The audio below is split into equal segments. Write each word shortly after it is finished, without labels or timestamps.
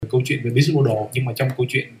câu chuyện về business model, nhưng mà trong câu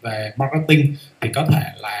chuyện về marketing thì có thể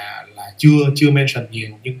là chưa mention nhiều,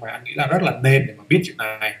 nhưng mà anh nghĩ là rất là nên để mà biết chuyện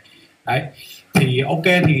này. Đấy, thì ok,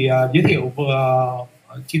 thì giới thiệu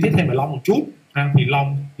chi tiết thêm về Long một chút ha. Thì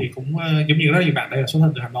Long thì cũng giống như rất nhiều bạn đây là xuất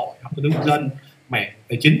thân từ Hà Nội, học từ quốc dân, mảng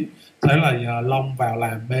tài chính. Thế là Long vào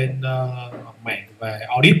làm bên mảng về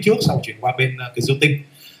audit trước, sau chuyển qua bên consulting.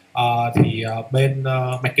 Thì bên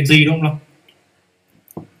McKinsey đúng không Long?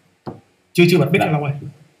 Chưa bật mic Long ơi.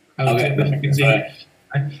 Bên McKinsey.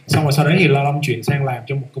 Xong rồi sau đấy thì Long chuyển sang làm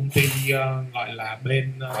cho một công ty gọi là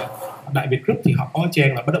bên Đại Việt Group, thì họ có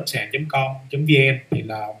trang là bất động sản.com.vn, thì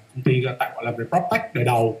là công ty tạm gọi là về PropTech đời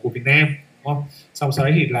đầu của Việt Nam, đúng không? Xong sau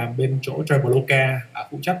đấy thì làm bên chỗ Traveloka,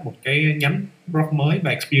 phụ trách một cái nhánh blog mới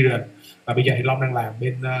về experience, và bây giờ thì Long đang làm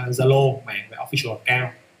bên Zalo, mảng về official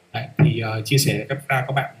account. Đấy, thì chia sẻ ra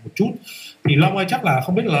các bạn một chút. Thì Long ơi, chắc là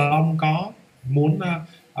không biết là Long có muốn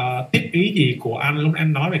tiếp ý gì của anh lúc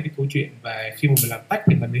anh nói về cái câu chuyện về khi mà mình làm tech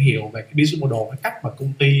thì mình phải hiểu về cái business model, cái cách mà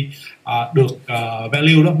công ty được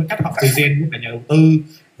value đó, cái cách họ present với cả nhà đầu tư,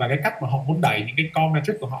 và cái cách mà họ muốn đẩy những cái core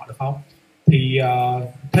metric của họ, được không? Thì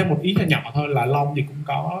thêm một ý nhỏ thôi là Long thì cũng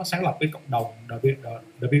có sáng lập cái cộng đồng The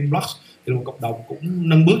Building Blocks, thì một cộng đồng cũng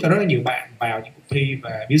nâng bước cho rất là nhiều bạn vào những cuộc thi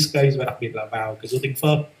về business case, và đặc biệt là vào cái consulting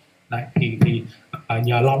firm. Đấy, thì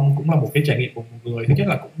nhờ Long cũng là một cái trải nghiệm của một người, thứ nhất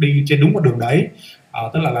là cũng đi trên đúng con đường đấy,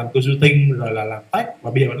 tức là làm consulting rồi là làm tech,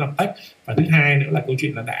 và bây giờ vẫn làm tech. Và thứ hai nữa là câu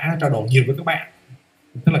chuyện là đã trao đổi nhiều với các bạn,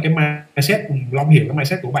 tức là cái mindset, Long hiểu cái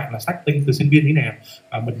mindset của bạn là starting từ sinh viên như thế nào,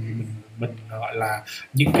 và mình gọi là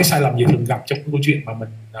những cái sai lầm gì thường gặp trong cái câu chuyện mà mình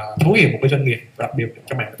thấu hiểu một cái doanh nghiệp, và đặc biệt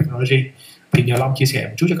trong mảng technology. Thì nhờ Long chia sẻ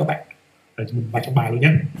một chút cho các bạn, rồi mình vào trong bài luôn nhé.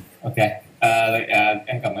 Ok,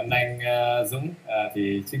 em cảm ơn anh Dũng.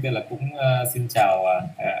 Thì trước tiên là cũng xin chào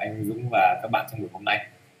anh Dũng và các bạn trong buổi hôm nay.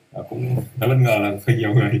 Cũng rất bất ngờ là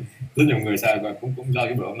rất nhiều người sao và cũng do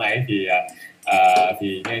cái buổi hôm nay ấy, thì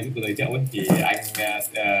như anh Dũng giới thiệu ấy, thì anh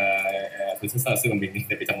từ xưa của mình,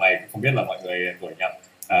 tại vì trong này không biết là mọi người tuổi nhau,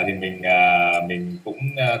 thì mình cũng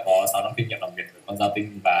có 6 năm kinh nghiệm làm việc ở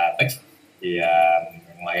consulting và tech. Thì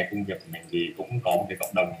ngoài cái công việc của mình thì cũng có một cái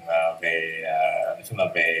cộng đồng về nói chung là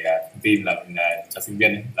về thông tin là cho sinh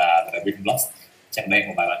viên ấy, là Building Blocks, chẳng đây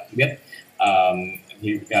một vài bạn cũng biết. Thì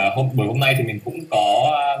buổi hôm nay thì mình cũng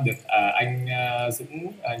có được anh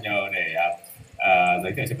Dũng nhờ để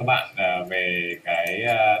giới thiệu cho các bạn về cái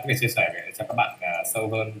chia sẻ cho các bạn sâu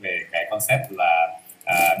hơn về cái concept là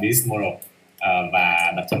business model,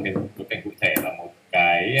 và đặt trong cái bối cảnh cụ thể là một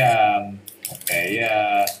cái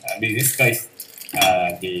business case.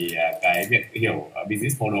 Thì cái việc hiểu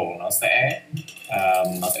business model nó sẽ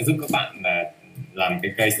giúp các bạn làm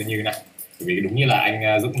cái case như thế nào. Bởi vì đúng như là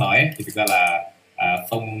anh Dũng nói ấy, thì thực ra là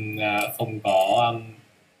không có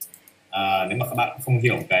nếu mà các bạn không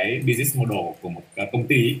hiểu cái business model của một công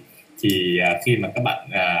ty ấy, thì khi mà các bạn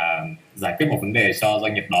giải quyết một vấn đề cho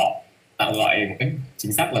doanh nghiệp đó, tạo gọi một cách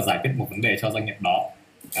chính xác là giải quyết một vấn đề cho doanh nghiệp đó,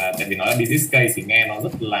 tại vì nói là business case thì nghe nó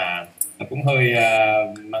rất là, nó cũng hơi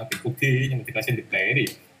mang tính cuộc thi, nhưng mà thực ra trên thực tế thì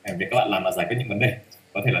việc các bạn làm là giải quyết những vấn đề,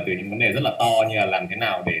 có thể là từ những vấn đề rất là to như là làm thế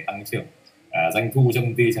nào để tăng trưởng doanh thu trong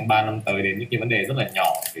công ty trong 3 năm tới, đến những cái vấn đề rất là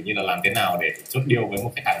nhỏ, kiểu như là làm thế nào để chốt deal với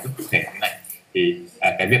một khách hàng rất cụ thể như thế này. Thì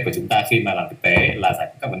cái việc của chúng ta khi mà làm thực tế là giải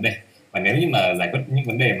quyết các vấn đề, và nếu như mà giải quyết những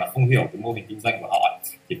vấn đề mà không hiểu cái mô hình kinh doanh của họ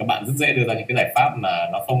thì các bạn rất dễ đưa ra những cái giải pháp mà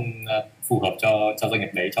nó không phù hợp cho doanh nghiệp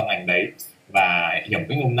đấy, cho ngành đấy. Và hiểu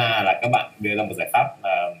cái nôm na là các bạn đưa ra một giải pháp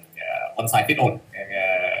one size fit all,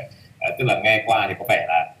 tức là nghe qua thì có vẻ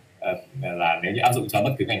là nếu như áp dụng cho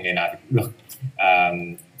bất cứ ngành nghề nào thì cũng được.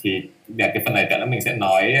 Thì để cái phần này nữa mình sẽ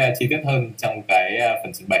nói chi tiết hơn trong cái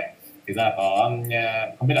phần trình bày. Thực ra có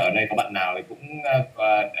không biết là ở đây có bạn nào thì cũng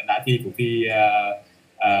đã thi cuộc thi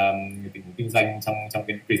tình huống kinh doanh trong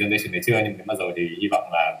cái presentation này chưa, nhưng nếu mà rồi thì hy vọng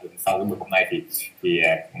là sau cái buổi hôm nay thì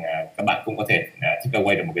các bạn cũng có thể take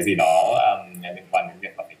away được một cái gì đó liên quan đến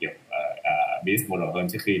việc là phải hiểu business model hơn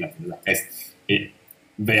trước khi làm case. Thì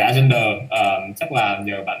về agenda, chắc là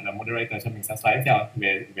nhờ bạn moderator cho mình sang slide tiếp theo.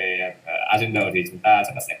 Về agenda thì chúng ta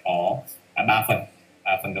chắc là sẽ có 3 phần.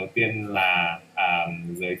 Phần đầu tiên là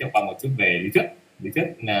giới thiệu qua một chút về lý thuyết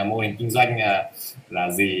là mô hình kinh doanh là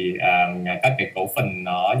gì, các cái cấu phần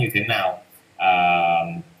nó như thế nào,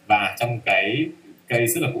 và trong cái case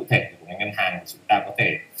rất là cụ thể của ngân hàng chúng ta có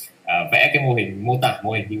thể vẽ cái mô hình, mô tả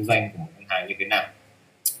mô hình kinh doanh của một ngân hàng như thế nào.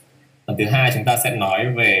 Phần thứ hai chúng ta sẽ nói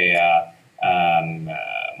về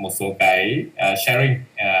một số cái sharing,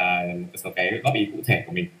 một số cái góp ý cụ thể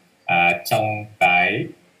của mình trong cái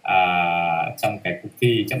cuộc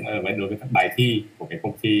thi, đối với các bài thi của cái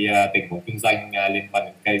cuộc thi tình huống kinh doanh liên quan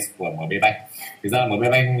đến case của MB Bank. Thực ra MB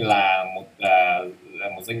Bank là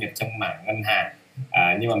một doanh nghiệp trong mảng ngân hàng,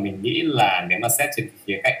 Nhưng mà mình nghĩ là nếu mà xét trên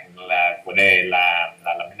khía cạnh là của đề là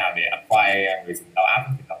làm thế nào để acquire người dùng đào app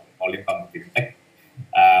thì nó cũng có liên quan đến tech.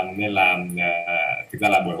 Nên là thực ra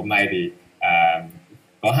là buổi hôm nay thì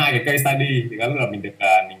có hai cái case study thì lúc là mình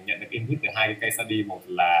nhận được input từ hai cái case study, một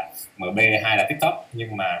là MB, hai là TikTok.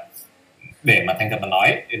 Nhưng mà để mà thành thật mà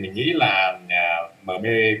nói thì mình nghĩ là MB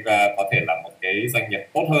có thể là một cái doanh nghiệp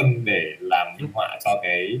tốt hơn để làm minh họa cho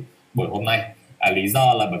cái buổi hôm nay. Lý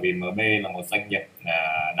do là bởi vì MB là một doanh nghiệp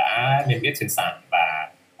đã niêm yết trên sàn, và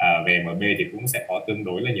về MB thì cũng sẽ có tương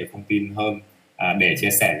đối là nhiều thông tin hơn để chia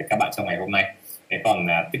sẻ với các bạn trong ngày hôm nay. Thế còn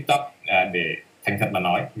TikTok, để thành thật mà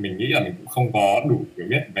nói, mình nghĩ là mình cũng không có đủ hiểu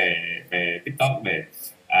biết về TikTok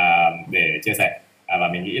để chia sẻ. Và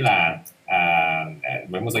mình nghĩ là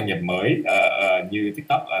với một doanh nghiệp mới như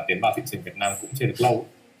TikTok tiến vào thị trường Việt Nam cũng chưa được lâu,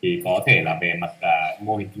 thì có thể là về mặt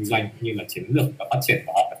mô hình kinh doanh cũng như là chiến lược và phát triển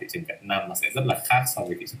của họ ở thị trường Việt Nam nó sẽ rất là khác so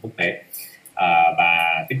với thị trường quốc tế.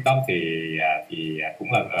 Và TikTok thì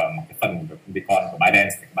cũng là một cái phần của công ty con của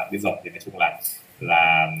ByteDance thì các bạn biết rồi. Thì nói chung là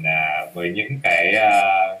với những cái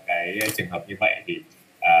trường hợp như vậy thì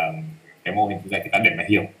cái mô hình kinh doanh thì để mà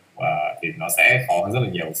hiểu thì nó sẽ khó hơn rất là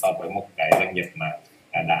nhiều so với một cái doanh nghiệp mà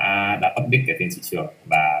đã public ở trên thị trường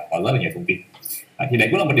và có rất là nhiều thông tin. Thì đấy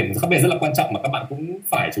cũng là một điểm khác biệt rất là quan trọng mà các bạn cũng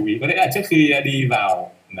phải chú ý. Có lẽ là trước khi đi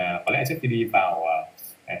vào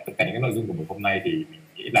tất cả những cái nội dung của buổi hôm nay thì mình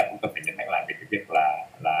nghĩ là cũng cần phải nhấn mạnh lại về cái việc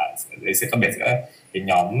là đấy sẽ khác biệt giữa cái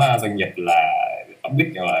nhóm doanh nghiệp là public,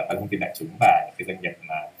 là các thông tin đại chúng, và cái doanh nghiệp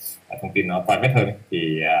mà thông tin nó private hơn.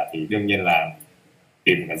 Thì đương nhiên là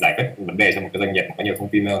tìm giải quyết vấn đề cho một cái doanh nghiệp mà có nhiều thông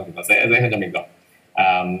tin hơn thì nó sẽ dễ hơn cho mình rồi.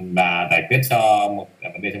 Và giải quyết cho một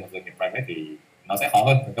vấn đề cho một doanh nghiệp private thì nó sẽ khó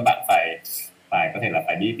hơn. Các bạn phải có thể là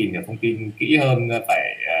phải đi tìm hiểu thông tin kỹ hơn,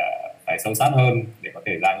 phải sâu sát hơn để có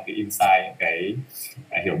thể ra những cái insight, những cái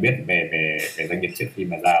hiểu biết về doanh nghiệp trước khi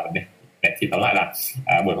mà ra vấn đề. Thì tóm lại là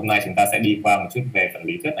buổi hôm nay chúng ta sẽ đi qua một chút về phần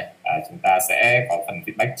lý thuyết này, chúng ta sẽ có phần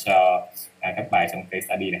feedback cho các bài trong case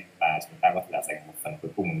study này, và chúng ta có thể là dành một phần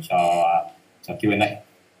cuối cùng cho Q&A.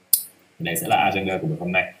 Đây sẽ là agenda của buổi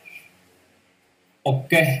hôm nay. Ok,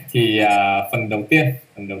 thì phần đầu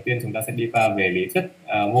tiên chúng ta sẽ đi qua về lý thuyết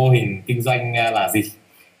mô hình kinh doanh là gì.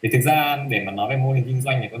 Thì thực ra để mà nói về mô hình kinh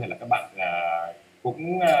doanh thì có thể là các bạn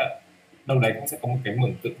cũng đâu đấy cũng sẽ có một cái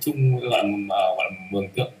mường tượng chung, gọi là mường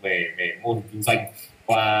tượng về mô hình kinh doanh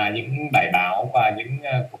qua những bài báo, qua những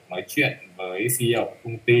cuộc nói chuyện với CEO của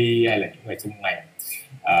công ty hay là những người trong ngành,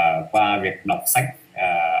 qua việc đọc sách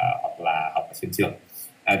hoặc là học ở trên trường.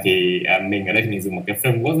 Thì mình ở đây thì mình dùng một cái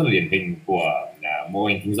framework rất là điển hình của mô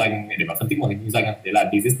hình kinh doanh để mà phân tích mô hình kinh doanh, đấy là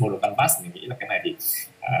Business Model Canvas. Mình nghĩ là cái này thì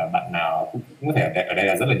bạn nào cũng có thể ở đây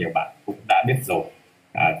là rất là nhiều bạn cũng đã biết rồi.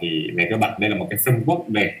 Thì về cơ bản đây là một cái framework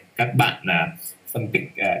để các bạn phân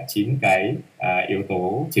tích 9 cái yếu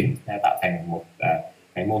tố chính tạo thành một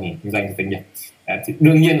cái mô hình kinh doanh cho doanh nghiệp. Thì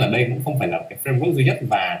đương nhiên là đây cũng không phải là cái framework duy nhất,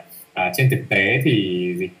 và trên thực tế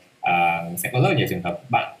thì sẽ có rất là nhiều trường hợp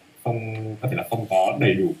bạn có thể là không có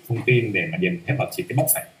đầy đủ thông tin để mà điền hết vào chỉ cái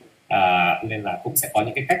box này, nên là cũng sẽ có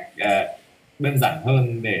những cái cách đơn giản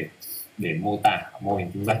hơn để mô tả mô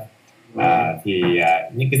hình kinh doanh. Thì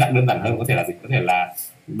những cái dạng đơn giản hơn có thể là gì? Có thể là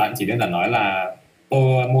bạn chỉ đơn giản nói là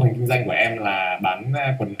mô hình kinh doanh của em là bán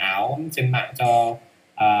quần áo trên mạng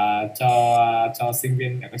cho sinh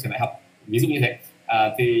viên ở các trường đại học, ví dụ như thế.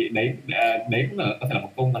 Thì đấy cũng là có thể là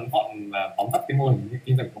một câu ngắn gọn tóm tắt cái mô hình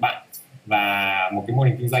kinh doanh của bạn. Và một cái mô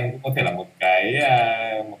hình kinh doanh cũng có thể là một cái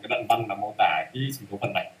đoạn văn là mô tả cái trình cấu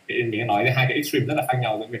phần này. Mình nói hai cái extreme rất là khác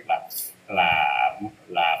nhau giữa việc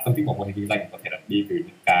là phân tích một mô hình kinh doanh, có thể là đi từ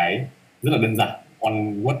những cái rất là đơn giản gọi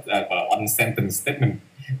là one sentence statement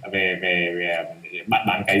về bạn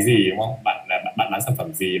bán cái gì, đúng không, bạn bán sản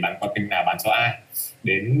phẩm gì, bán qua kênh nào, bán cho ai,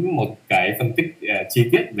 đến một cái phân tích chi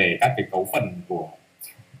tiết về các cái cấu phần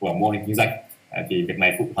của mô hình kinh doanh. Thì việc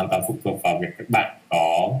này hoàn toàn phụ thuộc vào việc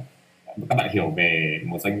các bạn hiểu về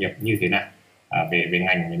một doanh nghiệp như thế nào, về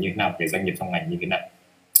ngành như thế nào, về doanh nghiệp trong ngành như thế nào.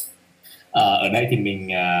 Ở đây thì mình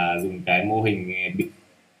dùng cái mô hình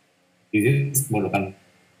Business Model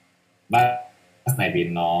Canvas này vì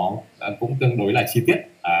nó cũng tương đối là chi tiết,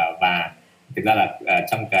 và thực ra là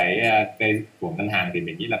trong cái case của ngân hàng thì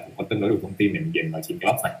mình nghĩ là cũng có tương đối đủ thông tin để mình điền vào 9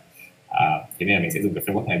 cái box này. Thế nên là mình sẽ dùng cái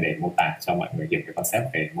framework này để mô tả cho mọi người hiểu cái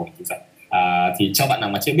concept về mô hình kinh doanh. Thì cho bạn nào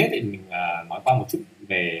mà chưa biết thì mình nói qua một chút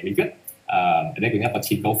về lý thuyết. Ở đây chúng ta có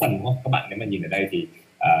 9 cấu phần, đúng không? Các bạn nếu mà nhìn ở đây thì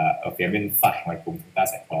ở phía bên phải ngoài cùng chúng ta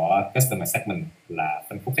sẽ có customer segment là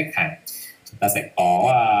phân khúc khách hàng. Chúng ta sẽ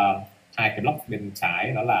có hai cái block bên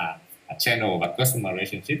trái đó là channel và customer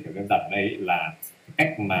relationship. Đơn giản ở đây là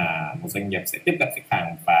cách mà một doanh nghiệp sẽ tiếp cận khách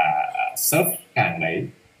hàng và serve khách hàng đấy.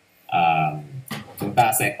 Chúng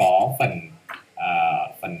ta sẽ có phần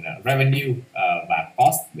phần revenue và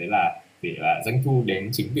cost, đấy là để doanh thu đến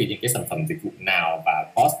chính vì những cái sản phẩm dịch vụ nào, và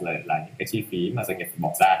cost là những cái chi phí mà doanh nghiệp phải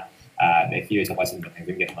bỏ ra để khi trong quá trình vận hành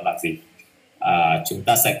doanh nghiệp nó là gì. Chúng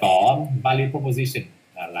ta sẽ có value proposition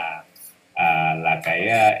là cái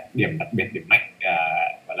điểm đặc biệt, điểm mạnh,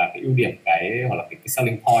 gọi là cái ưu điểm, hoặc là cái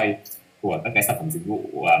selling point của các cái sản phẩm dịch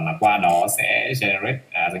vụ mà qua đó sẽ generate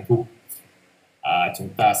doanh thu. Chúng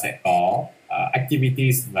ta sẽ có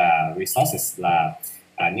activities và resources, là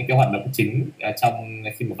những cái hoạt động chính trong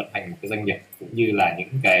khi mà vận hành một cái doanh nghiệp, cũng như là những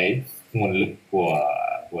cái nguồn lực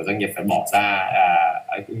của doanh nghiệp phải bỏ ra,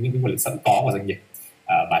 những cái nguồn lực sẵn có của doanh nghiệp.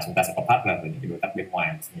 Và chúng ta sẽ có partner với những cái đối tác bên ngoài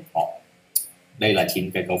doanh nghiệp có. Đây là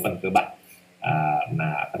 9 cái cấu phần cơ bản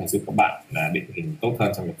mà có thể giúp các bạn định hình tốt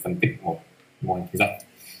hơn trong việc phân tích một mô hình kinh doanh.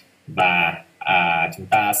 Và chúng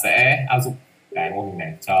ta sẽ áp dụng cái mô hình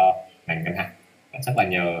này cho ngành ngân hàng. Chắc là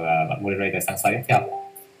nhờ bạn moderator sang slide tiếp theo.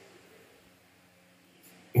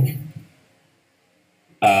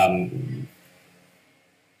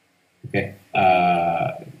 Ok,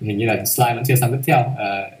 hình như là slide vẫn chưa sang tiếp theo,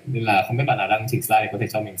 nên là không biết bạn nào đang chỉnh slide thì có thể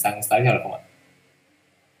cho mình sang slide tiếp theo được không ạ?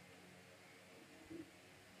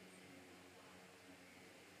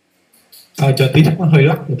 Chờ tí, chắc nó hơi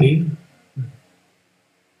lắc một tí.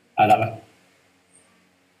 Dạ vâng.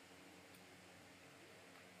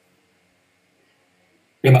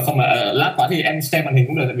 Nhưng mà không là lát quá thì em share màn hình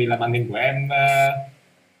cũng được, tại vì là màn hình của em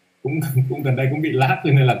cũng gần đây cũng bị lag,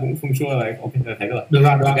 nên là cũng không sure rồi. Ok, thấy rồi. Được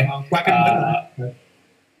rồi, okay. Qua cái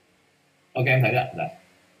ok, em thấy rồi. Dạ.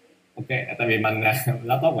 Ok, tại vì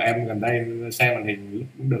laptop của em gần đây share màn hình lúc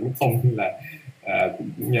cũng được lúc không, là cũng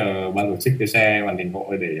nhờ ban tổ chức để share màn hình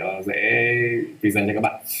hộ để cho dễ ghi danh cho các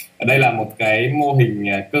bạn. Ở đây là một cái mô hình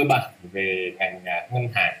cơ bản về ngành ngân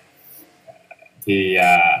hàng, thì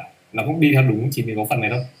nó cũng đi theo đúng 9 cái cấu phần này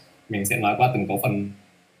thôi. Mình sẽ nói qua từng cấu phần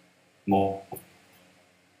một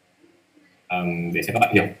để cho các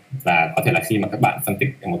bạn hiểu, và có thể là khi mà các bạn phân tích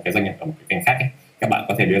một cái doanh nghiệp ở một cái kênh khác ấy, các bạn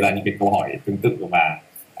có thể đưa ra những cái câu hỏi tương tự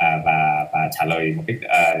và trả lời một cách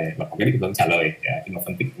và có cái định hướng trả lời khi mà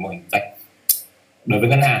phân tích mô hình doanh. Đối với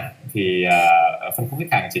ngân hàng thì phân khúc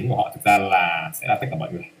khách hàng chính của họ thực ra là sẽ là tất cả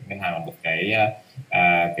mọi người. Ngân hàng là một cái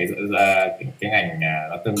ngành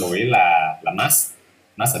nó tương đối là mass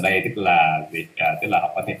ở đây, tức là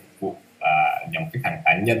họ có thể phục vụ nhóm khách hàng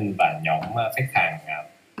cá nhân và nhóm khách hàng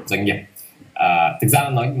doanh nghiệp. Thực ra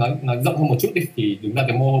nói rộng hơn một chút đi, thì đúng là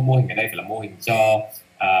cái mô hình ở đây phải là mô hình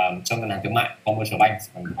cho ngân hàng thương mại, commercial bank.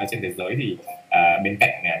 Còn trên thế giới thì bên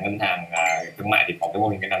cạnh ngân hàng thương mại thì có cái mô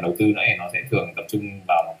hình ngân hàng đầu tư nữa, thì nó sẽ thường tập trung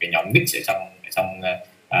vào một cái nhóm niche ở trong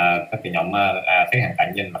các cái nhóm khách hàng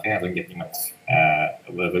cá nhân và khách hàng doanh nghiệp. Nhưng mà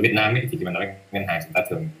với Việt Nam ấy, thì khi mà nói ngân hàng chúng ta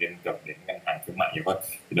thường liên tưởng đến ngân hàng thương mại nhiều hơn.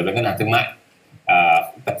 Thì đối với ngân hàng thương mại,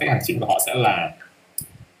 tập khách hàng chính của họ sẽ là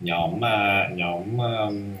nhóm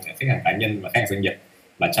khách hàng cá nhân và khách hàng doanh nghiệp.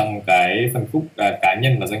 Và trong cái phân khúc cá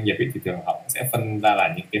nhân và doanh nghiệp ấy, thì thường họ sẽ phân ra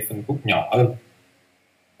là những cái phân khúc nhỏ hơn,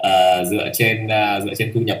 dựa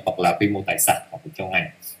trên thu nhập hoặc là quy mô tài sản hoặc trong ngành,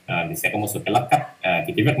 thì sẽ có một số cái lát cắt.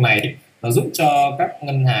 Thì cái việc này nó giúp cho các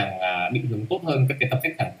ngân hàng định hướng tốt hơn các cái tập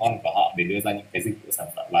khách hàng con của họ để đưa ra những cái dịch vụ sản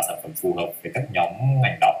phẩm phù hợp với các nhóm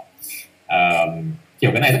ngành đó.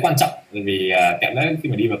 Kiểu cái này rất quan trọng, bởi vì kẹo đấy khi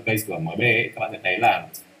mà đi vào case của MB ấy, các bạn sẽ thấy là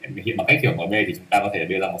hiện bằng cách hiểu MB thì chúng ta có thể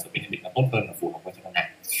đưa ra một số cái nhận định nó tốt hơn, nó phù hợp với cho ngân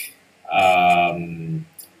hàng.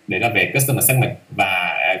 Đấy là về customer segment.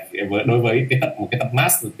 Và đối với một cái tập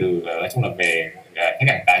mass từ nói chung là về khách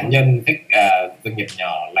hàng cá nhân, doanh nghiệp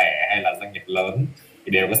nhỏ lẻ hay là doanh nghiệp lớn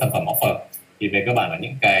thì đều có sản phẩm offer. Thì về cơ bản là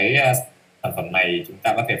những cái sản phẩm này chúng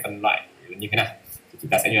ta có thể phân loại như thế nào, thì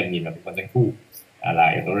chúng ta sẽ nhìn vào cái phần doanh thu,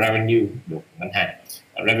 là yếu tố revenue của ngân hàng.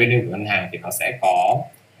 Revenue của ngân hàng thì nó sẽ có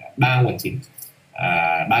 3 nguồn chính,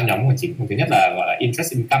 3 nhóm nguồn chính. Nguồn thứ nhất là gọi là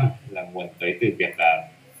interest income, là nguồn tới từ việc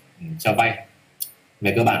cho vay.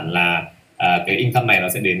 Về cơ bản là cái income này nó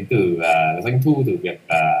sẽ đến từ doanh thu, từ việc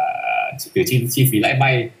từ chi phí lãi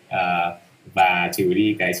vay và trừ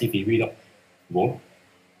đi cái chi phí huy động vốn.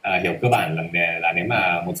 Hiểu cơ bản là nếu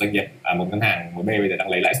mà một doanh nghiệp, một ngân hàng, một B bây giờ đang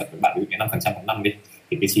lấy lãi suất của bạn ví dụ 5% một năm đi,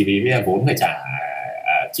 thì cái chi phí vốn phải trả,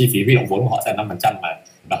 chi phí huy động vốn của họ sẽ là 5%,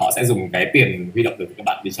 và họ sẽ dùng cái tiền huy động được từ các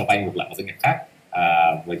bạn đi cho vay ngược lại một doanh nghiệp khác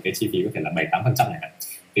với cái chi phí có thể là 7-8% này.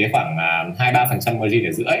 Thì khoảng 2-3% margin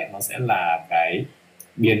ở giữa ấy, nó sẽ là cái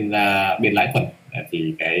biên lãi thuần.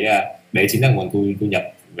 Thì cái đấy chính là nguồn thu nhập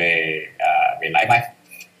về lãi vay,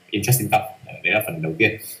 interest income. Đấy là phần đầu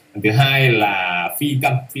tiên. Phần thứ hai là fee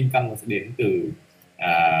income. Fee income nó sẽ đến từ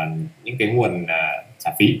những cái nguồn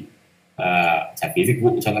trả phí dịch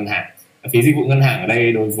vụ cho ngân hàng. Phí dịch vụ ngân hàng ở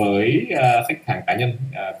đây đối với khách hàng cá nhân,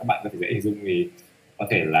 các bạn có thể dễ hình dung thì có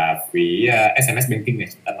thể là phí SMS banking này.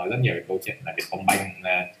 Chúng ta nói rất nhiều về câu chuyện là Vietcombank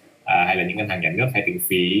hay là những ngân hàng nhà nước hay tính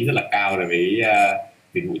phí rất là cao đối với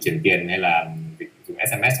dịch vụ chuyển tiền hay là dùng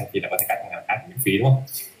SMS, trong khi là có thể các ngân hàng khác miễn phí, đúng không?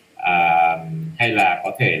 Hay là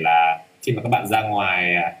có thể là khi mà các bạn ra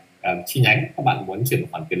ngoài chi nhánh, các bạn muốn chuyển một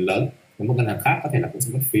khoản tiền lớn với một ngân hàng khác, có thể là cũng sẽ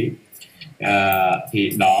mất phí.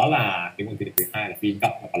 Thì đó là cái nguồn thu nhập thứ hai là phi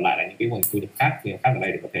income, và còn lại là những cái nguồn thu nhập khác. Thu nhập khác ở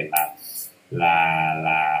đây thì có thể là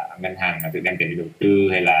ngân hàng tự đem tiền đi đầu tư,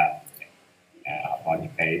 hay là có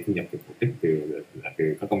những cái thu nhập từ cổ tức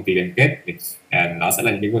từ các công ty liên kết, thì nó sẽ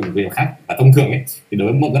là những cái nguồn thu nhập khác. Và thông thường ấy, thì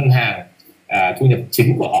đối với một ngân hàng thu nhập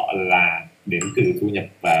chính của họ là đến từ thu nhập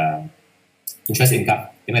interest income.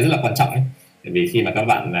 Cái này rất là quan trọng ấy, vì khi mà các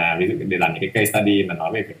bạn ví dụ để làm những cái case study mà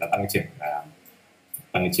nói về việc là tăng trưởng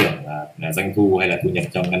doanh thu hay là thu nhập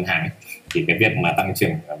cho ngân hàng ấy, thì cái việc mà tăng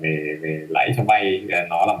trưởng về lãi cho vay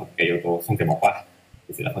nó là một cái yếu tố không thể bỏ qua,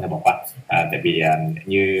 thực sự là không thể bỏ qua. Tại vì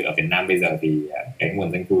như ở Việt Nam bây giờ thì cái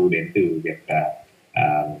nguồn doanh thu đến từ việc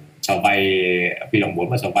cho vay, huy động vốn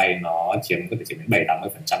và cho vay nó có thể chiếm đến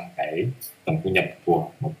 70-80% cái tổng thu nhập của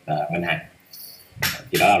một ngân hàng,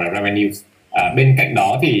 thì đó là revenue. Bên cạnh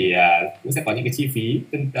đó thì cũng sẽ có những cái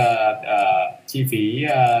chi phí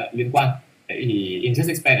liên quan. Thế thì interest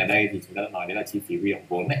expense ở đây thì chúng ta đã nói đến là chi phí huy động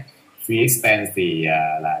vốn này. Fee expense thì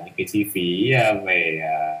là những cái chi phí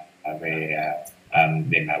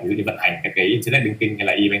để mà ví dụ như vận hành các cái internet banking hay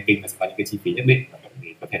là e-banking, nó sẽ có những cái chi phí nhất định, thì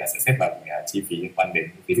có thể là sẽ xếp vào chi phí liên quan đến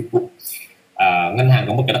phí dịch vụ. Ngân hàng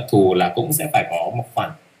có một cái đặc thù là cũng sẽ phải có một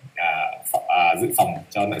khoản dự phòng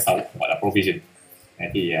cho nợ xấu, gọi là provision. Thế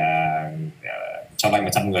thì cho vay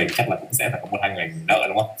 100 người thì chắc là cũng sẽ phải có 1-2 người nợ,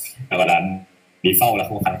 đúng không? Gọi là default là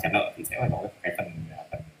không có khả năng trả nợ thì sẽ phải có cái phần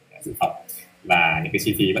dự phòng. Và những cái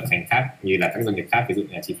chi phí vận hành khác như là các doanh nghiệp khác, ví dụ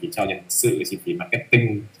như là chi phí cho nhân sự, chi phí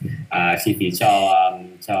marketing, chi phí cho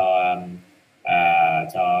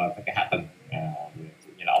các cái hạ tầng ví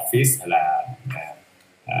dụ như là office hay là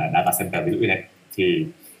data center, ví dụ như thế, thì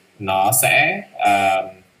nó sẽ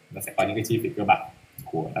có những cái chi phí cơ bản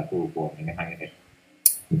của đặc thù của ngân hàng như thế.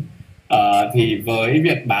 Thì với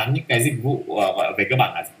việc bán những cái dịch vụ gọi là về cơ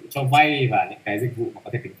bản là dịch vụ cho vay và những cái dịch vụ mà có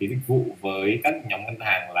thể tính phí dịch vụ với các nhóm ngân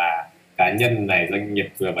hàng là cá nhân này, doanh nghiệp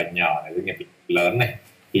vừa và nhỏ này, doanh nghiệp lớn này,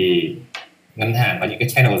 thì ngân hàng có những cái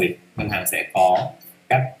channel gì? Ngân hàng sẽ có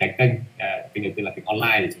các cái kênh đầu tiên là kênh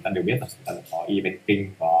online, thì chúng ta đều biết là chúng ta có e-banking,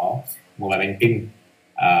 có mobile banking.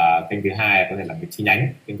 Kênh thứ hai có thể là kênh chi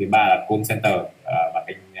nhánh, kênh thứ ba là call center, và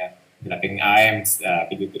kênh là kênh RM.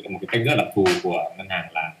 Một cái kênh rất là đặc thù của ngân hàng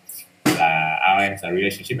là RM là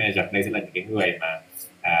relationship manager. Đây sẽ là những cái người mà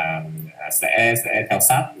sẽ theo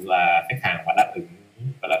sát là khách hàng và đáp ứng,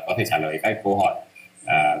 và là có thể trả lời các câu hỏi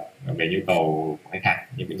về nhu cầu của khách hàng,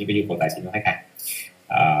 những cái nhu cầu tài chính của khách hàng.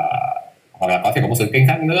 Hoặc là có thể có một số kênh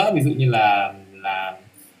khác nữa, ví dụ như là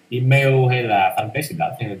email hay là fanpage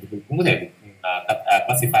đó, thì cũng có thể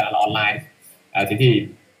classify là online. Thế thì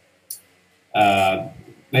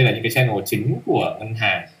đây là những cái channel chính của ngân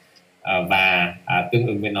hàng, và tương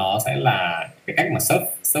ứng với nó sẽ là cái cách mà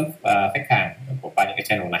serve khách hàng qua những cái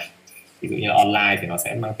channel này. Ví dụ như là online thì nó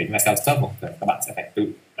sẽ mang tính là self-serve, các bạn sẽ phải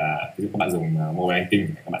tự ví dụ các bạn dùng mobile banking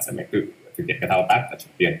thì các bạn sẽ phải tự thực hiện cái thao tác và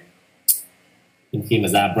chuyển tiền. Nhưng khi mà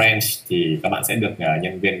ra branch thì các bạn sẽ được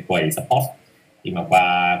nhân viên quầy support. Khi mà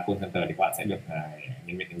qua call center thì các bạn sẽ được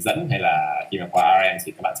nhân viên hướng dẫn, hay là khi mà qua RM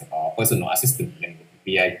thì các bạn sẽ có personal assistant,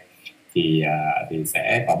 PA, thì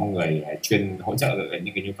sẽ có một người chuyên hỗ trợ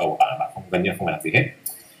những cái nhu cầu của bạn không gần như không phải làm gì hết.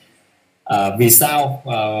 Vì sao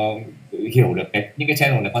hiểu được những cái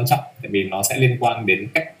channel này quan trọng? Tại vì nó sẽ liên quan đến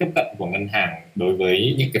cách tiếp cận của ngân hàng đối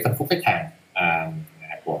với những cái phân khúc khách hàng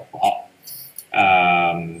của họ.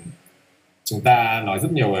 Chúng ta nói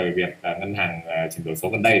rất nhiều về việc ngân hàng chuyển đổi số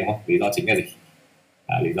gần đây, đúng không? Lý do chính là gì?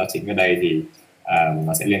 Lý do chính ở đây thì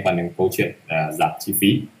nó sẽ liên quan đến câu chuyện giảm chi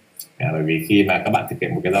phí. Bởi vì khi mà các bạn thực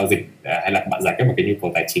hiện một cái giao dịch hay là các bạn giải quyết một cái nhu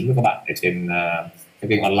cầu tài chính của các bạn ở trên cái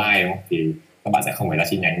kênh online, đúng không? Thì các bạn sẽ không phải ra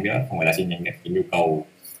chi nhánh nữa, cái nhu cầu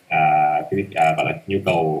gọi là nhu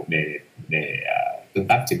cầu để tương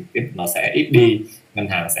tác trực tiếp nó sẽ ít đi. Ngân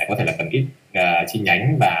hàng sẽ có thể là cần ít chi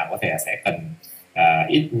nhánh và có thể là sẽ cần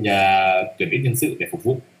tuyển ít nhân sự để phục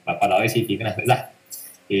vụ, và qua đó chi phí ngân hàng sẽ giảm.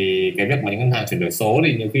 Thì cái việc mà những ngân hàng chuyển đổi số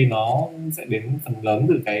thì nhiều khi nó sẽ đến phần lớn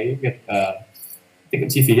từ cái việc tiết kiệm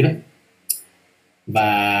chi phí đấy.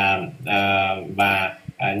 Và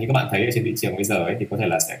như các bạn thấy ở trên thị trường bây giờ ấy, thì có thể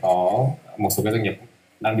là sẽ có một số cái doanh nghiệp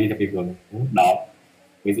đang đi theo cái hướng đó.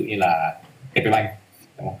 Ví dụ như là TPBank,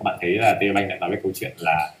 các bạn thấy là TPBank đã nói về câu chuyện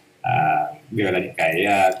là đưa ra những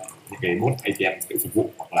cái bot ATM tự phục vụ,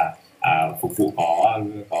 hoặc là phục vụ có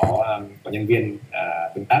nhân viên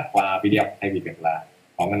tương tác qua video, thay vì việc là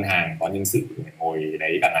có ngân hàng, có nhân sự để ngồi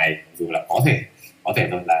đấy cả ngày, dù là có thể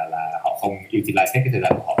thôi là họ không utilize hết cái thời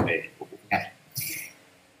gian của họ để phục vụ khách hàng.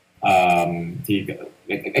 Thì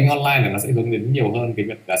cái kênh online này nó sẽ hướng đến nhiều hơn cái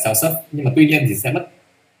việc là self-serve, nhưng mà tuy nhiên thì sẽ mất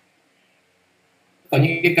có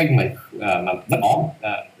những cái kênh mà vẫn có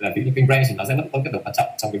là ví dụ kênh branch thì nó sẽ vẫn có cái tầm quan trọng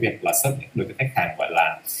trong cái việc là serve đối với khách hàng gọi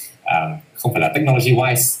là không phải là technology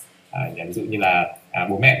wise, ví dụ như là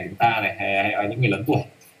bố mẹ của chúng ta này hay những người lớn tuổi,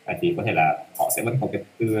 thì có thể là họ sẽ vẫn có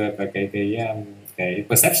cái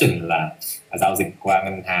perception là giao dịch qua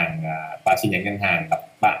ngân hàng, qua chi nhánh ngân hàng, gặp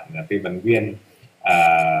bạn tư vấn viên,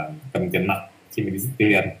 cầm tiền mặt khi mình đi rút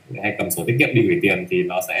tiền hay cầm sổ tiết kiệm đi gửi tiền thì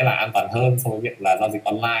nó sẽ là an toàn hơn so với việc là giao dịch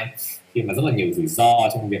online, khi mà rất là nhiều rủi ro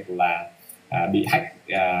trong việc là bị hack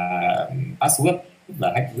password,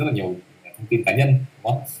 là hack rất là nhiều thông tin cá nhân,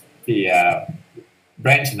 đúng không? Thì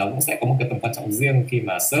branch nó cũng sẽ có một cái tầm quan trọng riêng khi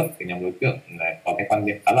mà serve cái nhóm đối tượng là có cái quan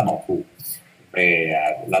điểm khá là bảo thủ về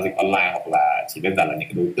giao dịch online, hoặc là chỉ đơn giản là những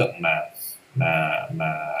cái đối tượng mà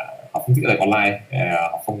họ không thích giao dịch online,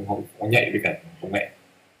 họ không nhạy với cả công nghệ.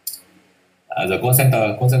 Rồi call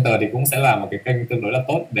center thì cũng sẽ là một cái kênh tương đối là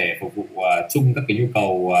tốt để phục vụ chung các cái nhu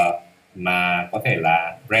cầu mà có thể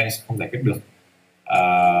là branch không giải quyết được.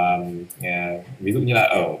 Ví dụ như là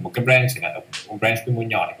ở một cái branch, chẳng hạn ở một branch quy mô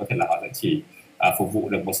nhỏ thì có thể là họ sẽ chỉ phục vụ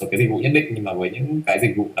được một số cái dịch vụ nhất định, nhưng mà với những cái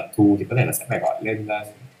dịch vụ đặc thù thì có thể là sẽ phải gọi lên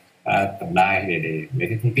tổng đài để lấy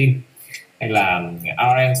thêm thông tin. Hay là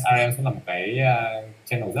RM cũng là một cái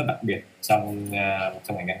channel rất đặc biệt trong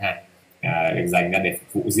ngành ngân hàng, được dành ra để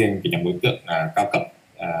phục vụ riêng cái nhóm đối tượng cao cấp.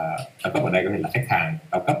 Cao cấp ở đây có thể là khách hàng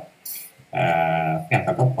cao cấp, khách hàng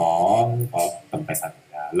cao cấp có tầm tài sản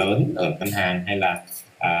lớn ở ngân hàng, hay là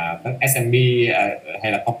các SMB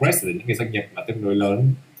hay là corporate, là những cái doanh nghiệp mà tương đối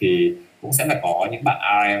lớn, thì cũng sẽ là có những bạn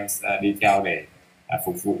RM đi theo để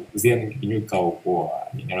phục vụ riêng những cái nhu cầu của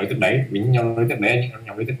những nhóm đối tượng đấy. Vì những nhóm đối tượng đấy, những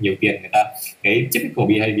nhóm đối tượng nhiều tiền, người ta cái typical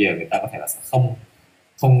behavior người ta có thể là sẽ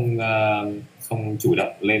không chủ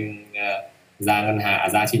động lên ra ngân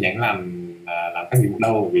hàng, ra chi nhánh làm các dịch vụ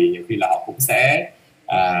đâu, vì nhiều khi là họ cũng sẽ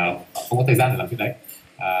không có thời gian để làm việc đấy,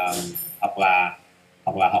 hoặc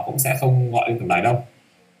là họ cũng sẽ không gọi lên tổng đài đâu.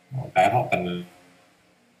 Cái họ cần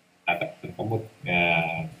có một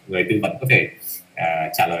người tư vấn có thể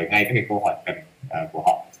trả lời ngay các cái câu hỏi cần của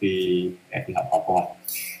họ khi họ có câu hỏi.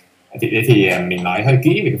 Thì mình nói hơi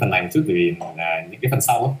kỹ về cái phần này một chút, bởi vì những cái phần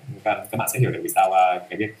sau ấy, các bạn sẽ hiểu được vì sao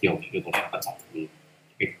cái việc hiểu những yếu tố này quan trọng.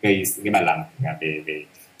 Vì cái bài làm về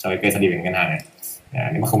cho cái case study về ngân hàng này,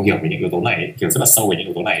 nếu mà không hiểu về những yếu tố này, hiểu rất là sâu về những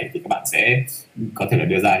yếu tố này, thì các bạn sẽ có thể là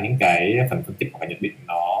đưa ra những cái phần phân tích hoặc là nhận định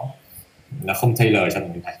nó không tailor cho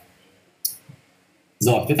ngân hàng.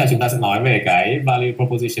 Rồi, tiếp theo chúng ta sẽ nói về cái value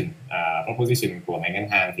proposition. Proposition của ngành ngân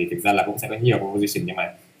hàng thì thực ra là cũng sẽ có nhiều proposition, nhưng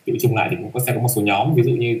mà tự chung lại thì cũng sẽ có một số nhóm. Ví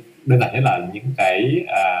dụ như đơn giản nhất là những cái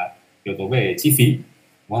yếu tố về chi phí,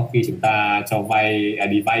 đúng không? Khi chúng ta cho vay,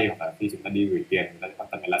 đi vay, hoặc là khi chúng ta đi gửi tiền, chúng ta quan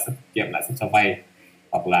tâm đến lãi suất tiết kiệm, lãi suất cho vay,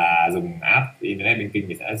 hoặc là dùng app internet banking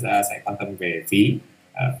thì sẽ quan tâm về phí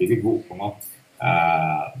dịch vụ, đúng không?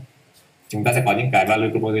 Chúng ta sẽ có những cái value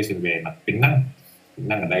proposition về mặt tính năng. Tính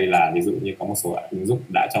năng ở đây là ví dụ như có một số ứng dụng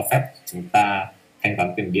đã cho phép chúng ta thanh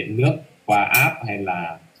toán tiền điện nước qua app,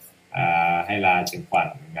 hay là chuyển khoản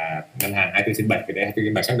ngân hàng 24/7. Cái đấy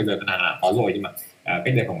 24/7 chắc bây giờ ngân hàng đã có rồi, nhưng mà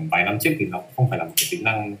cách đây khoảng vài năm trước thì nó không phải là một cái tính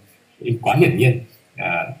năng quá hiển nhiên.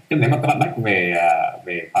 Tức nếu mà các bạn bắt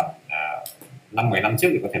về khoảng 5-10 năm trước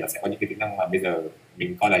thì có thể là sẽ có những cái tính năng mà bây giờ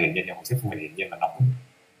mình coi là hiển nhiên, nhưng hồi trước không phải hiển nhiên, mà nó cũng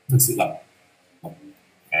thực sự là một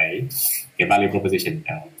cái value proposition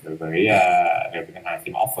đối với ngân hàng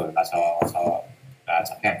khi mà offer ra cho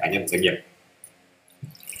khách hàng cá nhân, doanh nghiệp.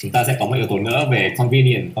 Chúng ta sẽ có một yếu tố nữa về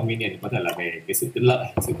convenient có thể là về cái sự tiện lợi.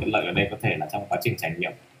 Sự tiện lợi ở đây có thể là trong quá trình trải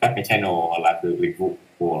nghiệm các cái channel hoặc là từ dịch vụ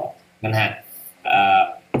của ngân hàng.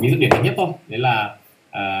 Ví dụ điển hình nhất thôi, đấy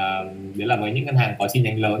là với những ngân hàng có chi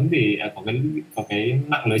nhánh lớn thì có cái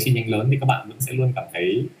mạng lưới chi nhánh lớn thì các bạn vẫn sẽ luôn cảm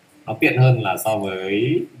thấy nó tiện hơn là so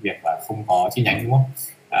với việc là không có chi nhánh, đúng không?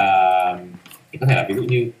 Thì có thể là ví dụ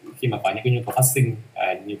như khi mà có những cái nhu cầu phát sinh,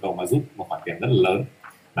 nhu cầu mà rút một khoản tiền rất là lớn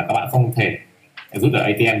mà các bạn không thể rút ở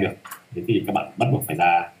ATM được, thế thì các bạn bắt buộc phải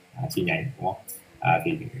ra chi nhánh, đúng không?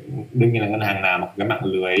 Thì đương nhiên là ngân hàng nào mà cái mạng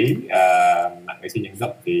lưới chi nhánh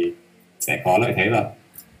rộng thì sẽ có lợi thế rồi.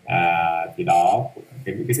 Thì đó,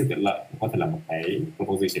 cái sự tiện lợi cũng có thể là một cái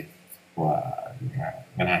proposition của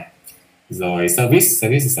ngân hàng. Rồi service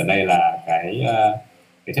ở đây là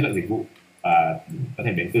cái chất lượng dịch vụ, có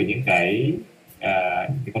thể đến từ những cái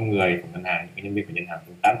con người của ngân hàng, những cái nhân viên của ngân hàng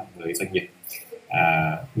tương tác với doanh nghiệp.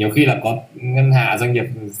 Nhiều khi là có ngân hàng doanh nghiệp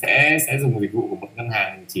sẽ dùng dịch vụ của một ngân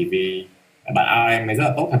hàng chỉ vì bạn RM ấy rất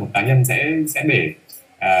là tốt, hay một cá nhân sẽ để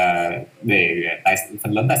để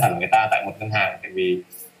phần lớn tài sản của người ta tại một ngân hàng, tại vì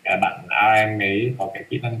bạn RM ấy có cái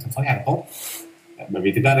kỹ năng chăm sóc khách hàng tốt. Bởi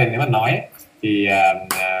vì thực ra nếu mà nói thì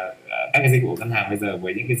các cái dịch vụ ngân hàng bây giờ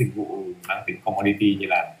với những cái dịch vụ mang tính commodity như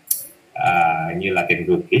là tiền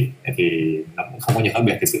gửi thì nó cũng không có nhiều khác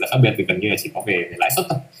biệt. Thực sự là khác biệt thì gần như là chỉ có về lãi suất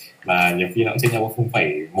thôi, và nhiều khi nó cũng trên nhau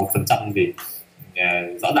 0,1%. thì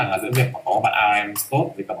rõ ràng là giữa việc mà có bạn RM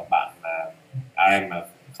tốt với cả một bạn RM mà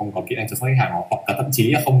không có kỹ năng chăm sóc khách hàng, hoặc là thậm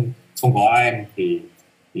chí là không có RM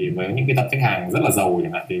thì với những cái tập khách hàng rất là giàu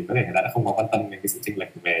chẳng hạn, thì có thể người ta đã không có quan tâm đến cái sự chênh lệch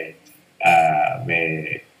về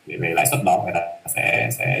lãi suất đó. Người ta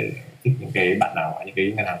sẽ thích những cái bạn nào, những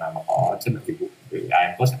cái ngân hàng nào mà có chất lượng dịch vụ từ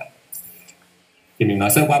RM tốt chẳng hạn. Thì mình nói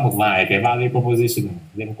sơ qua một vài cái value proposition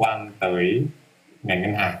liên quan tới ngành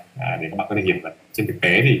ngân hàng để các bạn có thể hiểu được trên thực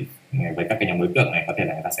tế thì với các cái nhóm đối tượng này có thể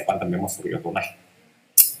là người ta sẽ quan tâm đến một số yếu tố này.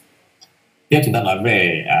 Tiếp chúng ta nói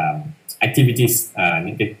về activities,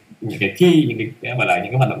 những cái key, những cái gọi là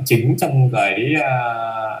những cái hoạt động chính trong cái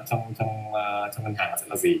trong ngân hàng sẽ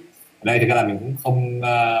là gì. Ở đây thực ra là mình cũng không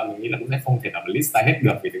mình nghĩ là cũng sẽ không thể nào list ra hết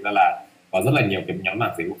được, vì thực ra là có rất là nhiều cái nhóm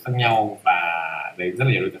mảng dịch vụ khác nhau và đấy rất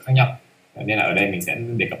là nhiều đối tượng khác nhau, nên là ở đây mình sẽ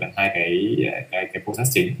đề cập đến hai cái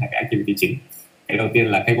process chính, hai cái activity chính. Cái đầu tiên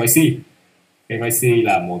là KYC. KYC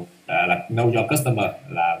là là know your customer,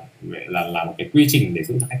 là một cái quy trình để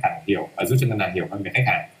giúp cho khách hàng hiểu, giúp cho ngân hàng hiểu hơn về khách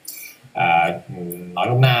hàng. Nói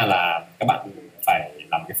nôm na là các bạn phải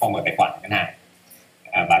làm cái form mở tài khoản ngân hàng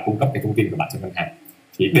và cung cấp cái thông tin của bạn cho ngân hàng.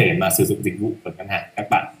 Thì để mà sử dụng dịch vụ của ngân hàng, các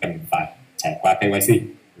bạn cần phải trải qua KYC,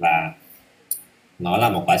 và nó là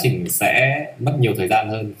một quá trình sẽ mất nhiều thời gian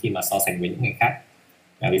hơn khi mà so sánh với những ngành khác.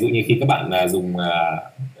 Ví dụ như khi các bạn dùng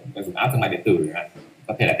app thương mại điện tử,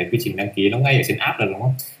 có thể là cái quy trình đăng ký nó ngay ở trên app rồi, đúng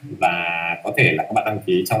không? Và có thể là các bạn đăng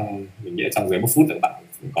ký mình nghĩ là trong dưới 1 phút là các bạn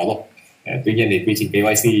có rồi. Tuy nhiên thì quy trình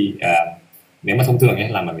KYC nếu mà thông thường nhé,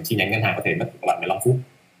 làm ở chi nhánh ngân hàng có thể mất các bạn 15 phút,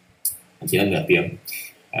 chỉ là nửa tiếng.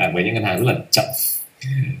 Với những ngân hàng rất là chậm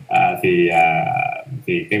thì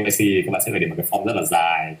KYC các bạn sẽ phải điền một cái form rất là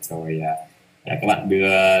dài, rồi các bạn đưa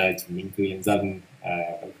chứng minh thư nhân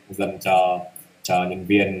dân cho nhân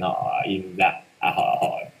viên, họ in lại,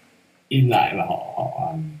 họ in lại và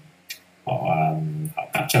họ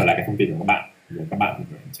capture lại cái thông tin của các bạn, rồi các bạn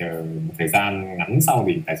chờ một thời gian ngắn sau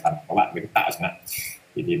thì tài sản của các bạn mới được tạo chẳng hạn.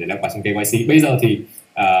 Thì đấy là quá trình KYC. Bây giờ thì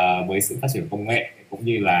với sự phát triển công nghệ cũng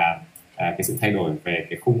như là cái sự thay đổi về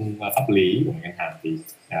cái khung pháp lý của ngân hàng, thì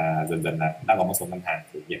dần dần là đã có một số ngân hàng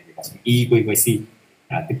thực hiện cái quá trình eKYC,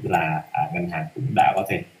 tức là ngân hàng cũng đã có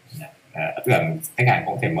thể tức là khách hàng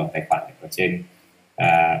cũng có thể mở tài khoản ở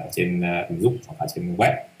trên ứng dụng hoặc là trên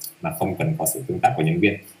web mà không cần có sự tương tác của nhân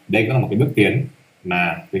viên. Đây cũng là một cái bước tiến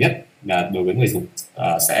mà thứ nhất là đối với người dùng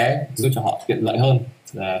sẽ giúp cho họ tiện lợi hơn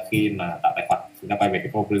khi mà tạo tài khoản. Chúng ta quay về cái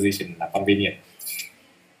proposition là convenient.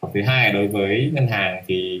 Còn thứ hai, đối với ngân hàng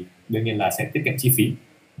thì đương nhiên là sẽ tiết kiệm chi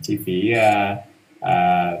phí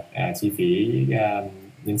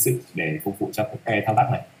nhân sự để phục vụ cho cái thao tác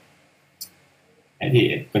này. Thế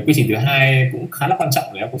thì cái quy trình thứ hai cũng khá là quan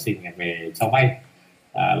trọng, là quy trình về cho vay,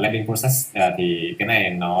 lending process. Thì cái này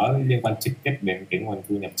nó liên quan trực tiếp đến cái nguồn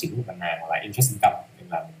thu nhập chính của ngân hàng, là interest income, nên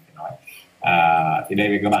là mình phải nói. Thì đây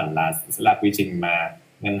về cơ bản là sẽ là quy trình mà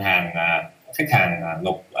ngân hàng khách hàng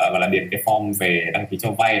nộp gọi là điền cái form về đăng ký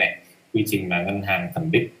cho vay này, quy trình mà ngân hàng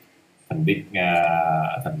thẩm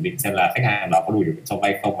định xem là khách hàng đó có đủ điều kiện cho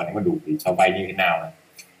vay không, và nếu mà đủ thì cho vay như thế nào này.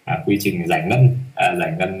 Quy trình giải ngân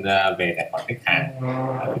về tài khoản khách hàng,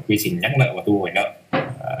 quy trình nhắc nợ và thu hồi nợ.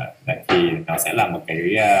 Thì nó sẽ là một cái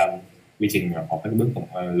quy trình có các bước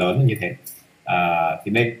lớn như thế.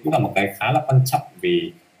 Thì đây cũng là một cái khá là quan trọng,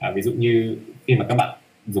 vì ví dụ như khi mà các bạn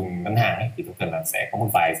dùng ngân hàng ấy, thì thông thường là sẽ có một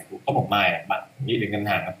vài dịch vụ top of mind. Bạn nghĩ đến ngân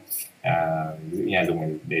hàng ví dụ như là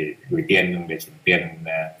dùng để gửi tiền, dùng để chuyển tiền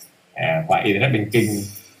qua internet banking,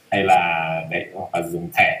 hay là hoặc là dùng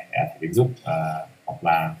thẻ tín dụng, hoặc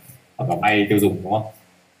là vay tiêu dùng, đúng không?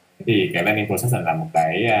 Thì cái lending process là một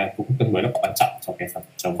cái cũng tương đối là quan trọng cho cái sản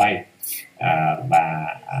phẩm cho vay,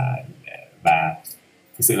 và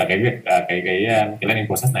thực sự là cái việc cái lending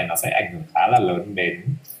process này nó sẽ ảnh hưởng khá là lớn đến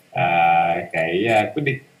cái quyết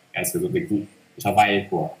định sử dụng dịch vụ cho vay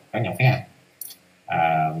của các nhóm khách hàng,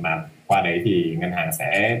 mà qua đấy thì ngân hàng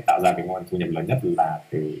sẽ tạo ra cái nguồn thu nhập lớn nhất là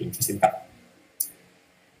từ interest income.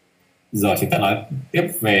 Rồi chúng ta nói tiếp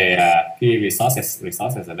về key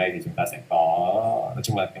resources ở đây thì chúng ta sẽ có, nói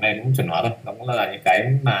chung là cái này cũng chuẩn hóa thôi, nó cũng là những cái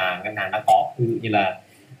mà ngân hàng đang có, ví dụ như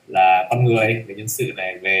là con người, về nhân sự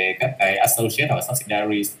này, về các cái associate hoặc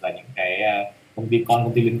subsidiaries, là những cái công ty con,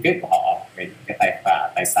 công ty liên kết của họ, về những cái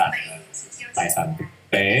tài sản thực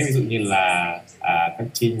tế, ví dụ như là các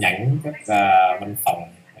chi nhánh, các văn phòng,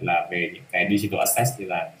 là về những cái digital assets như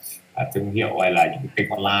là thương hiệu hay là những cái kênh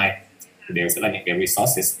online, thì đều sẽ là những cái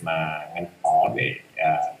resources mà ngân hàng có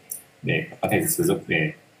để có thể sử dụng để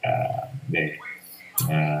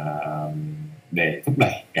để thúc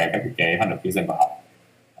đẩy cái hoạt động kinh doanh của họ.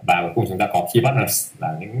 Và cuối cùng chúng ta có key partners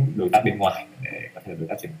là những đối tác bên ngoài, để có thể đối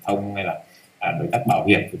tác truyền thông hay là đối tác bảo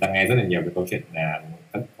hiểm. Chúng ta nghe rất là nhiều về câu chuyện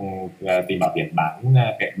các công ty bảo hiểm bán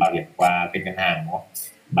bảo hiểm qua kênh ngân hàng, đúng không?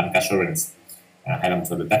 Bank assurance hay là một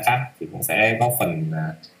số đối tác khác thì cũng sẽ góp phần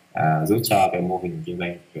giúp cho cái mô hình kinh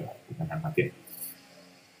doanh của ngân hàng hoàn thiện.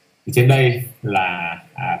 Thì trên đây là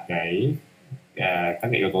các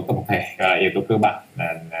cái yếu tố tổng thể, yếu tố cơ bản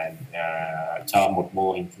cho một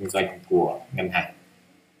mô hình kinh doanh của ngân hàng.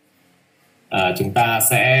 Chúng ta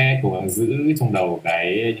sẽ cố gắng giữ trong đầu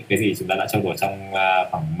những cái gì chúng ta đã trao đổi trong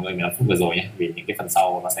khoảng 10-15 phút vừa rồi nhé, vì những cái phần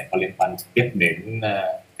sau nó sẽ có liên quan trực tiếp đến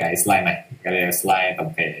cái slide này. Cái slide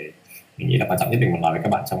tổng thể mình nghĩ là quan trọng nhất mình muốn nói với các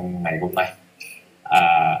bạn trong ngày hôm nay.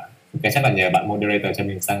 Ok, chắc là nhờ bạn moderator cho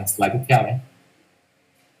mình sang slide tiếp theo nhé.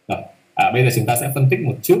 Rồi, bây giờ chúng ta sẽ phân tích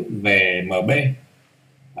một chút về MB.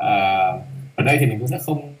 Ở đây thì mình cũng sẽ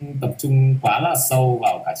không tập trung quá là sâu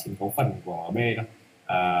vào cả chín cấu phần của MB đâu.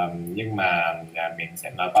 Nhưng mà mình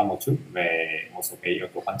sẽ nói qua một chút về một số cái yếu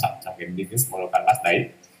tố quan trọng trong cái business model canvas đấy.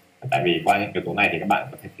 Tại vì qua những yếu tố này thì các bạn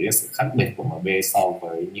có thể thấy được sự khác biệt của MB so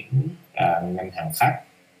với những ngân hàng khác.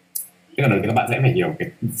 Tức là đầu tiên các bạn sẽ phải hiểu cái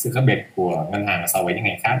sự khác biệt của ngân hàng so với những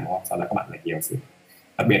ngành khác, đúng không? Sau đó các bạn phải hiểu sự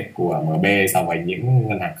khác biệt của MB so với những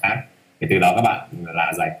ngân hàng khác. Thì từ đó các bạn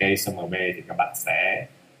là giải case cho MB thì các bạn sẽ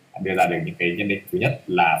đưa ra được những cái nhận định. Thứ nhất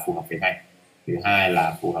là phù hợp với ngành, thứ hai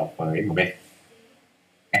là phù hợp với MB.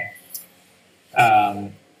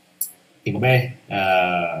 Thì MB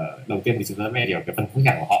đầu tiên thì chúng ta phải hiểu cái phần khách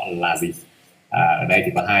hàng của họ là gì. Ở đây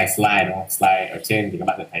thì có 2 slide, đúng không? Slide ở trên thì các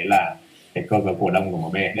bạn sẽ thấy là cái cơ cấu cổ đông của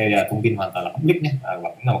MB. Đây là thông tin hoàn toàn là public nhé, và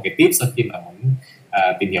cũng là một cái tips khi mà muốn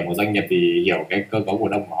tìm hiểu một doanh nghiệp thì hiểu cái cơ cấu cổ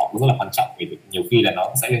đông của họ cũng rất là quan trọng, vì nhiều khi là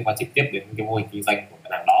nó sẽ liên quan trực tiếp đến cái mô hình kinh doanh của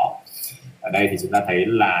ngân hàng đó. Ở đây thì chúng ta thấy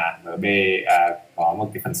là MB có một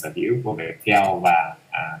cái phần sở hữu của Viettel và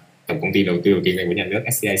tổng công ty đầu tư và kinh doanh với nhà nước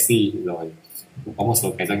SCIC, rồi cũng có một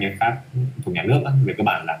số cái doanh nghiệp khác thuộc nhà nước. Về cơ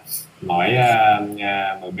bản là nói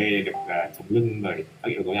MB được chống lưng bởi các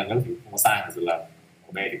yếu tố nhà nước thì không có sai, mặc dù là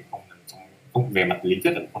MB thì không về mặt lý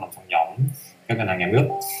thuyết cũng không nằm trong nhóm các ngân hàng nhà nước.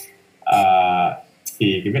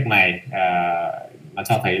 Thì cái việc này nó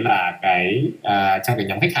cho thấy là trong cái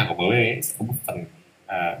nhóm khách hàng của MB sẽ có một phần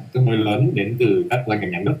tương đối lớn đến từ các doanh nghiệp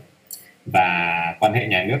nhà nước, và quan hệ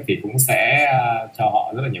nhà nước thì cũng sẽ cho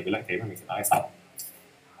họ rất là nhiều cái lợi thế mà mình sẽ nói sau.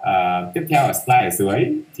 Tiếp theo ở slide ở dưới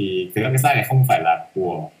thì thực ra cái slide này không phải là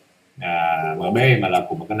của MB mà là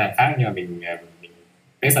của một ngân hàng khác, nhưng mà mình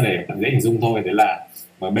viết ra để dễ hình dung thôi. Đấy là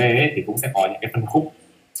MB thì cũng sẽ có những cái phân khúc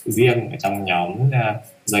riêng ở trong nhóm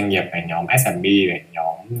doanh nghiệp này, nhóm SMB này,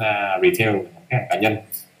 nhóm retail, nhóm khách hàng cá nhân.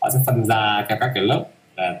 Họ sẽ phân ra theo các cái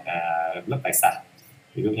lớp tài sản.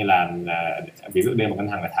 Ví dụ như là ví dụ đây một ngân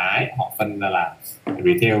hàng ở Thái, họ phân ra là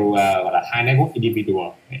retail gọi là high net worth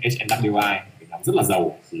individual HNWI, nhóm rất là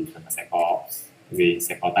giàu thì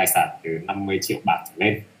sẽ có tài sản từ 50 triệu bạc trở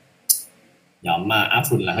lên. Nhóm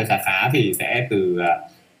absolute là hơi khá thì sẽ từ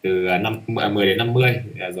 10 đến 50,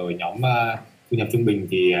 rồi nhóm thu nhập trung bình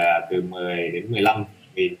thì từ 10 đến 15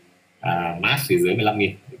 nghìn, max thì dưới 15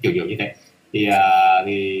 nghìn, kiểu như thế. Thì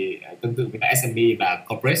tương tự với cả SMB và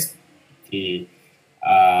corporate thì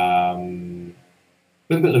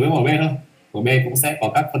tương tự với MB thôi. MB cũng sẽ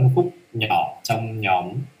có các phân khúc nhỏ trong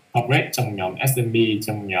nhóm corporate, trong nhóm SMB,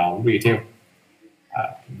 trong nhóm retail.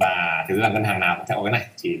 Và thực ra là ngân hàng nào cũng sẽ có cái này,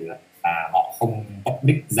 chỉ là họ không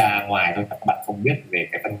public ra ngoài thôi, các bạn không biết về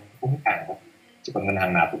cái phân khúc khách hàng thôi, chứ còn ngân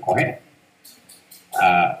hàng nào cũng có hết.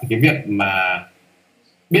 Thì cái việc mà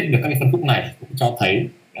biết được các cái phân khúc này cũng cho thấy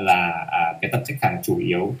là cái tập khách hàng chủ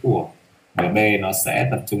yếu của MB nó sẽ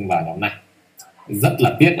tập trung vào nhóm này. Rất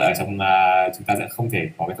là tiếc ở trong chúng ta sẽ không thể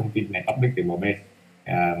có cái thông tin này public từ MB,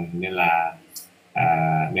 nên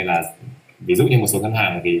là ví dụ như một số ngân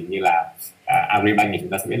hàng thì như là Agribank thì chúng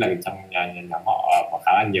ta sẽ biết là trong nhóm họ có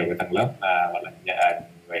khá là nhiều cái tầng lớp gọi là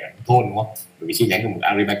người ở thôn, đúng không? Bởi vì chi nhánh của một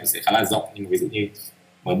Agribank sẽ khá là rộng, nhưng mà ví dụ như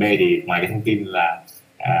MB thì ngoài cái thông tin là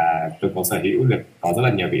cơ cấu sở hữu được có rất là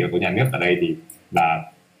nhiều cái yếu tố nhà nước ở đây, thì và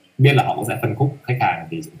biết là họ cũng sẽ phân khúc khách hàng,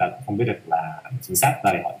 thì chúng ta cũng không biết được là chính xác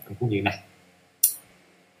ra để họ phân khúc như thế này.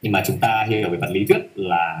 Nhưng mà chúng ta hiểu về mặt lý thuyết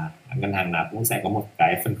là ngân hàng nào cũng sẽ có một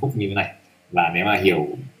cái phân khúc như thế này, và nếu mà hiểu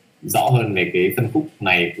rõ hơn về cái phân khúc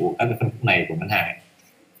này của các cái phân khúc này của ngân hàng ấy,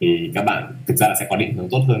 thì các bạn thực ra là sẽ có định hướng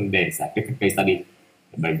tốt hơn để giải quyết các case study,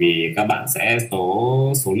 bởi vì các bạn sẽ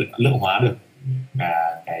số lượng hóa được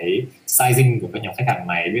cái sizing của các nhóm khách hàng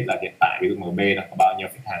này, biết là hiện tại ví dụ MB nó có bao nhiêu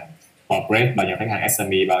khách hàng corporate, bao nhiêu khách hàng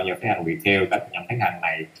SME, bao nhiêu khách hàng retail, các nhóm khách hàng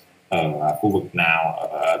này ở khu vực nào,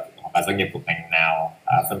 hoặc là doanh nghiệp thuộc ngành nào,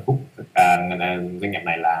 phân khúc doanh nghiệp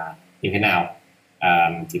này là như thế nào.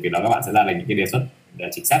 Thì từ đó các bạn sẽ ra được những cái đề xuất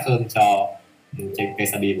chính xác hơn cho trên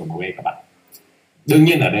case study của MB các bạn. Đương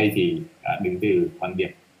nhiên ở đây thì đứng từ quan điểm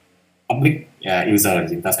public user thì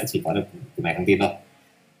chúng ta sẽ chỉ có được từ này thông tin thôi.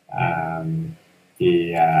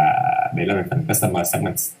 Đấy là về phần customer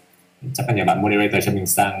segments. Chắc là nhờ bạn moderator cho mình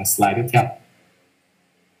sang slide tiếp theo.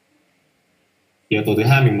 Yếu tố thứ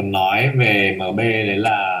hai mình muốn nói về MB đấy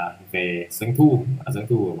là về doanh thu. Doanh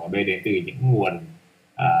thu của MB đến từ những nguồn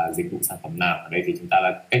dịch vụ sản phẩm nào. Ở đây thì chúng ta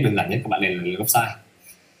là cách đơn giản nhất, các bạn lên website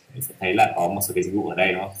sẽ thấy là có một số cái dịch vụ ở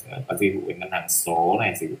đây, đúng không? Có dịch vụ về ngân hàng số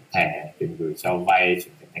này, dịch vụ thẻ, tiền gửi cho vay,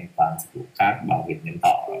 chuyển tiền thanh toán, dịch vụ khác, bảo hiểm nhân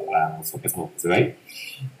thọ và một số cái sản phẩm ở dưới.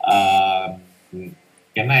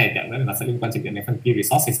 Cái này nó sẽ liên quan trực tiếp đến phần key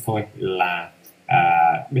resources thôi, là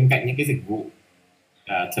bên cạnh những cái dịch vụ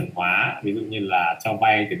chuẩn hóa, ví dụ như là cho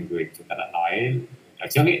vay, tiền gửi chúng ta đã nói ở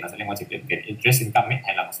trước ấy, nó sẽ liên quan trực tiếp đến interest income ấy,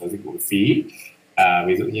 hay là một số dịch vụ phí,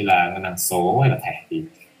 ví dụ như là ngân hàng số hay là thẻ, thì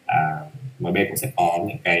MB cũng sẽ có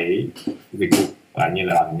những cái dịch vụ như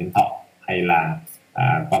là bảo hiểm nhân thọ, hay là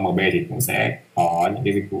qua MB thì cũng sẽ có những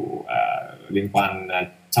cái dịch vụ liên quan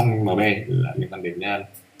trong MB là liên quan đến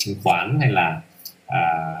chứng khoán hay là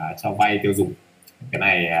cho vay tiêu dùng. Cái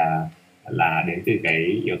này là đến từ cái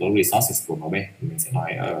yếu tố resources của MB, mình sẽ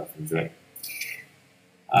nói ở phần dưới.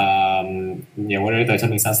 Nhiều moderator cho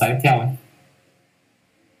mình sang slide tiếp theo ấy.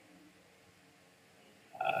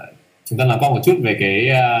 Chúng ta nói qua một chút về cái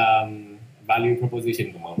value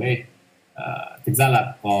proposition của MB. Thực ra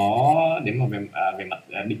là có, nếu mà về mặt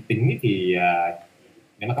định tính ấy, thì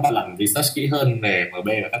nếu mà các bạn làm research kỹ hơn về MB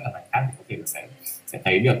và các ngân hàng khác thì có thể là sẽ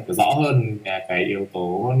thấy được rõ hơn cái yếu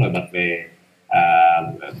tố nổi bật về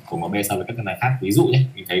của MB so với các ngân hàng khác. Ví dụ nhé,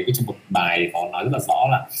 mình thấy trong một bài có nói rất là rõ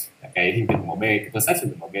là cái hình tượng của MB, cái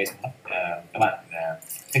perception của MB trong mắt các bạn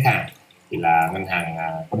khách hàng thì là ngân hàng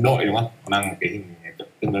quân đội, đúng không? Mang một cái hình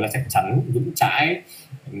tương đối là chắc chắn, vững chãi,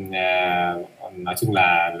 nói chung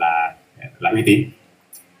là uy tín.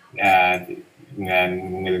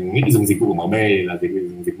 Người nghĩ dùng dịch vụ của MB là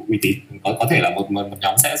dịch vụ uy tín, có thể là một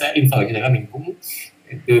nhóm sẽ infer như thế, là mình cũng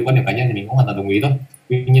từ quan điểm cá nhân thì mình cũng hoàn toàn đồng ý thôi.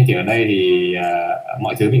 Tuy nhiên thì ở đây thì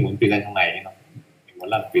mọi thứ mình muốn present trong này, mình muốn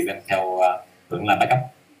làm present theo hướng là backup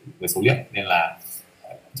với số liệu, nên là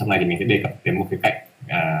trong này thì mình sẽ đề cập đến một cái cạnh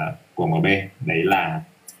của MB, đấy là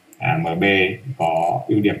MB có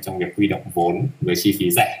ưu điểm trong việc huy động vốn với chi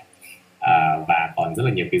phí rẻ và còn rất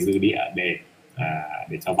là nhiều cái dư địa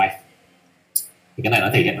để cho vay. Thì cái này nó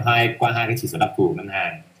thể hiện qua hai cái chỉ số đặc thù của ngân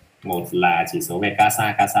hàng. Một là chỉ số về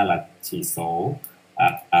CASA là chỉ số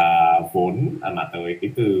vốn mà tới cái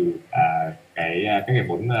từ các cái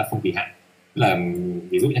vốn không kỳ hạn. Tức là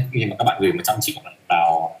ví dụ nhé, khi mà các bạn gửi 100 triệu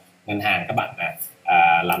vào ngân hàng, các bạn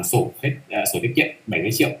làm sổ hết sổ tiết kiệm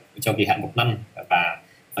 70 triệu cho kỳ hạn 1 năm, và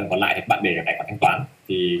phần còn lại thì các bạn để ở tài khoản thanh toán,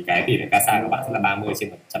 thì cái tỷ lệ CASA của bạn sẽ là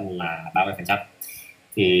 30/100, là 30%.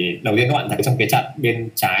 Thì đầu tiên các bạn thấy trong cái chart bên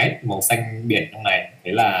trái màu xanh biển trong này,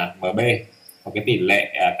 đấy là MB có cái tỷ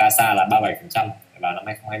lệ CASA là 37% vào năm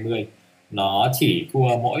 2020, nó chỉ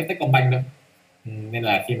thua mỗi Techcombank thôi. Nên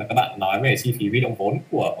là khi mà các bạn nói về chi phí huy động vốn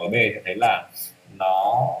của MB thì thấy là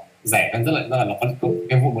nó rẻ hơn, rất là nó có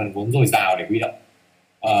cái nguồn vốn dồi dào để huy động.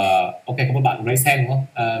 Ok, có một bạn raise hand, đúng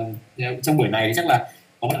không? Trong buổi này thì chắc là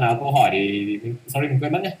có bạn nào có câu hỏi thì mình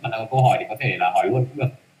quên mất nhé, bạn nào có câu hỏi thì có thể là hỏi luôn cũng được.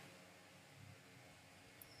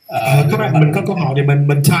 Các bạn mình có câu hỏi thì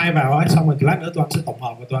mình type vào ấy, xong rồi lát nữa Toàn sẽ tổng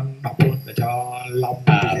hợp và Toàn đọc luôn để cho Long.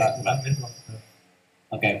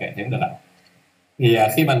 Ok, thế cũng được ạ. Thì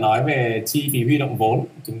khi mà nói về chi phí huy động vốn,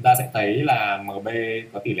 chúng ta sẽ thấy là MB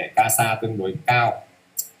có tỷ lệ CASA tương đối cao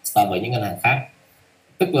so với những ngân hàng khác.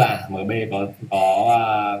 Tức là MB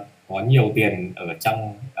có nhiều tiền ở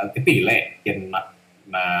trong cái tỷ lệ tiền mặt,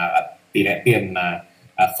 mà tỷ lệ tiền mà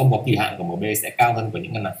không có kỳ hạn của MB sẽ cao hơn của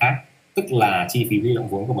những ngân hàng khác. Tức là chi phí huy động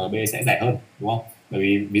vốn của MB sẽ rẻ hơn, đúng không? Bởi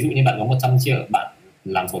vì ví dụ như bạn có 100 triệu, bạn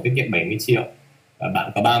làm sổ tiết kiệm 70 triệu,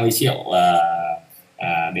 bạn có 30 triệu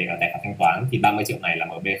để ở tài khoản thanh toán, thì 30 triệu này là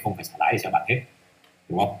MB không phải trả lãi để cho bạn hết,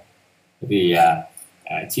 đúng không? Vì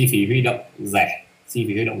chi phí huy động rẻ, chi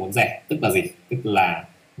phí huy động vốn rẻ tức là gì? Tức là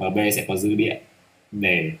MB sẽ có dư địa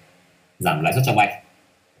để giảm lãi suất cho vay.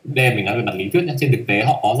 Đây mình nói về mặt lý thuyết nhé, trên thực tế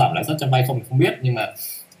họ có giảm lãi suất cho vay không biết, nhưng mà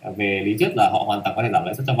về lý thuyết là họ hoàn toàn có thể giảm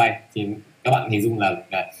lãi suất cho vay. Thì các bạn hình dung là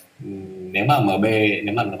nếu mà MB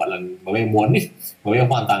gọi là MB muốn đi, MB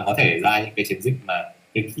hoàn toàn có thể ra những cái chiến dịch mà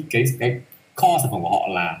cái core sản phẩm của họ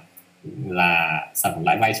là sản phẩm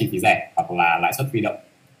lãi vay chi phí rẻ, hoặc là lãi suất huy động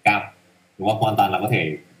đúng không? Hoàn toàn là có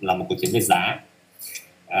thể là một cuộc chiến về giá.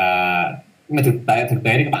 Nhưng mà thực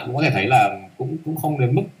tế thì các bạn cũng có thể thấy là cũng không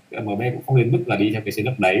đến mức, MB cũng không đến mức là đi theo cái chiến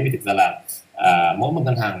lược đấy, vì thực ra là mỗi một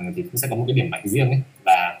ngân hàng thì cũng sẽ có một cái điểm mạnh riêng ấy,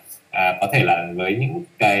 và có thể là với những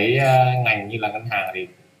cái ngành như là ngân hàng thì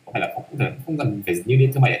có phải là không cần phải như đi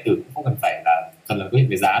thương mại điện tử, cũng không cần phải là cần là quyết định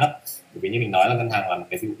về giá đâu, bởi vì như mình nói là ngân hàng là một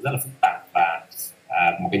cái dịch vụ rất là phức tạp, và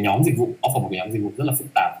một cái nhóm dịch vụ offer một cái nhóm dịch vụ rất là phức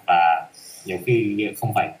tạp, và nhiều khi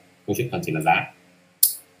không phải câu chuyện cần chỉ là giá.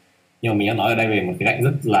 Nhưng mà mình đã nói ở đây về một cái cạnh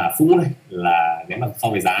rất là phũ này, là nếu mà so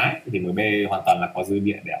với giá thì MB hoàn toàn là có dư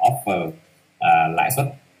địa để offer lãi suất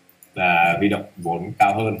huy động vốn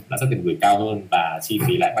cao hơn, lãi suất tiền gửi cao hơn và chi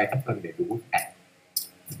phí lãi vay thấp hơn để thu hút khách.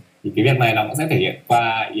 Thì cái việc này nó cũng sẽ thể hiện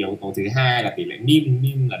qua yếu tố thứ hai là tỷ lệ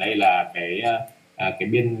NIM ở đây là cái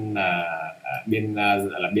biên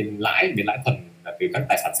lãi thuần là từ các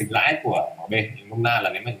tài sản sinh lãi của MB. Nôm na là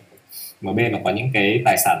nếu mà MB mà có những cái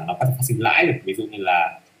tài sản nó có thể phát sinh lãi được, ví dụ như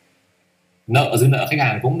là dư nợ khách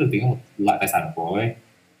hàng cũng được tính là một loại tài sản của MB,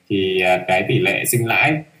 thì cái tỷ lệ sinh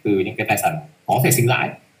lãi từ những cái tài sản có thể sinh lãi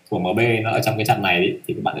của MB nó ở trong cái chart này ấy,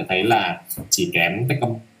 thì các bạn sẽ thấy là chỉ kém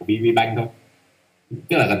Techcombank của VPBank thôi,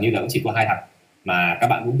 tức là gần như là cũng chỉ có hai thằng. Mà các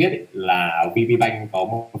bạn cũng biết ấy, là VPBank có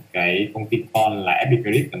một cái công ty con là FB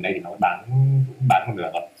Credit, gần đây thì nó bán một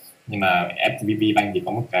nửa rồi, nhưng mà VPBank thì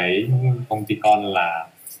có một cái công ty con là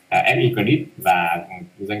FE Credit, và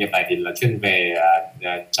doanh nghiệp này thì là chuyên về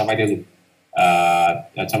cho vay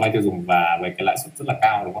tiêu dùng, và với cái lãi suất rất là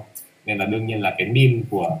cao, đúng không? Nên là đương nhiên là cái NIM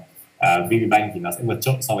của VPBank thì nó sẽ vượt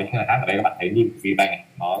trội so với những ngân hàng khác. Ở đây các bạn thấy NIM của VPBank này,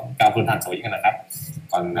 nó cao hơn hẳn so với những ngân hàng khác.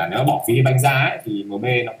 Còn nếu mà bỏ VPBank ra ấy, thì MB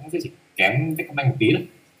nó cũng sẽ chỉ kém Techcombank một tí thôi,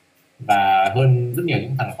 và hơn rất nhiều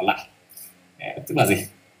những thằng còn lại. Tức là gì?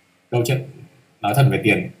 Câu chuyện nói thật về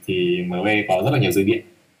tiền thì MB có rất là nhiều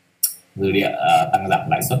dư địa tăng giảm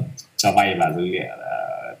lãi suất cho vay, và dư địa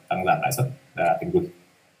tăng giảm lãi suất tiền gửi.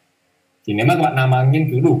 Thì nếu mà các bạn nào mà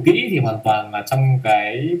nghiên cứu đủ kỹ thì hoàn toàn là trong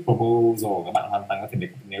cái proposal các bạn hoàn toàn có thể đề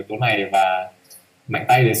cập đến yếu tố này, và mạnh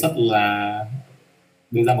tay đề xuất là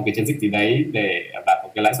đưa ra một cái chiến dịch gì đấy để đạt một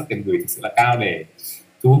cái lãi suất tiền gửi thực sự là cao để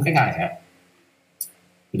thu hút khách hàng chẳng hạn.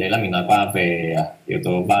 Thì đấy là mình nói qua về yếu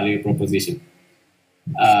tố value proposition.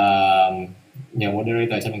 Nhờ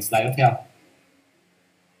moderator cho mình slide tiếp theo.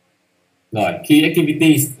 Rồi, key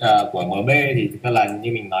activities của MB thì thực ra là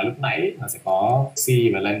như mình nói lúc nãy, nó sẽ có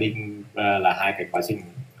seed và landing là hai cái quá trình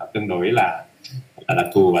tương đối là đặc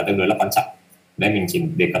thù và tương đối là quan trọng. Đây mình chỉ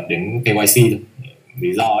đề cập đến KYC thôi.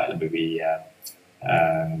 Lý do là bởi vì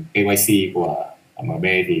KYC của MB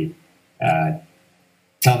thì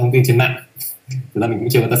theo thông tin trên mạng, thực ra mình cũng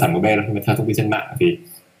chưa có tài sản MB đâu, nhưng mà theo thông tin trên mạng thì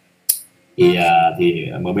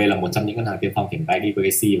MB là một trong những ngân hàng tiên phong triển khai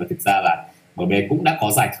KYC, và thực ra là MB cũng đã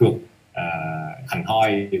có giải thưởng hẳn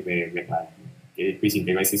hoi về việc là cái quy trình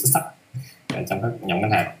KYC xuất sắc trong các nhóm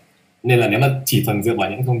ngân hàng. Nên là nếu mà chỉ thuần dựa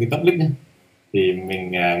vào những thông tin public nhé, thì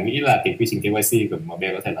mình nghĩ là cái quy trình KYC của MB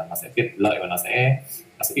có thể là nó sẽ tiện lợi và nó sẽ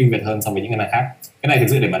ưu việt hơn so với những ngân hàng khác. Cái này thực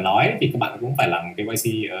sự để mà nói thì các bạn cũng phải làm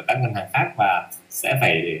KYC ở các ngân hàng khác và sẽ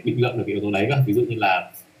phải định lượng được cái yếu tố đấy cơ. Ví dụ như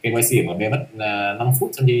là KYC của MB mất 5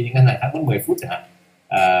 phút, trong khi những ngân hàng khác mất 10 phút chẳng hạn,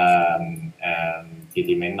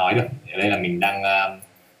 thì mới nói được. Ở đây là mình đang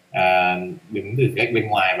đứng từ cách bên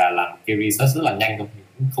ngoài và làm cái research rất là nhanh thôi,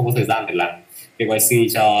 không có thời gian để làm KYC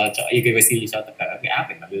cho eKYC cho tất cả các cái app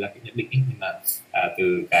để mà đưa ra cái nhận định. Nhưng mà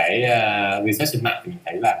từ cái research trên mạng thì mình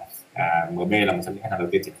thấy là MB là một trong những ngân hàng đầu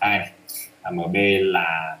tiên triển khai này. MB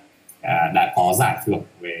là đã có giải thưởng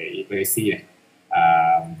về eKYC này,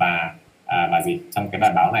 và gì trong cái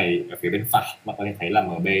bài báo này ở phía bên phải bạn có thể thấy là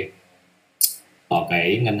MB có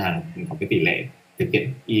cái ngân hàng có cái tỷ lệ thực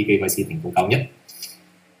hiện eKYC thành công cao nhất,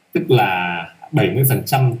 tức là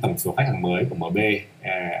 70% tổng số khách hàng mới của MB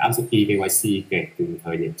áp dụng eKYC kể từ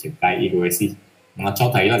thời điểm triển khai eKYC. Nó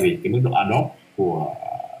cho thấy là gì, cái mức độ adopt của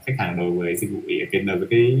khách hàng đối với dịch vụ đối với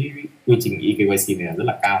cái quy trình eKYC này là rất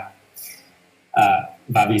là cao.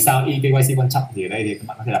 Và vì sao eKYC quan trọng thì ở đây thì các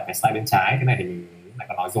bạn có thể đọc cái slide bên trái, cái này thì mình đã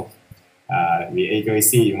có nói rồi. Vì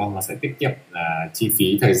eKYC đúng không, nó sẽ tiết kiệm chi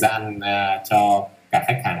phí thời gian cho cả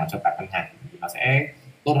khách hàng và cho cả ngân hàng, nó sẽ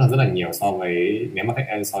tốt hơn rất là nhiều so với nếu mà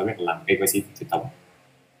so với việc làm KYC truyền thống.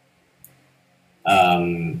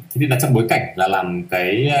 Thế thì đặt trong bối cảnh là làm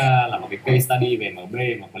một cái case study về MB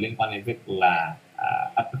mà có liên quan đến việc là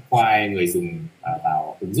acquire người dùng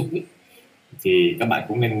vào ứng dụng ấy, thì các bạn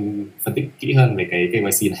cũng nên phân tích kỹ hơn về cái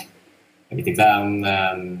KYC này. Vì thực ra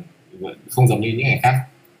không giống như những ngành khác,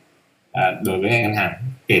 đối với ngành ngân hàng,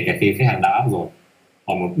 kể cả khi khách hàng đã áp rồi,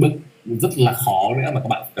 còn một bước rất là khó nữa mà các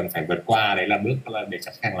bạn cần phải vượt qua, đấy là bước là để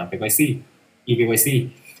cho khách hàng làm KYC, eKYC.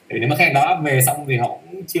 Nếu mà khách hàng đó về xong thì họ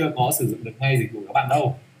cũng chưa có sử dụng được ngay dịch vụ của các bạn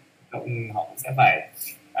đâu, họ cũng sẽ phải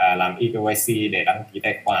làm eKYC để đăng ký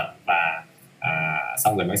tài khoản và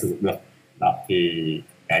xong rồi mới sử dụng được. Đó thì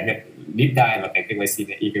cái việc deep dive và cái KYC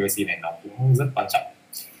này, eKYC này nó cũng rất quan trọng.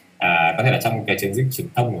 Có thể là trong cái chiến dịch truyền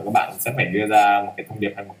thông của các bạn sẽ phải đưa ra một cái thông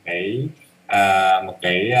điệp hay một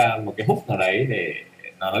cái hook nào đấy để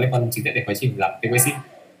nó liên quan trực tiếp đến quá trình làm KYC.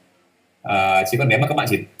 Chứ còn nếu mà các bạn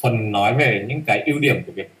chỉ thuần nói về những cái ưu điểm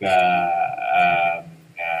của việc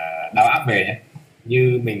đào áp về nhé,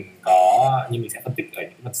 như mình sẽ phân tích ở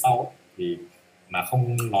những phần sau ấy, thì mà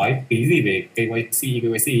không nói tí gì về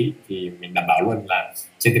KYC thì mình đảm bảo luôn là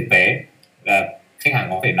trên thực tế khách hàng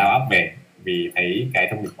có thể đào áp về vì thấy cái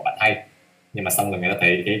thông điệp của bạn hay, nhưng mà xong rồi người ta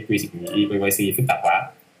thấy cái quy trình eKYC phức tạp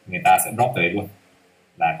quá, người ta sẽ drop tới đấy luôn,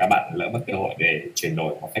 là các bạn lỡ mất cơ hội để chuyển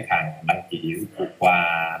đổi một khách hàng đăng ký dịch vụ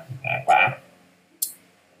qua app.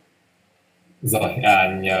 Rồi,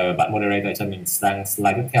 nhờ bạn moderator cho mình sang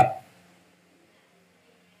slide tiếp theo.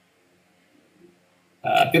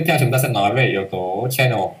 Tiếp theo chúng ta sẽ nói về yếu tố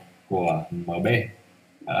channel của MB.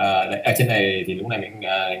 Ở trên này thì lúc này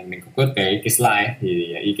mình có quét cái slide ấy,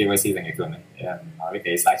 thì eKYC là ngày thường này, nói về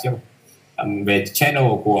cái slide trước. Về channel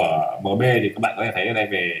của MB thì các bạn có thể thấy ở đây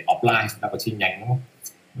về offline chúng ta có chi nhánh đúng không?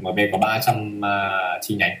 MB có 300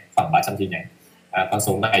 chi nhánh, khoảng 300 chi nhánh. Con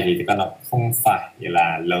số này thì thực ra nó không phải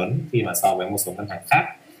là lớn khi mà so với một số ngân hàng khác,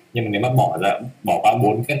 nhưng mà nếu mà bỏ qua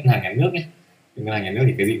 4 ngân hàng nhà nước ấy, ngân hàng nhà nước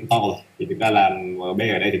thì cái gì cũng to rồi, thì thực ra là MB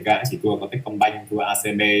ở đây thực ra chỉ thua có Techcombank, thua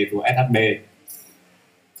ACB, thua SHB,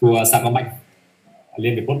 thua Sacombank.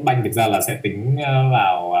 Liên Việt Postbank thực ra là sẽ tính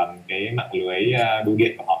vào cái mạng lưới bưu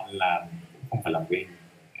điện của họ, là cũng không phải là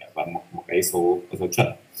và một cái số chuẩn.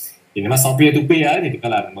 Thì nếu mà so peer to peer ấy, thì thực ra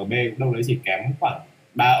là MB cũng đâu đấy chỉ kém khoảng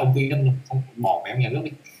 3 ông tư nhân, không bỏ mấy ông nhà nước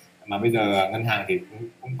đi, mà bây giờ ngân hàng thì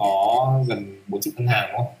cũng có gần 40 ngân hàng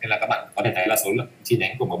đúng không? Nên là các bạn có thể thấy là số lượng chi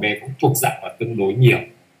nhánh của MB cũng thuộc dạng là tương đối nhiều.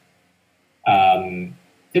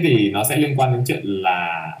 Thế thì nó sẽ liên quan đến chuyện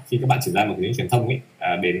là khi các bạn triển khai một cái truyền thông ấy,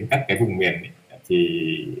 đến các cái vùng miền ấy, thì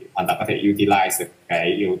hoàn toàn có thể utilize được cái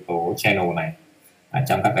yếu tố channel này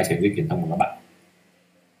trong các cái chiến dịch truyền thông của các bạn.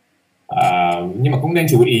 Nhưng mà cũng nên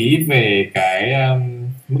chú ý về cái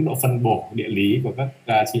mức độ phân bổ địa lý của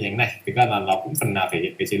các chi nhánh này. Thực ra là nó cũng phần nào thể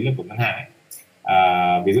hiện cái chiến lược của ngân hàng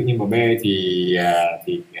ấy. Ví dụ như MB thì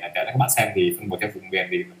các bạn xem thì phân bổ theo vùng miền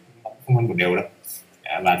thì nó không phân bổ đều đâu.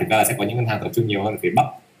 Và thực ra là sẽ có những ngân hàng tập trung nhiều hơn ở phía Bắc,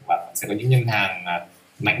 và sẽ có những ngân hàng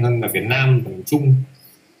mạnh hơn ở phía Nam và miền Trung.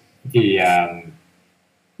 Thì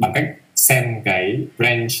bằng cách xem cái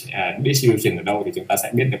branch distribution ở đâu thì chúng ta sẽ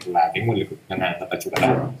biết được là cái nguồn lực của ngân hàng tập trung ở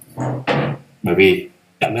đâu. Bởi vì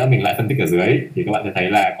chậm nữa mình lại phân tích ở dưới thì các bạn sẽ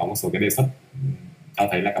thấy là có một số cái đề xuất cho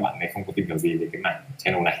thấy là các bạn này không có tìm hiểu gì về cái mảng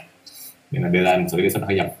channel này, nên là đưa ra một số cái đề xuất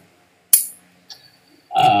hơi nhầm.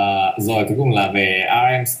 Rồi cuối cùng là về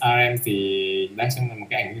RM thì đây chính là một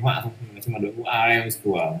cái ảnh minh họa thôi, nói chung là đội ngũ RM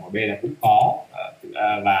của MB là cũng có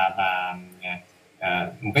và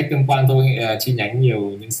một cách tương quan thôi, chi nhánh nhiều,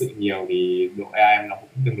 nhân sự nhiều thì độ AM nó cũng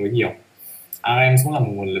tương đối nhiều. RM cũng là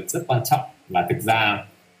một nguồn lực rất quan trọng, và thực ra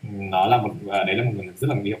nó là đấy là một nguồn lực rất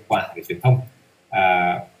là hiệu quả để truyền thông.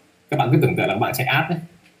 Các bạn cứ tưởng tượng là các bạn chạy ad ấy,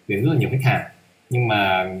 đến rất là nhiều khách hàng, nhưng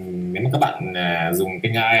mà nếu mà các bạn dùng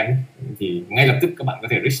kênh RM thì ngay lập tức các bạn có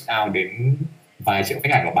thể reach out đến vài triệu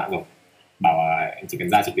khách hàng của bạn rồi, bảo anh chỉ cần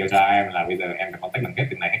ra chỉ tiêu cho em là bây giờ em phải contact bằng hết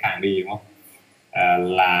từng này khách hàng đi, đúng không?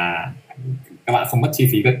 Là các bạn không mất chi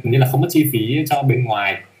phí, gần như là không mất chi phí cho bên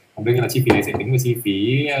ngoài. Còn đương nhiên là chi phí này sẽ tính vào chi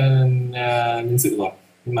phí nhân sự rồi,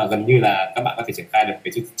 nhưng mà gần như là các bạn có thể triển khai được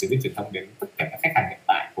cái chiến dịch truyền thông đến tất cả các khách hàng hiện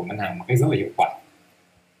tại của ngân hàng một cách rất là hiệu quả,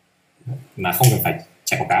 mà không cần phải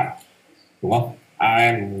chạy quảng cáo, đúng không?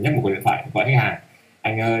 Em nhấc một cuộc điện thoại gọi khách hàng: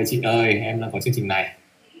 anh ơi, chị ơi, em đang có chương trình này,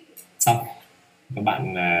 xong các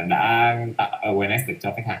bạn đã tạo awareness được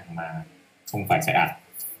cho khách hàng mà không phải chạy ad.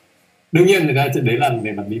 Đương nhiên người ta đấy là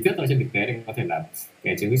về mặt lý thuyết thôi, trên thực tế thì có thể là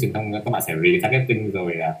cái chiến dịch truyền thông các bạn sẽ retargeting,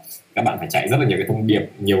 rồi các bạn phải chạy rất là nhiều cái thông điệp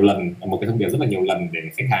nhiều lần, một cái thông điệp rất là nhiều lần để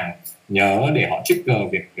khách hàng nhớ, để họ trigger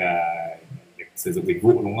việc sử dụng dịch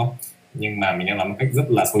vụ, đúng không? Nhưng mà mình đang nói một cách rất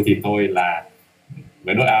là xôi thịt thôi, là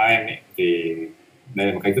với đội RM ấy, thì đây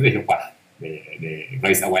là một cách rất là hiệu quả để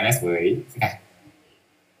raise awareness với khách hàng.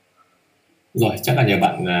 Rồi, chắc là nhờ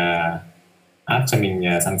bạn add cho mình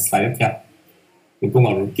sang slide tiếp theo. Cuối cùng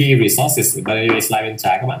là key resources. Ở đây slide bên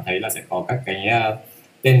trái các bạn thấy là sẽ có các cái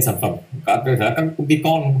tên sản phẩm, các công ty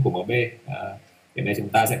con của MB. Hiện nay chúng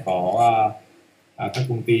ta sẽ có các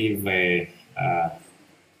công ty về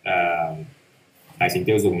tài chính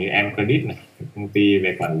tiêu dùng như M-Credit này, công ty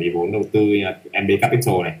về quản lý vốn đầu tư như MB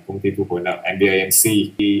Capital này, công ty thu hồi nợ MBAMC,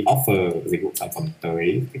 offer dịch vụ sản phẩm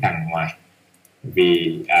tới khách hàng ngoài,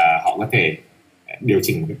 vì họ có thể điều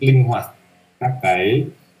chỉnh một cách linh hoạt các cái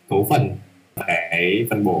cấu phần cái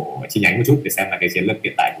phân bổ chi nhánh một chút để xem là cái chiến lược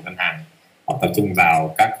hiện tại của ngân hàng họ tập trung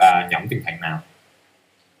vào các nhóm tỉnh thành nào.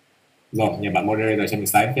 Rồi, nhờ bạn moderator cho mình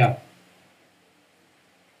slide tiếp theo.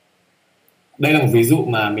 Đây là một ví dụ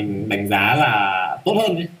mà mình đánh giá là tốt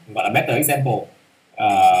hơn nhé, gọi là better example.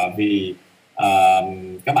 Vì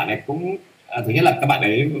các bạn ấy cũng thứ nhất là các bạn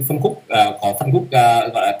ấy phân khúc có phân khúc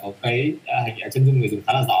gọi là có cái chân dung người dùng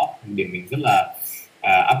khá là rõ, điểm mình rất là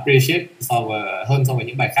appreciate hơn so với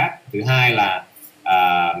những bài khác. Thứ hai là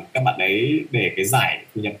các bạn ấy để cái giải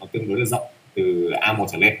thu nhập nó tương đối là rộng từ A1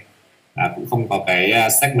 trở lên, cũng không có cái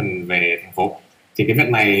segment về thành phố. Thì cái việc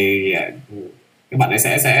này các bạn ấy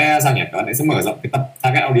sẽ sao nhỉ, các bạn ấy sẽ mở rộng cái tập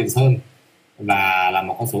target audience hơn và làm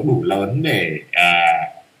một con số đủ lớn để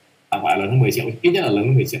gọi là lớn hơn 10 triệu, ít nhất là lớn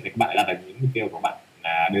hơn 10 triệu để các bạn đạt được những mục tiêu của bạn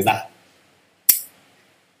đưa ra.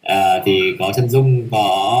 Thì có chân dung,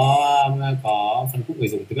 có phân khúc người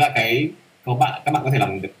dùng. Thực ra các bạn có thể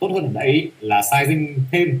làm được tốt hơn ở đây là sizing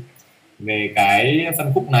thêm về cái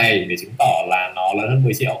phân khúc này để chứng tỏ là nó lớn hơn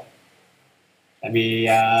 10 triệu. Tại vì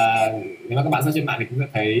nếu mà các bạn search trên mạng thì cũng sẽ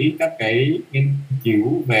thấy các cái nghiên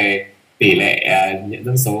cứu về tỷ lệ nhận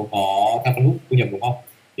dân số có theo phân khúc thu nhập, đúng không?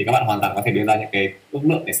 Thì các bạn hoàn toàn có thể đưa ra những cái ước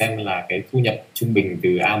lượng để xem là cái thu nhập trung bình từ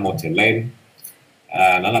A1 trở lên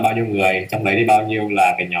nó là bao nhiêu người, trong đấy thì bao nhiêu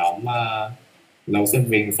là cái nhóm low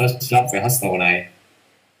saving, first job và hustle này.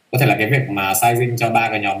 Có thể là cái việc mà sizing cho ba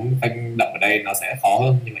cái nhóm kênh đậm ở đây nó sẽ khó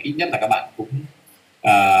hơn, nhưng mà ít nhất là các bạn cũng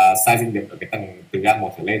sizing được ở cái tầng từ A1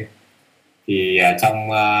 trở lên. Thì trong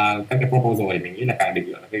các cái proposal thì mình nghĩ là càng định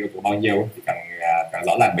lượng cái yếu tố bao nhiêu thì càng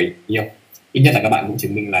rõ ràng bấy nhiêu. Ít nhất là các bạn cũng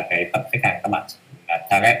chứng minh là cái tập khách hàng các bạn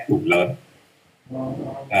target đủ lớn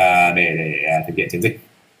để thực hiện chiến dịch.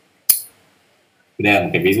 Đây là một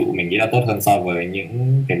cái ví dụ mình nghĩ là tốt hơn so với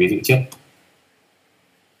những cái ví dụ trước.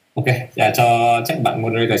 Ok, cho chắc bạn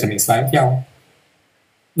moderator cho mình slide tiếp theo.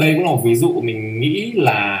 Đây cũng là một ví dụ mình nghĩ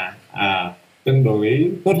là tương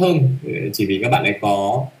đối tốt hơn, chỉ vì các bạn ấy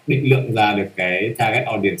có định lượng ra được cái target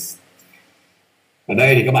audience. Ở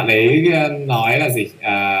đây thì các bạn ấy nói là gì,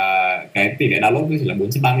 cái tỷ lệ download chỉ là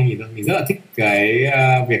 430.000 thôi. Mình rất là thích cái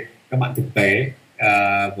việc các bạn thực tế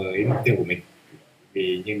với mục tiêu của mình,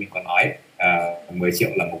 vì như mình có nói 10 triệu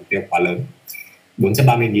là mục tiêu quá lớn.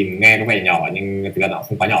 430.000 nghe có vẻ nhỏ nhưng thực ra nó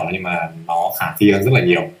không quá nhỏ đâu, nhưng mà nó khả thi hơn rất là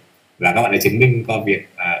nhiều. Và các bạn ấy chứng minh qua việc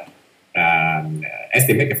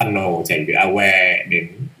estimate cái funnel chạy từ aware đến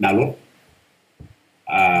download.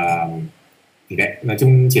 Thì đấy, nói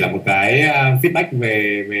chung chỉ là một cái feedback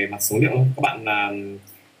về mặt số liệu. Các bạn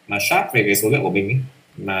mà sharp về cái số liệu của mình ấy,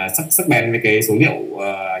 mà sắc bén với cái số liệu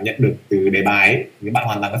nhận được từ đề bài ấy, thì bạn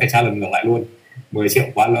hoàn toàn có thể challenge ngược lại luôn. 10 triệu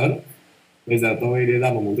quá lớn, bây giờ tôi đưa ra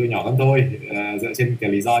một mục tiêu nhỏ hơn tôi dựa trên cái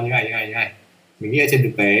lý do như này. Mình nghĩ trên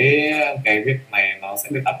thực tế cái việc này nó sẽ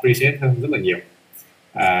được appreciate hơn rất là nhiều,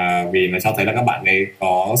 vì nó cho thấy là các bạn ấy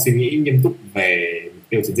có suy nghĩ nghiêm túc về mục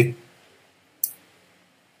tiêu chiến dịch.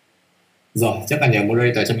 Rồi, chắc là nhờ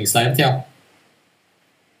moderator cho mình slide tiếp theo.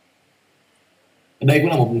 Đây cũng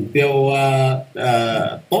là một mục tiêu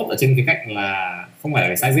tốt ở trên cái cạnh là không phải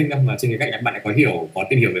là cái sizing đâu, mà trên cái cạnh các bạn ấy có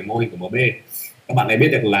tìm hiểu về mô hình của MB. Các bạn ấy biết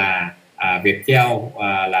được là Viettel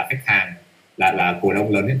là khách hàng, là cổ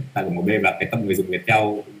đông lớn nhất tại của MB, và cái tập người dùng Viettel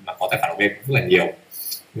mà có tài khoản MB cũng rất là nhiều,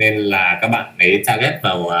 nên là các bạn ấy target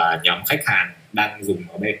vào nhóm khách hàng đang dùng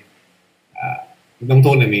MB. Nông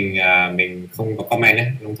thôn thì mình không có comment nhé,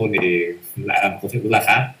 nông thôn thì lại là một câu chuyện rất là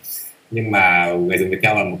khác, nhưng mà người dùng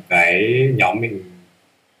Viettel là một cái nhóm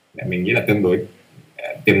mình nghĩ là tương đối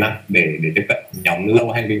tiềm năng để tiếp cận nhóm low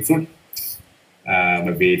hanging fruit.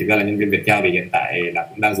 Bởi vì thực ra là nhân viên Viettel thì hiện tại là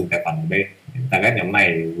cũng đang dùng tài khoản MB. Target nhóm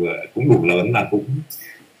này vừa cũng đủ lớn và cũng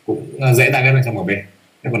dễ target ở trong MB.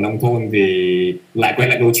 Thế còn nông thôn thì lại quay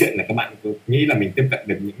lại câu chuyện là các bạn nghĩ là mình tiếp cận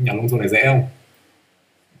được những nhóm nông thôn này dễ không?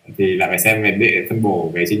 Thì lại phải xem về để phân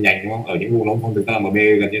bổ về chi nhánh, đúng không? Ở những vùng nông thôn thực ra là MB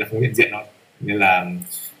gần như là không hiện diện thôi,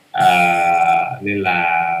 nên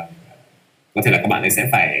là có thể là các bạn ấy sẽ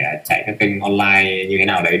phải chạy các kênh online như thế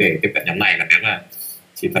nào đấy để tiếp cận nhóm này. Là nếu mà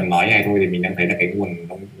chỉ phần nói này thôi thì mình đang thấy là cái nguồn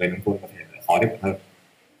người nông thôn có thể khó tiếp cận hơn.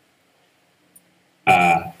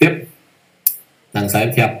 Tiếp đằng sau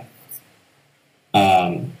tiếp theo.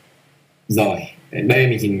 Rồi, đây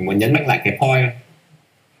mình chỉ muốn nhấn mạnh lại cái point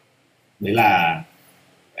đấy là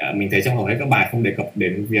mình thấy trong hầu hết các bài không đề cập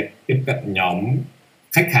đến việc tiếp cận nhóm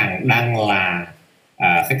khách hàng đang là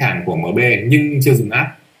khách hàng của MB nhưng chưa dùng app.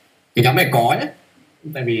 Cái nhóm này có nhé,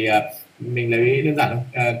 tại vì mình lấy đơn giản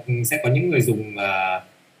thôi, sẽ có những người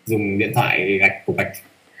dùng điện thoại gạch cục gạch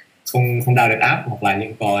không download app, hoặc là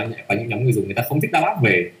có những nhóm người dùng người ta không thích download app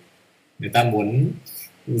về, người ta muốn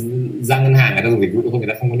ra ngân hàng người ta dùng dịch vụ thôi, người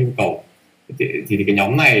ta không có nhu cầu. Thì cái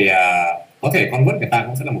nhóm này có thể convert người ta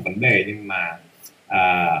cũng sẽ là một vấn đề, nhưng mà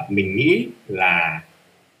mình nghĩ là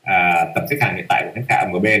tập khách hàng hiện tại của khách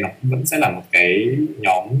hàng MB nó vẫn sẽ là một cái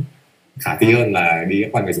nhóm khả thi hơn là đi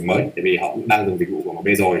qua người dùng mới, tại vì họ cũng đang dùng dịch vụ của MB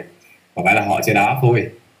rồi, có phải là họ chưa đáo thôi.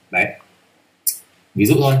 Đấy, ví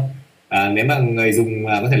dụ thôi. Nếu mà người dùng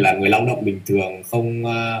có thể là người lao động bình thường,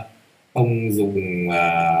 không dùng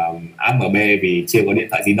app MB vì chưa có điện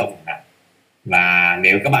thoại di động cả, và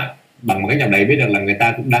nếu các bạn bằng một cách nào đấy biết được là người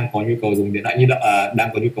ta cũng đang có nhu cầu dùng điện thoại di động, đang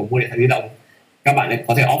có nhu cầu mua điện thoại di động, các bạn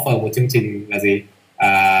có thể offer một chương trình là gì,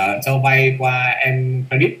 cho vay qua em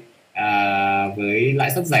credit với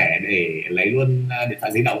lãi suất rẻ để lấy luôn điện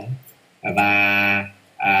thoại di động, và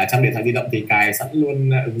trong điện thoại di động thì cài sẵn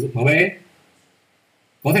luôn ứng dụng MB,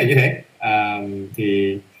 có thể như thế.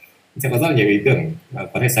 Thì sẽ có rất là nhiều ý tưởng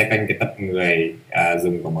có thể xoay quanh cái tập người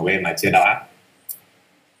dùng của MB mà chưa đào app.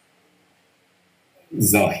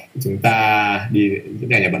 Rồi chúng ta đi tiếp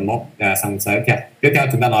theo nhà bận mốt xong tiếp theo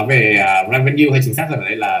chúng ta nói về revenue, hay chính xác hơn ở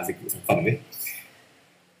đây là dịch vụ sản phẩm đấy.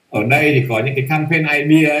 Ở đây thì có những cái campaign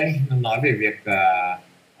idea ấy, nó nói về việc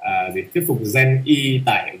thuyết phục Gen Y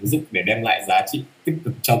tải ứng dụng để đem lại giá trị tích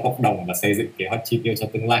cực cho cộng đồng và xây dựng kế hoạch chi tiêu cho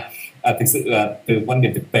tương lai. Thực sự từ quan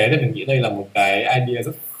điểm thực tế thì mình nghĩ đây là một cái idea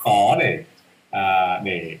rất khó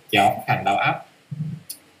để kéo khách hàng download app.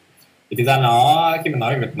 Thì thực ra nó, khi mà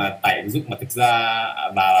nói về việc mà tải ứng dụng mà thực ra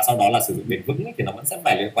và sau đó là sử dụng bền vững ấy, thì nó vẫn sẽ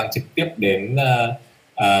phải liên quan trực tiếp đến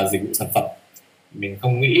dịch vụ sản phẩm. Mình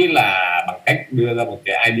không nghĩ là bằng cách đưa ra một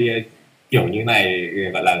cái idea kiểu như này,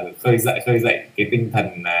 gọi là khơi dậy cái tinh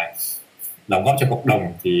thần đóng góp cho cộng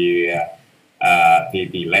đồng, thì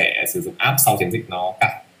tỷ lệ sử dụng app sau chiến dịch nó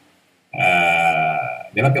cao.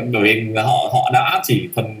 Nếu mà bởi vì họ download app chỉ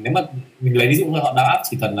thuần, nếu mà mình lấy ví dụ thôi, họ download app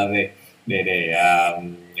chỉ thuần là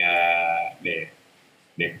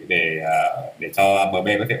để cho MB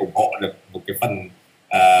có thể ủng hộ được một cái phần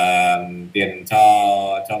tiền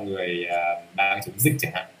cho người đang chống dịch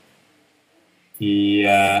chẳng hạn, thì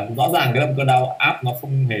rõ ràng cái động cơ download app nó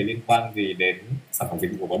không hề liên quan gì đến sản phẩm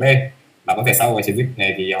dịch vụ của MB, mà có thể sau cái chiến dịch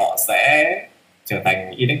này thì họ sẽ trở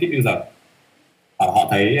thành inactive user, hoặc họ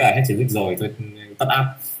thấy hết chiến dịch rồi tôi tắt app,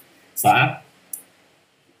 xóa app.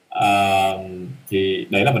 Thì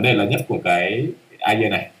đấy là vấn đề lớn nhất của cái idea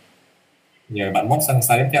này. Nhờ bạn móc sang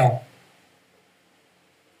slide tiếp theo.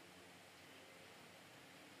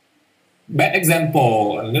 Bad example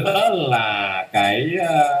nữa là cái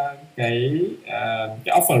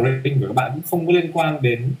offering của các bạn cũng không có liên quan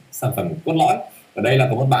đến sản phẩm cốt lõi. Ở đây là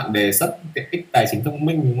có một bạn đề xuất cái ích tài chính thông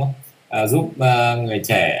minh, đúng không? Giúp người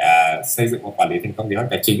trẻ xây dựng và quản lý thành công kế hoạch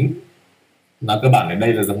tài chính. Nó cơ bản ở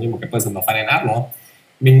đây là giống như một cái personal finance app, đúng không?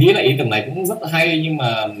 Mình nghĩ là ý tưởng này cũng rất hay, nhưng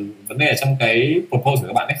mà vấn đề là trong cái proposal của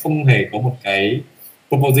các bạn ấy không hề có một cái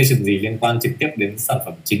proposition gì liên quan trực tiếp đến sản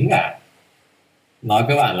phẩm chính cả. Nói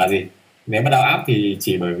cơ bản là gì? Nếu mà download app thì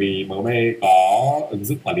chỉ bởi vì MB có ứng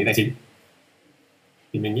dụng quản lý tài chính,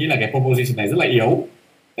 thì mình nghĩ là cái proposition này rất là yếu.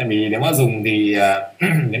 Tại vì nếu mà dùng thì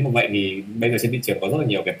nếu mà vậy thì bây giờ trên thị trường có rất là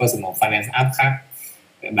nhiều cái personal finance app khác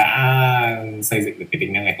đã xây dựng được cái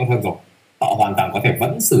tính năng này tốt hơn rồi. Họ hoàn toàn có thể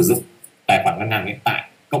vẫn sử dụng tài khoản ngân hàng hiện tại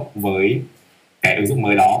cộng với cái ứng dụng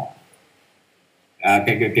mới đó,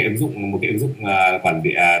 cái ứng dụng, một cái ứng dụng quản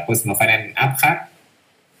lý personal finance app khác,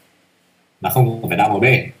 mà không phải download MB.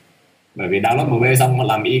 Bởi vì download MB xong mà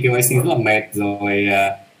làm eKYC rất là mệt rồi,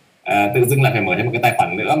 tự dưng lại phải mở thêm một cái tài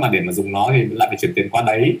khoản nữa mà để mà dùng nó thì lại phải chuyển tiền qua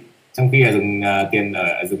đấy, trong khi là dùng tiền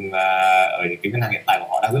ở những cái ngân hàng hiện tại của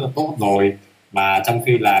họ đang rất là tốt rồi, và trong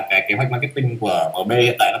khi là cái kế hoạch marketing của MB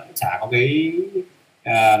hiện tại nó cũng chả có cái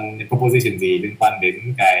proposition gì liên quan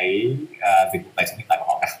đến cái dịch vụ tài chính hiện tại của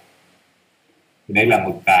họ cả. Thì đây là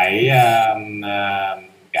một cái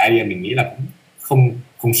idea mình nghĩ là cũng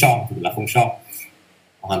không strong, thực là không strong.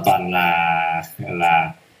 Hoàn toàn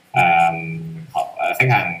là khách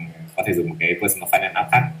hàng có thể dùng một cái personal finance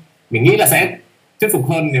app khác. Mình nghĩ là sẽ thuyết phục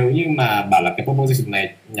hơn nếu như mà bảo là cái proposition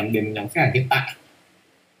này nhắm đến nhóm khách hàng hiện tại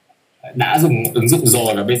đã dùng ứng dụng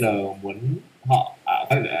rồi và bây giờ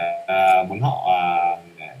muốn họ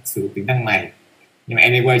sử dụng tính năng này. Nhưng mà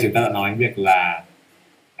anyway, chúng ta đã nói việc là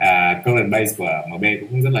current base của MB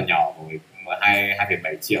cũng rất là nhỏ rồi,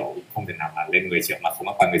 2,7 triệu, không thể nào mà lên 10 triệu mà không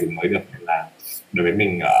có người dùng mới được, nên là đối với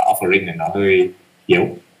mình offering này nó hơi yếu.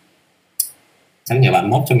 Chắc nhờ bạn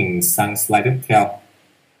móc cho mình sang slide tiếp theo.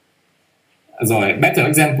 Rồi, better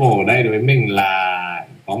example ở đây đối với mình là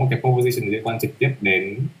có một cái proposition liên quan trực tiếp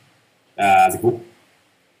đến dịch vụ,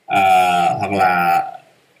 hoặc là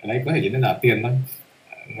ở đây có thể diễn là tiền thôi,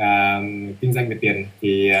 kinh doanh về tiền.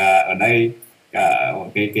 Thì ở đây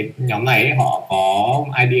cái nhóm này ấy, họ có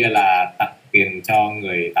idea là tặng tiền cho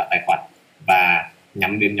người tạo tài khoản và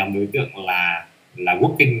nhắm đến nhóm đối tượng là là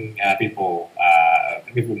working people ở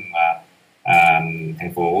các cái vùng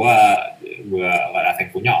thành phố vừa gọi là thành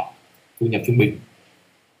phố nhỏ, thu nhập trung bình,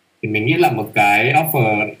 thì mình nghĩ là một cái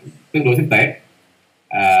offer tương đối thực tế.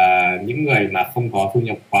 Những người mà không có thu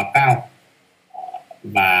nhập quá cao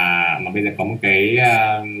và mà bây giờ có một cái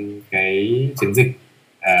chiến dịch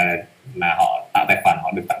mà họ tạo tài khoản,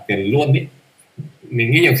 họ được tặng tiền luôn ý.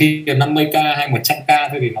 Mình nghĩ nhiều khi 50k hay 100k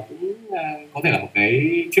thôi thì nó cũng có thể là một cái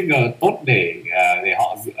trigger tốt để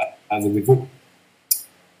họ dùng dịch vụ.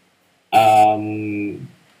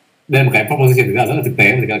 Đây là một cái proposition thực ra rất là thực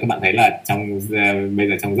tế, và các bạn thấy là bây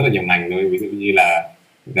giờ trong rất là nhiều ngành rồi, ví dụ như là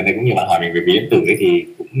gần đây cũng nhiều bạn hỏi mình về ví điện tử ấy, thì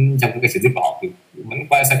cũng trong cái chiến dịch của họ thì vẫn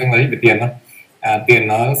quay sang cái về tiền thôi. Tiền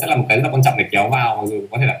nó sẽ là một cái rất là quan trọng để kéo vào, mặc dù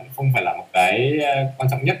có thể là cũng không phải là một cái quan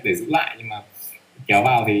trọng nhất để giữ lại, nhưng mà kéo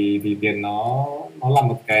vào thì tiền nó là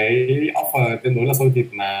một cái offer tương đối là xôi thịt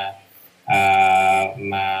mà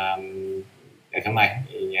ở trong này,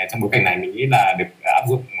 trong bối cảnh này mình nghĩ là được áp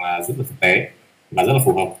dụng rất là thực tế và rất là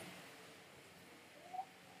phù hợp.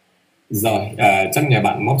 Rồi, chắc nhờ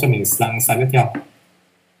bạn móc cho mình sang slide tiếp theo.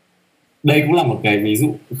 Đây cũng là một cái ví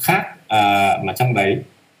dụ khác mà trong đấy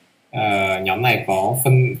nhóm này có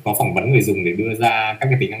phỏng vấn người dùng để đưa ra các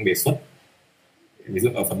cái tính năng đề xuất. Ví dụ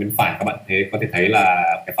ở phần bên phải các bạn có thể thấy là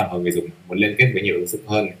cái phản hồi người dùng muốn liên kết với nhiều ứng dụng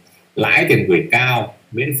hơn, lãi tiền gửi cao,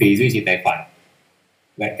 miễn phí duy trì tài khoản.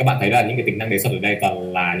 Đấy, các bạn thấy là những cái tính năng đề xuất ở đây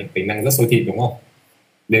toàn là những tính năng rất xôi thịt đúng không?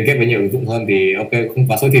 Liên kết với nhiều ứng dụng hơn thì ok, không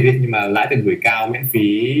quá xôi thịt đi, nhưng mà lãi tiền gửi cao, miễn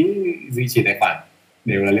phí duy trì tài khoản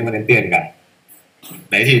đều là liên quan đến tiền cả.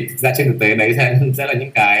 Đấy thì thực ra trên thực tế đấy sẽ là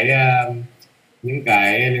những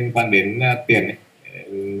cái liên quan đến tiền ấy.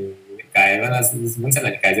 Những cái vẫn sẽ là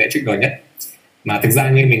những cái dễ trigger nhất. Mà thực ra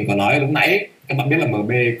như mình có nói lúc nãy, các bạn biết là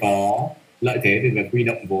MB có lợi thế từ việc huy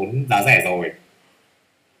động vốn giá rẻ rồi,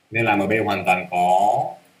 nên là MB hoàn toàn có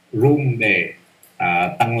room để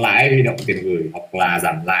tăng lãi huy động tiền gửi hoặc là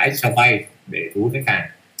giảm lãi cho vay để thu hút khách hàng.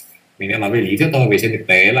 Mình đã nói về lý thuyết thôi, về trên thực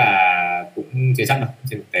tế là cũng chưa chắc đâu.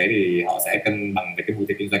 Trên thực tế thì họ sẽ cân bằng về cái mục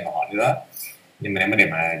tiêu kinh doanh của họ nữa. Nhưng mà nếu mà để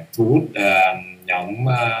mà thu hút nhóm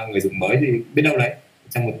người dùng mới thì biết đâu đấy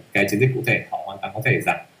trong một cái chiến dịch cụ thể họ hoàn toàn có thể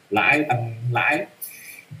giảm lãi, tăng lãi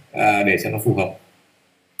để cho nó phù hợp.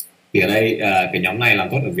 Thì ở đây cái nhóm này làm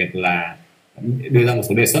tốt ở việc là đưa ra một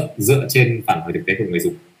số đề xuất dựa trên phản hồi thực tế của người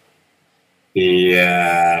dùng. Thì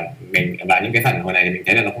mình và những cái phản hồi này thì mình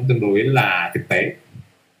thấy là nó cũng tương đối là thực tế.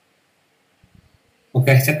 Ok,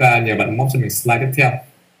 chắc nhờ bạn móc cho mình slide tiếp theo.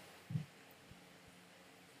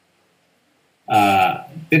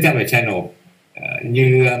 Tiếp theo về channel,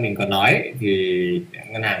 như mình có nói thì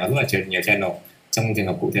ngân hàng có rất là nhiều channel. Trong trường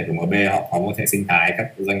hợp cụ thể của MB, họ có một hệ sinh thái các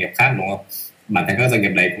doanh nghiệp khác đúng không? Bản thân các doanh nghiệp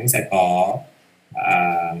đấy cũng sẽ có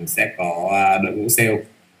đội ngũ sale,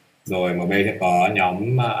 rồi MB sẽ có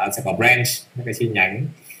nhóm, sẽ có branch, các cái chi nhánh,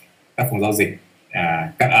 các phòng giao dịch,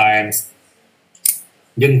 các RMs.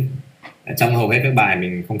 Nhưng trong hầu hết các bài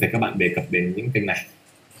mình không thấy các bạn đề cập đến những kênh này.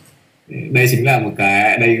 Đây là một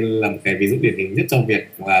cái ví dụ điển hình nhất trong việc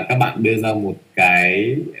là các bạn đưa ra một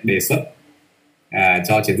cái đề xuất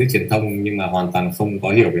cho chiến dịch truyền thông nhưng mà hoàn toàn không có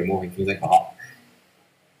hiểu về mô hình kinh doanh của họ.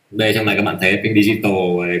 Đây trong này các bạn thấy kênh digital,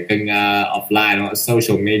 kênh offline, đúng không?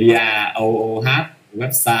 Social media, OOH,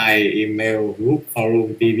 website, email, group,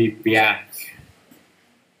 forum, TV, PR.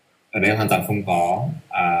 Ở đây hoàn toàn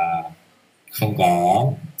không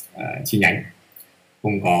có chi nhánh,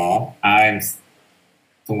 không có RMs,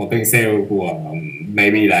 không có kênh sale của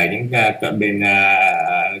maybe là những bên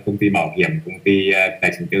công ty bảo hiểm, công ty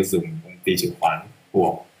tài chính tiêu dùng, công ty chứng khoán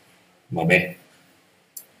của MB.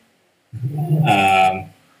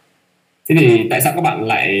 Thế thì tại sao các bạn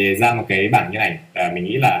lại ra một cái bảng như này? Mình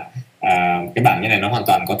nghĩ là cái bảng như này nó hoàn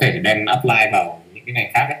toàn có thể đem apply vào những cái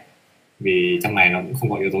ngành khác ấy. Vì trong này nó cũng không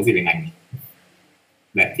có yếu tố gì về ngành.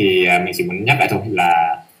 Đấy, thì mình chỉ muốn nhắc lại thôi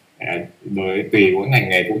là tùy mỗi ngành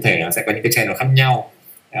nghề cụ thể nó sẽ có những cái channel khác nhau.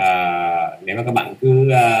 Nếu mà các bạn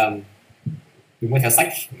cứ mới theo sách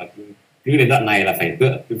mà cứ đến đoạn này là phải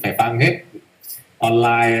farm hết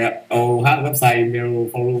online, OH, website, email,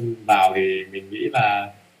 forum vào thì mình nghĩ là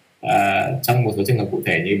trong một số trường hợp cụ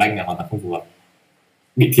thể như banh là hoàn toàn không phù hợp,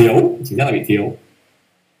 bị thiếu, chính xác là bị thiếu.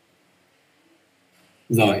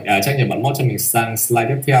 Rồi, chắc nhờ bạn mốt cho mình sang slide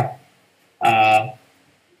tiếp theo.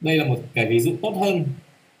 Đây là một cái ví dụ tốt hơn.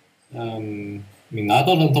 Mình nói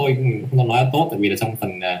tốt hơn thôi, mình không nói tốt tại vì là trong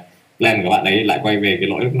phần plan của các bạn ấy lại quay về cái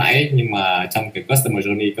lỗi lúc nãy, nhưng mà trong cái customer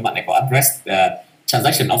journey các bạn ấy có address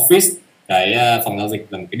transaction office, cái phòng giao dịch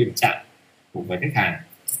là một cái điểm chạm cùng với khách hàng.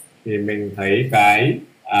 Thì mình thấy cái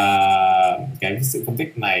sự phân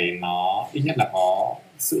tích này nó ít nhất là có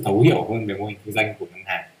sự thấu hiểu hơn về mô hình kinh doanh của ngân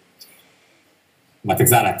hàng. Mà thực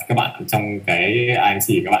ra là các bạn trong cái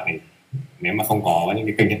IMC các bạn này, nếu mà không có những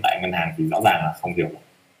cái kênh hiện tại ngân hàng thì rõ ràng là không hiểu được.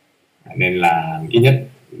 Nên là ít nhất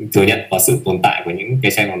thừa nhận có sự tồn tại của những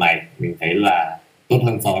cái channel này, mình thấy là tốt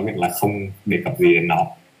hơn so với việc là không đề cập gì đến nó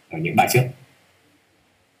ở những bài trước.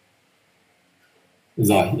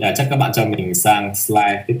 Rồi, chắc các bạn cho mình sang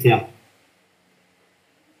slide tiếp theo.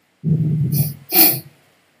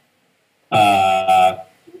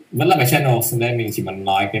 Vẫn là cái channel, đây mình chỉ muốn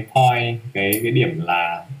nói cái point, cái điểm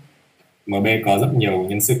là MB có rất nhiều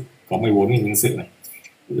nhân sự, có 14.000 nhân sự này,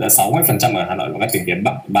 là 60% ở Hà Nội và các tỉnh phía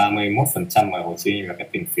Bắc, 31% ở Hồ Chí Minh và các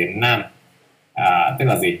tỉnh phía Nam. Tức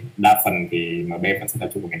là gì? Đa phần thì MB vẫn sẽ tập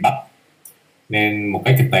trung ở miền Bắc. Nên một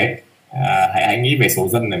cách thực tế, hãy nghĩ về số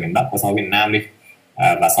dân ở miền Bắc và so với miền Nam đi,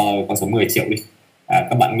 và so với con số 10 triệu đi.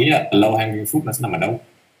 Các bạn nghĩ là low hanging fruit nó sẽ nằm ở đâu?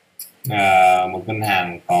 Một ngân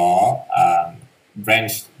hàng có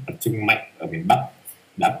branch tập trung mạnh ở miền Bắc,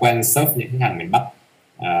 đã quen serve những khách hàng miền Bắc,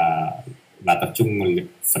 và tập trung nguồn lực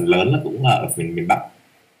phần lớn là cũng là ở miền Bắc,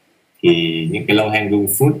 thì những cái low hanging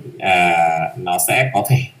fruit nó sẽ có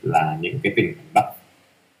thể là những cái tỉnh miền Bắc.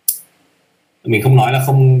 Mình không nói là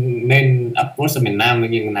không nên approach cho miền Nam,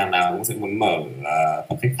 nhưng ngân hàng nào cũng sẽ muốn mở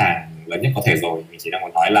tập khách hàng lớn nhất có thể rồi. Mình chỉ đang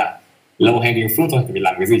muốn nói là low hanging fruit thôi, thì mình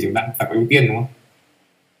làm cái gì chúng ta cũng phải có ưu tiên, đúng không?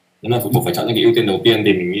 Nếu mà buộc phải chọn những cái ưu tiên đầu tiên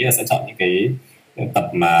thì mình nghĩ là sẽ chọn những cái tập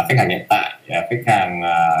mà khách hàng hiện tại, khách hàng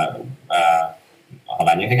hoặc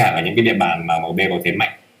là những khách hàng ở những cái địa bàn mà MB có thế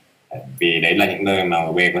mạnh, vì đấy là những nơi mà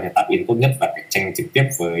MB có thể tap in tốt nhất và cạnh tranh trực tiếp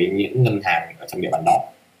với những ngân hàng ở trong địa bàn đó.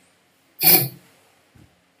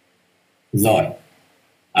 Rồi,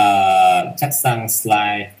 chắc sang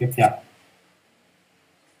slide tiếp theo.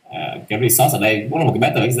 Cái resource ở đây cũng là một cái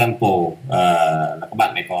better example, là các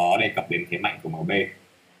bạn này có đề cập đến thế mạnh của MB.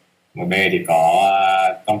 MB thì có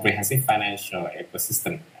comprehensive financial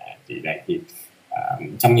ecosystem. Thì đấy thì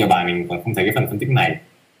trong nhiều bài mình còn không thấy cái phần phân tích này.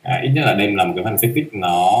 Ít nhất là đây là một cái phần phân tích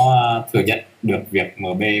nó thừa nhận được việc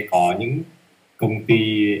MB có những công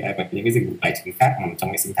ty, có những cái dịch vụ tài chính khác nằm trong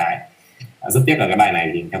cái sinh thái. Rất tiếc là cái bài này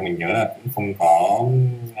thì theo mình nhớ là cũng không có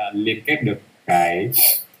liên kết được cái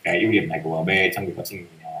ưu điểm này của MB trong cái quá trình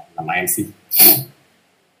làm IMC.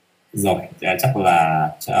 Rồi, chắc là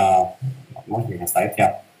cho mình slide tiếp theo.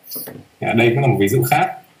 Đây cũng là một ví dụ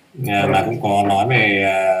khác mà cũng có nói về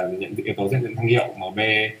yếu tố nhận diện thương hiệu. MB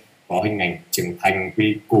có hình ảnh trưởng thành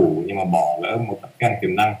quy củ nhưng mà bỏ lỡ một tập khách hàng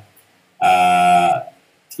tiềm năng.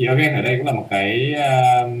 Thì again ở đây cũng là một cái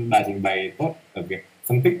bài trình bày tốt ở việc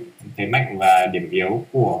phân tích thế mạnh và điểm yếu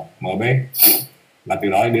của MB, và từ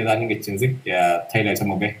đó đưa ra những cái chiến dịch tailor cho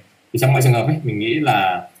MB. Thì trong mọi trường hợp ấy, mình nghĩ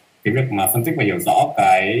là cái việc mà phân tích và hiểu rõ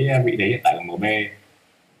cái vị thế hiện tại của MB,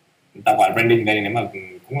 ta gọi branding đây, nếu mà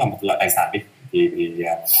cũng là một loại tài sản đi, thì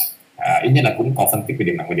ít nhất là cũng có phân tích về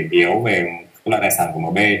điểm mạnh và điểm yếu về các loại tài sản của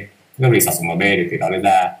MB, các resource của MB, để từ đó đưa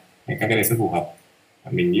ra các cái đề xuất phù hợp.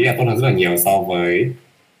 Mình nghĩ là tốt hơn rất là nhiều so với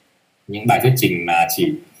những bài thuyết trình mà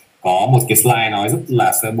chỉ có một cái slide nói rất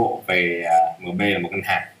là sơ bộ về MB là một ngân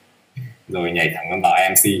hàng, rồi nhảy thẳng vào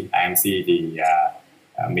IMC thì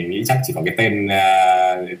mình nghĩ chắc chỉ có cái tên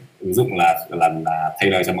ứng dụng là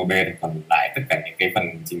tailor cho MB, còn lại tất cả những cái phần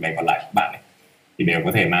trình bày còn lại của bạn ấy, thì đều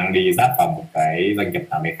có thể mang đi giáp vào một cái doanh nghiệp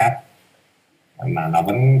nào đấy khác mà nó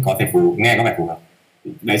vẫn có thể nghe có vẻ phù hợp.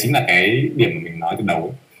 Đấy chính là cái điểm mà mình nói từ đầu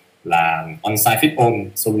ấy, là on-site fit-all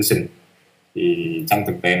solution thì trong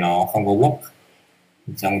thực tế nó không có work.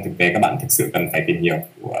 Trong thực tế các bạn thực sự cần phải tìm hiểu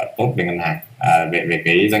tốt về ngân hàng, về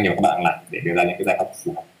cái doanh nghiệp các bạn làm để đưa ra những cái giải pháp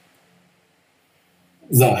phù hợp.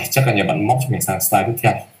 Rồi, chắc là nhờ bạn móc cho mình sang slide tiếp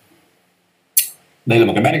theo. Đây là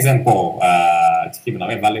một cái bad example khi mà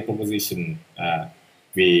nói về value proposition,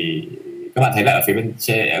 vì các bạn thấy là ở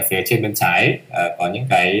phía trên bên trái có những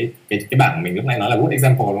cái bảng mình lúc nãy nói là good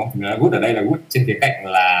example, đúng không? Good ở đây là good trên khía cạnh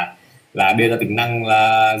là đưa ra tính năng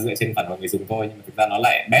là dựa trên phản hồi người dùng thôi, nhưng mà thực ra nó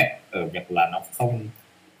lại bad ở việc là nó không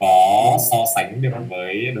có so sánh được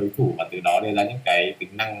với đối thủ, và từ đó đưa ra những cái tính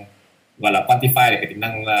năng gọi là quantify được cái tính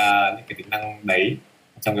năng, những cái tính năng đấy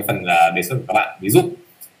trong cái phần đề xuất của các bạn. Ví dụ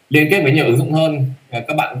liên kết với nhiều ứng dụng hơn,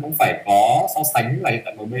 các bạn cũng phải có so sánh là hiện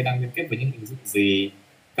tại MB đang liên kết với những ứng dụng gì,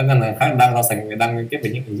 các ngân hàng khác đang liên kết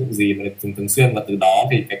với những ứng dụng gì mà được dùng thường xuyên, và từ đó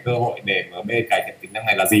thì cái cơ hội để MB cải thiện tính năng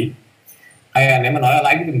này là gì. Hay là nếu mà nói là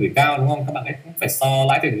lãi tiền gửi cao, đúng không, các bạn ấy cũng phải so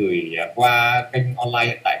lãi tiền gửi qua kênh online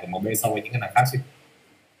hiện tại của MB so với những ngân hàng khác chứ.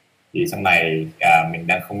 Thì trong này mình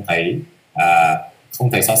đang không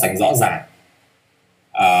thấy so sánh rõ ràng.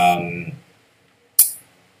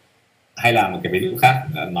 Hay là một cái ví dụ khác,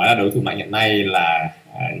 nói là đối thủ mạnh hiện nay là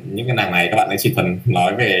những ngân hàng này, các bạn ấy chỉ thuần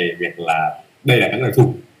nói về việc là đây là các đối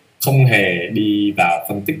thủ, không hề đi vào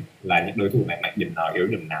phân tích là những đối thủ này mạnh điểm nào, yếu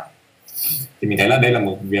điểm nào. Thì mình thấy là đây là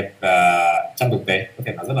một việc trong thực tế có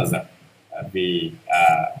thể nó rất là dở, vì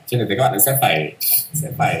trên thực tế các bạn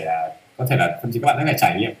sẽ phải có thể là thậm chí các bạn sẽ phải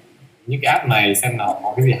trải nghiệm những cái app này xem nó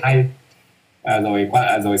có cái gì hay, rồi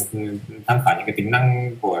tham khảo những cái tính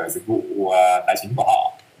năng của dịch vụ tài chính của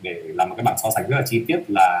họ để làm một cái bảng so sánh rất là chi tiết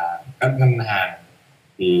là các ngân hàng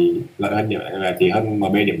thì lợi hơn thì hơn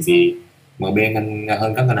MB điểm gì, MB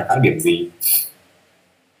hơn các ngân hàng khác điểm gì.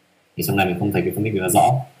 Thì trong này mình không thấy cái phân tích rất là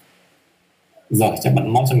rõ. Rồi chắc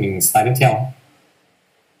bạn móc cho mình slide tiếp theo.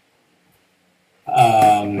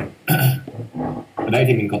 Ở đây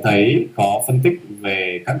thì mình có thấy có phân tích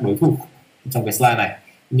về các đối thủ trong cái slide này,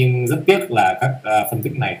 nhưng rất tiếc là các phân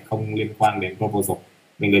tích này không liên quan đến proposal.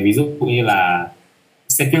 Mình lấy ví dụ như là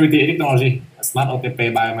Security Technology, Smart OTP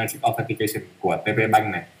Biometric Authentication của TP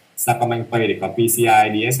Bank này, Sacombank Pay thì có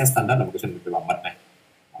PCI DSS standard là một cái chuẩn mực về bảo mật này,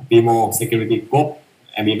 Timo Security Code,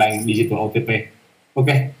 MB Bank Digital OTP. Ok,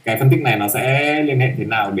 cái phân tích này nó sẽ liên hệ thế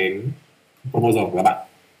nào đến proposal của các bạn?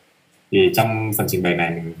 Thì trong phần trình bày này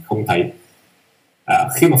mình không thấy.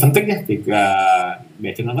 Khi mà phân tích ấy, thì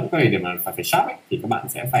để cho nó vẫn có thể để mà phải sharp ấy, thì các bạn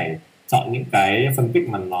sẽ phải chọn những cái phân tích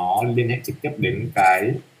mà nó liên hệ trực tiếp đến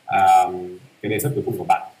cái đề xuất cuối cùng của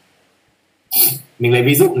bạn. Mình lấy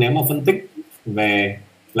ví dụ nếu mà phân tích về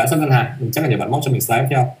lãi suất ngân hàng, chắc là nhiều bạn móc cho mình slide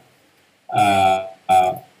theo.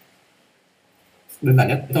 Đơn giản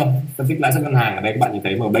nhất thôi, phân tích lãi suất ngân hàng ở đây các bạn nhìn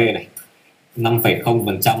thấy MB này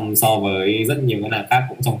 5,0% so với rất nhiều ngân hàng khác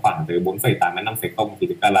cũng trong khoảng từ 4,8 đến 5,0, thì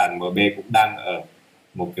thực ra là MB cũng đang ở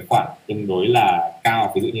một cái khoản tương đối là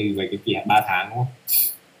cao, ví dụ như với cái kỳ hạn 3 tháng đúng không?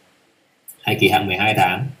 Hay kỳ hạn 12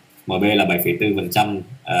 tháng, MB là 7,4%,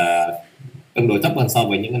 tương đối thấp hơn so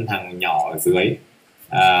với những ngân hàng nhỏ ở dưới,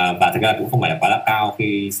 và thực ra cũng không phải là quá là cao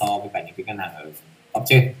khi so với cả những cái ngân hàng ở top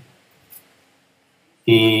trên.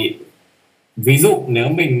 Thì ví dụ nếu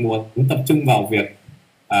mình muốn tập trung vào việc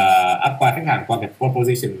acquire khách hàng qua cái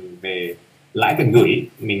proposition về lãi tiền gửi,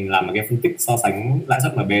 mình làm một cái phân tích so sánh lãi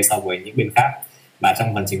suất MB so với những bên khác, và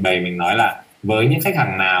trong phần trình bày mình nói là với những khách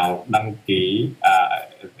hàng nào đăng ký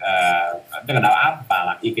tức là download app và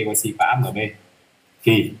làm eKYC qua app MB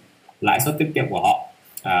thì lãi suất tiết kiệm của họ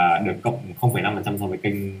được cộng 0,5% so với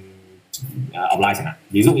kênh offline chẳng hạn,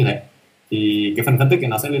 ví dụ như thế. Thì cái phần phân tích thì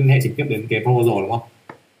nó sẽ liên hệ trực tiếp đến cái proposal đúng không?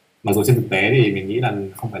 Mặc dù trên thực tế thì mình nghĩ là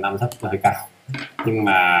 0,5 rất là hơi cao, nhưng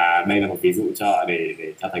mà đây là một ví dụ để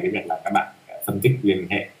cho thấy cái việc là các bạn phân tích liên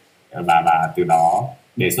hệ và từ đó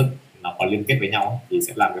đề xuất nó có liên kết với nhau, thì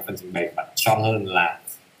sẽ làm cái phần trình bày của bạn strong hơn là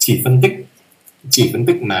chỉ phân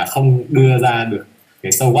tích mà không đưa ra được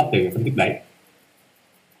cái so what từ cái phân tích đấy.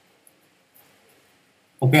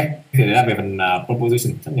 Ok, thì đấy là về phần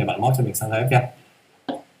proposition. Chắc nhiều bạn móc cho mình sang tiếp theo.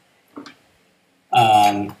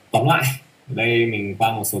 Tóm lại, ở đây mình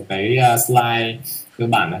qua một số cái slide cơ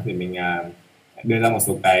bản để mình đưa ra một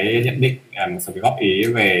số cái nhận định, một số cái góp ý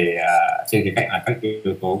về trên cái cạnh là các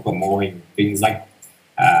yếu tố của mô hình kinh doanh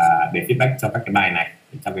để feedback cho các cái bài này.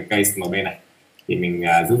 Trong cái case MB này thì mình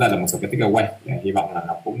rút ra được một số cái takeaway, hy vọng là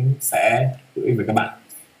nó cũng sẽ hữu ích với các bạn.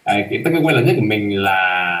 Cái takeaway lớn nhất của mình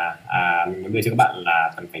là mình muốn đưa cho các bạn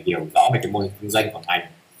là cần phải hiểu rõ về cái mô hình kinh doanh của ngành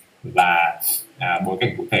và bối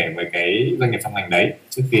cảnh cụ thể với cái doanh nghiệp trong ngành đấy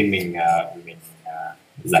trước khi mình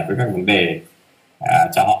giải quyết các vấn đề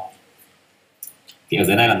cho họ. Thì ở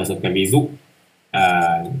dưới này là một số cái ví dụ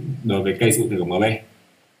đối với case cụ thể của MB.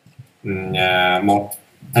 Một,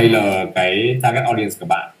 tailor cái target audience của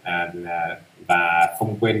bạn và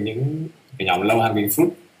không quên những cái nhóm low hanging fruit.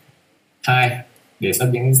 Hai, đề xuất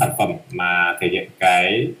những sản phẩm mà thể hiện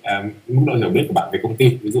cái mức độ hiểu biết của bạn về công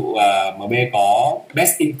ty. Ví dụ MB có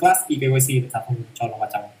best in class eKYC, thì sao không cho nó vào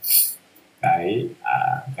trong cái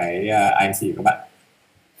IMC của các bạn.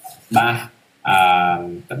 Ba,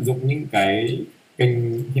 tận dụng những cái kênh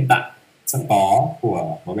hiện tại sẵn có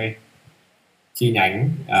của MB, chi nhánh,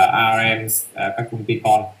 RM, các công ty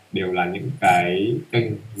con đều là những cái kênh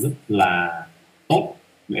rất là tốt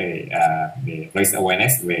để raise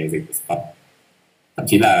awareness về dịch vụ sản phẩm, thậm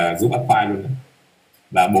chí là giúp acquire luôn.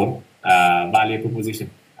 Và 4, value proposition.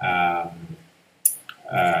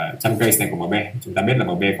 Trong case này của MB, chúng ta biết là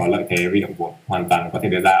MB có lợi thế huy động vốn, hoàn toàn có thể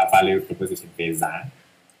đưa ra value proposition về giá.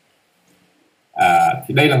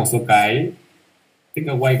 Thì đây là một số cái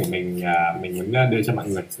takeaway của mình muốn đưa cho mọi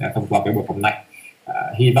người thông qua cái buổi hôm nay.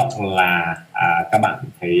 Hy vọng là các bạn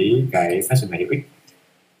thấy cái session này hữu ích.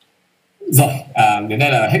 Rồi, đến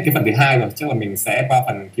đây là hết cái phần thứ 2 rồi, chắc là mình sẽ qua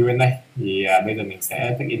phần Q&A. Thì bây giờ mình sẽ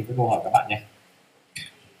take in các câu hỏi các bạn nhé.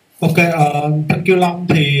 Ok, thank you Long.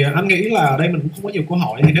 Thì anh nghĩ là ở đây mình cũng không có nhiều câu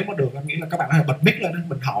hỏi, thì nếu mà được anh nghĩ là các bạn có thể bật mic lên,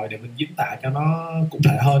 mình hỏi để mình diễn tả cho nó cụ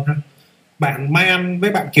thể hơn ha. Bạn Mai Anh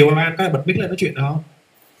với bạn Kiều An có thể bật mic lên nói chuyện được không?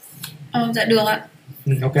 Dạ được ạ.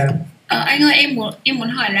 Ok. Anh ơi, em muốn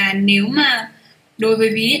hỏi là nếu mà đối với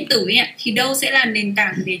ví điện tử ấy ạ, thì đâu sẽ là nền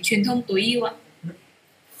tảng để truyền thông tối ưu ạ?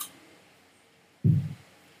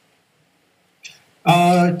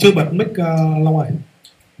 Chưa bật mic Long ơi.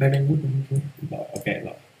 Đây đang bút. Ok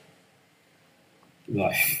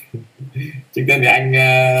rồi. Trước tiên thì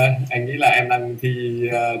anh nghĩ là em đang thi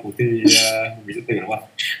cuộc thi ví điện tử đúng không?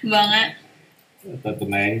 Vâng ạ.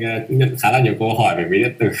 Tuần này anh cũng nhận khá là nhiều câu hỏi về ví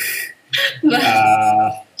điện tử. Vâng.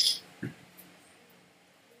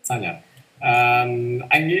 Sao nhỉ?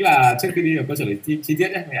 Anh nghĩ là trước khi đi vào câu trả lời chi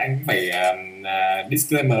tiết ấy, thì anh cũng phải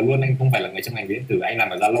disclaimer luôn, anh không phải là người trong ngành ví điện tử, anh làm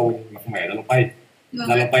ở Zalo nhưng mà không phải ở Zalo Pay. Vâng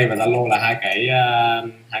Zalo ạ. Pay và Zalo là hai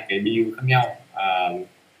cái BU khác nhau.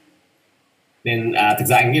 Nên thực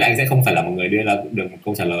ra anh nghĩ là anh sẽ không phải là một người đưa ra được một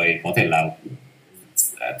câu trả lời có thể là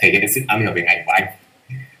thể hiện sự am hiểu về ngành của anh.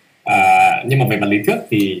 Nhưng mà về mặt lý thuyết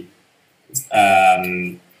thì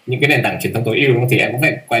những cái nền tảng truyền thông tối ưu thì em cũng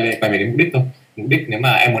phải quay về đến mục đích thôi. Mục đích nếu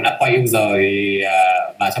mà em muốn acquire user thì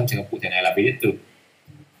và trong trường hợp cụ thể này là ví điện tử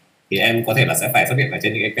thì em có thể là sẽ phải xuất hiện ở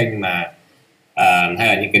trên những cái kênh mà hay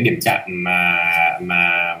là những cái điểm chạm mà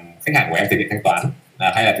khách hàng của em thực hiện thanh toán,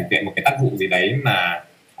 hay là thực hiện một cái tác vụ gì đấy mà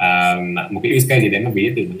một cái use case gì đấy mà ví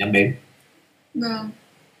điện tử mình nhắm đến. Vâng.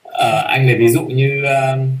 Anh lấy ví dụ như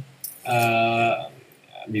là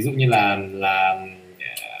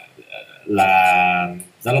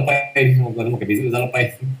Zalo Pay, có một cái ví dụ Zalo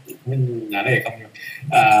Pay nhưng nhà đây không,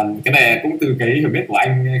 cái này cũng từ cái hiểu biết của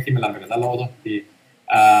anh khi mà làm việc ở Zalo thôi. Thì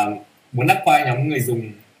muốn acquire nhóm người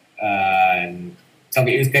dùng trong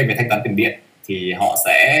cái use case về thanh toán tiền điện thì họ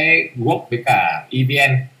sẽ work với cả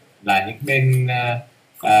EVN là những bên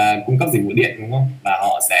cung cấp dịch vụ điện, đúng không? Và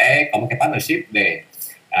họ sẽ có một cái partnership để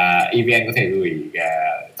EVN có thể gửi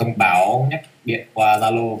thông báo nhắc điện qua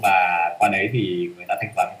Zalo, và qua đấy thì người ta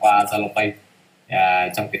thanh toán qua Zalo Pay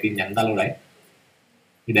trong cái tin nhắn Zalo đấy.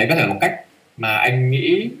 Thì đấy có thể là một cách mà anh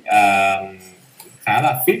nghĩ khá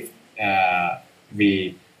là fit,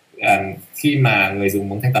 vì khi mà người dùng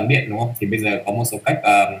muốn thanh toán điện, đúng không, thì bây giờ có một số cách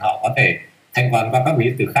họ có thể thanh toán qua các ví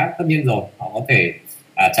điện tử khác. Tất nhiên rồi, họ có thể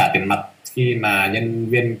trả tiền mặt khi mà nhân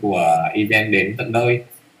viên của EVN đến tận nơi,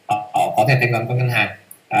 họ có thể thanh toán qua ngân hàng,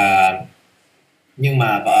 nhưng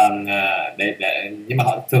mà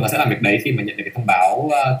họ thường là sẽ làm việc đấy khi mà nhận được cái thông báo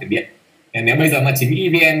tiền điện. Nếu bây giờ mà chính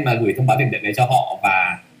EVN mà gửi thông báo tiền điện đấy cho họ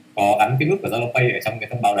và có gắn cái nút của Zalo Pay ở trong cái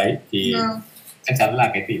thông báo đấy thì chắc chắn là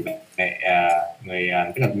cái tỷ lệ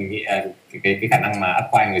tức là mình nghĩ cái khả năng mà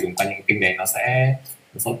acquire người dùng qua những kênh đấy nó sẽ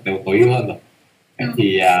đều tối ưu hơn rồi.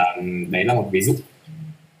 Thì đấy là một ví dụ.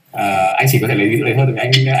 Anh chỉ có thể lấy ví dụ đấy thôi,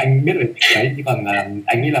 vì anh biết về đấy, chứ còn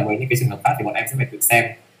anh nghĩ là với những cái trường hợp khác thì bọn em sẽ phải tự xem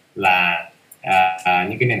là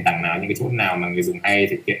những cái nền tảng nào, những cái chỗ nào mà người dùng hay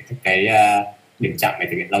thực hiện các cái điểm chạm để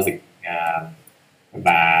thực hiện giao dịch,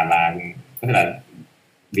 và có thể là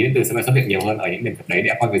ví điện tử sẽ phải xuất hiện nhiều hơn ở những điểm đấy để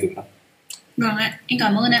acquire người dùng thôi. Vâng ạ, anh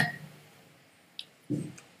cảm ơn ạ.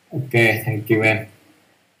 Ok, thank you em.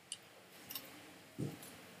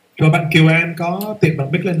 Rồi bạn Kiều An có tiện bật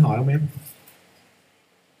mic lên hỏi không em?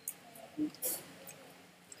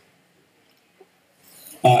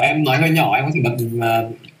 Em nói hơi nhỏ, em có thể bật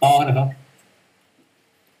to được không?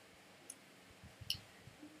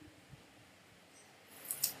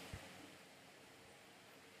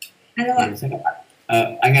 Alo ạ.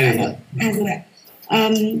 Anh nghe được rồi. Rồi ạ.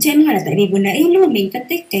 Cho em hỏi là tại vì vừa nãy lúc mà mình phân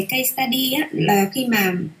tích cái case study á, là khi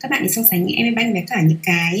mà các bạn so sánh M-Bank với cả những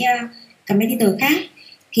cái competitor khác,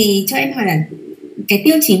 thì cho em hỏi là cái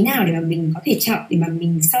tiêu chí nào để mà mình có thể chọn để mà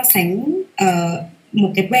mình so sánh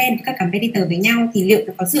một cái brand các competitor với nhau, thì liệu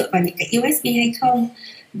nó có dựa vào những cái USP hay không?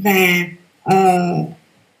 Và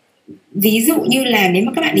ví dụ như là nếu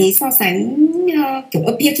mà các bạn ấy so sánh kiểu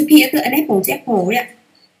peer to peer từ Apple to Apple ấy ạ,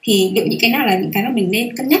 thì liệu những cái nào là những cái mà mình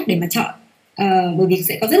nên cân nhắc để mà chọn? Bởi vì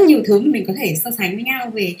sẽ có rất nhiều thứ mà mình có thể so sánh với nhau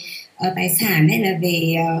về tài sản hay là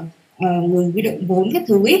về nguồn huy động vốn các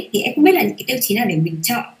thứ ấy, thì em không biết là những cái tiêu chí nào để mình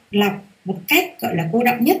chọn lọc một cách gọi là cô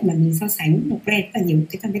đọng nhất mà mình so sánh một brand và nhiều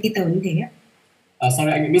cái competitor như thế ạ.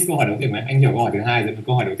 Sorry, anh bị miss câu hỏi đầu tiên mà anh hiểu câu hỏi thứ hai rồi.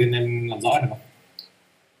 Câu hỏi đầu tiên em làm rõ được không?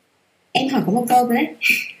 Em hỏi có một câu thôi đấy.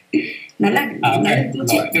 Nó là câu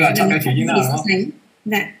chuyện tức là chọn tiêu chí như nào so sánh.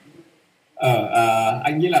 Dạ.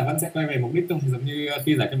 Anh nghĩ là vẫn sẽ quay về mục đích thôi, giống như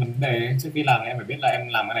khi giải quyết vấn đề trước khi làm em phải biết là em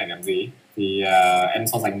làm cái này để làm gì, thì em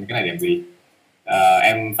so sánh cái này để làm gì.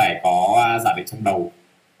 Em phải có giả định trong đầu,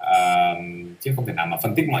 chứ không thể nào mà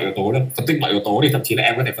phân tích mọi yếu tố được. Phân tích mọi yếu tố thì thậm chí là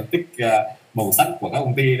em có thể phân tích màu sắc của các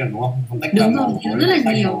công ty được, đúng không? Phân tích đúng rồi, rất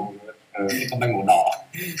là nhiều. Không tay màu đỏ,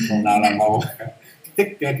 màu nào là màu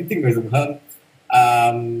kích thích người dùng hơn.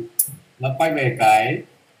 Nó quay về cái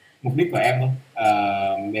mục đích của em thôi.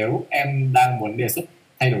 Nếu em đang muốn đề xuất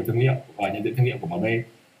thay đổi thương hiệu và nhận diện thương hiệu của MB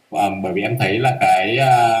Bởi vì em thấy là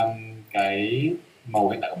cái màu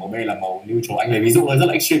hiện tại của MB là màu neutral. Anh lấy ví dụ rất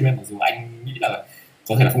là extreme, mặc dù anh nghĩ là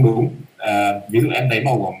có thể là không đúng. Ví dụ em thấy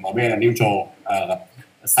màu của MB là neutral,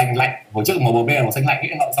 xanh lạnh. Hồi trước màu MB là màu xanh lạnh ấy,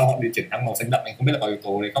 sau họ điều chuyển sang màu xanh đậm. Anh không biết là có yếu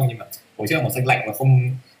tố đấy không, nhưng mà hồi trước là màu xanh lạnh và không,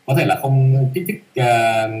 có thể là không kích thích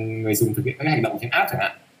người dùng thực hiện các hành động trên app chẳng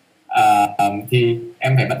hạn. Thì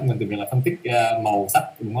em phải bắt nguồn từ việc là phân tích màu sắc,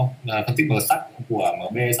 đúng không? Phân tích màu sắc của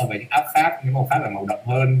MB so với những app khác, những màu khác là màu đậm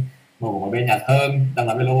hơn, màu của MB nhạt hơn. Đang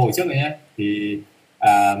nói về logo hồi trước rồi nhé, thì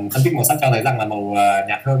phân tích màu sắc cho thấy rằng là màu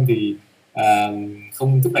nhạt hơn thì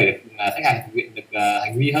không thúc đẩy được khách hàng thực hiện được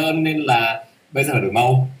hành vi hơn, nên là bây giờ phải đổi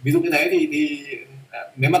màu. Ví dụ như thế thì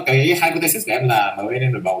nếu mà cái hypothesis của em là MB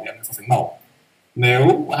nên đổi màu thì em so sánh màu.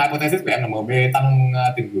 Nếu hypothesis của em là MB tăng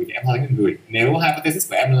tiền gửi thì em so sánh tiền gửi. Nếu hypothesis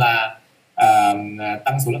của em là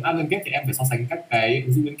tăng số lượng app liên kết thì em phải so sánh các cái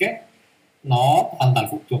ứng dụng liên kết. Nó hoàn toàn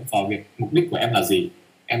phụ thuộc vào việc mục đích của em là gì.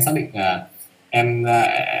 Em xác định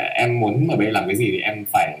em muốn MB làm cái gì thì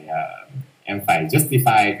em phải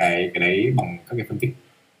justify cái đấy bằng các cái phân tích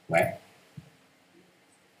của em.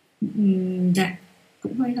 Dạ,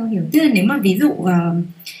 cũng hơi không hiểu. Tức là nếu mà ví dụ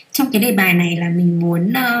trong cái đề bài này là mình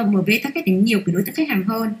muốn MB target đến nhiều cái đối tượng khách hàng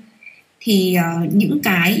hơn, thì những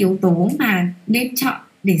cái yếu tố mà nên chọn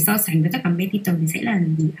để so sánh với các competitor thì sẽ là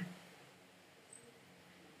gì ạ?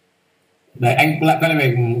 Đấy, anh lại quay lại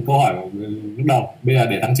về câu hỏi lúc đầu. Bây giờ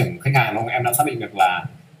để tăng trưởng khách hàng, đúng không? Em đã xác định được là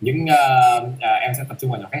những em sẽ tập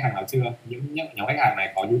trung vào nhóm khách hàng nào chưa? Những nhóm khách hàng này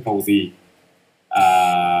có nhu cầu gì?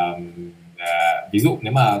 Ví dụ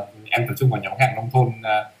nếu mà em tập trung vào nhóm khách hàng nông thôn,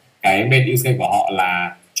 cái main use case của họ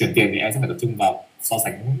là chuyển tiền, thì em sẽ phải tập trung vào so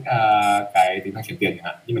sánh cái tính năng chuyển tiền chẳng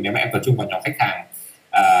hạn. Nhưng mà nếu mà em tập trung vào nhóm khách hàng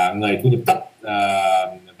người thu nhập thấp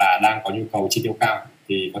và đang có nhu cầu chi tiêu cao,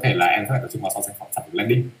 thì có thể là em sẽ phải tập trung vào so sánh sản phẩm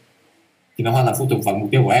landing. Thì nó hoàn toàn phụ thuộc vào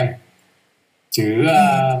mục tiêu của em, chứ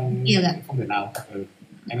không thể nào.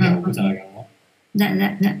 Em hiểu câu trả lời đúng không? Dạ.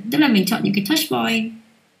 Tức là mình chọn những cái touch point,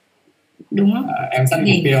 đúng không? Em xác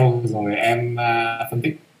định mục tiêu rồi em phân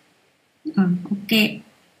tích. Ok,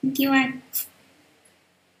 thank you anh.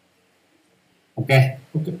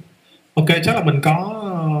 Ok, chắc là mình có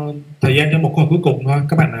thời gian cho một câu hỏi cuối cùng thôi.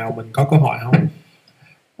 Các bạn nào mình có câu hỏi không?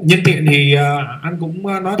 Nhân tiện thì anh cũng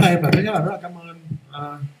nói thêm là thứ nhất là rất là cảm ơn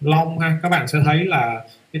Long ha. Các bạn sẽ thấy là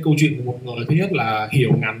cái câu chuyện của một người, thứ nhất là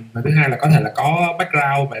hiểu ngành, và thứ hai là có thể là có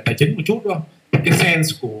background về tài chính một chút, đúng không? Cái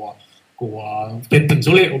sense của trên từng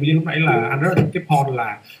số liệu. Ví dụ lúc nãy là anh rất là thích cái point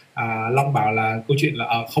là Long bảo là câu chuyện là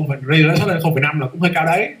không phải lên 0,5 là cũng hơi cao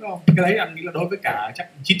đấy, đúng không? Cái đấy anh nghĩ là đối với cả chắc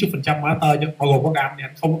 90% master, bao gồm có anh thì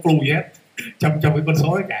anh không có clue gì hết trong cái con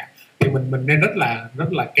số đấy cả. Thì mình nên rất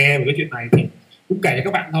là care về cái chuyện này. Thì cũng kể cho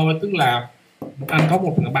các bạn thôi, tức là anh có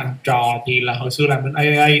một bạn trò thì là hồi xưa làm bên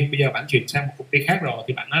AAA, bây giờ bạn chuyển sang một công ty khác rồi,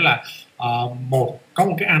 thì bạn nói là có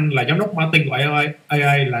một cái anh là giám đốc marketing của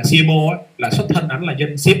AAA là CMO ấy, là xuất thân ảnh là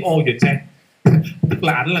dân CFO chuyển sang tức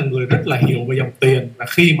là ảnh là người rất là hiểu về dòng tiền, và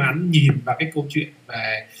khi mà ảnh nhìn vào cái câu chuyện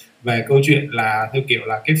về câu chuyện là theo kiểu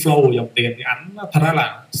là cái flow của dòng tiền, thì ảnh thật ra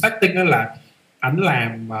là starting đó là ảnh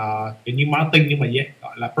làm kiểu như marketing nhưng mà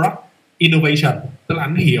gọi là product innovation, tức là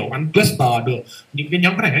ảnh hiểu, ảnh cluster được những cái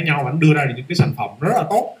nhóm khách hàng khác nhau, ảnh đưa ra được những cái sản phẩm rất là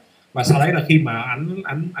tốt. Và sau đấy là khi mà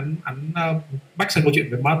ảnh bắt sang câu chuyện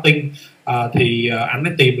về marketing thì ảnh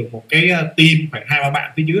đã tìm được một cái team khoảng 2-3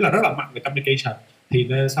 bạn phía dưới là rất là mạnh về communication, thì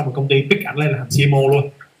sau một công ty pick ảnh lên là thành CMO luôn.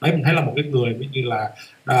 Đấy, mình thấy là một cái người như là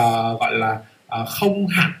gọi là không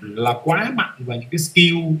hẳn là quá mạnh về những cái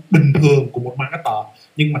skill bình thường của một marketer,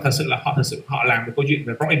 nhưng mà thật sự họ làm được câu chuyện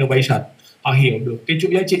về product innovation, họ hiểu được cái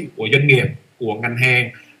chuỗi giá trị của doanh nghiệp, của ngành hàng,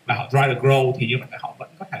 và họ drive the growth. Thì như vậy họ vẫn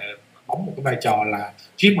có thể đóng một cái vai trò là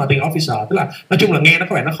Chief Marketing Officer. Tức là nói chung là nghe nó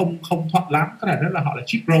có vẻ nó không thoát lắm, có thể rất là họ là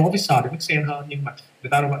Chief Growth Officer để make sense hơn, nhưng mà người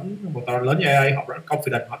ta vẫn một tòa lớn như AA, họ rất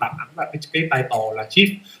confident, họ đặt ảnh vào cái title là Chief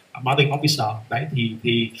Marketing Officer. Đấy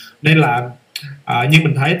thì nên là như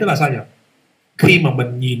mình thấy, tức là sao nhỉ, khi mà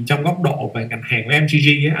mình nhìn trong góc độ về ngành hàng của MCG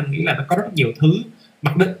ấy, anh nghĩ là nó có rất nhiều thứ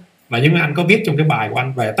mặc định. Và như anh có viết trong cái bài của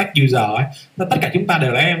anh về tech user ấy, tất cả chúng ta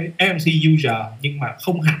đều là FMC user, nhưng mà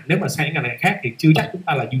không hẳn nếu mà sang những ngành hàng khác thì chưa chắc chúng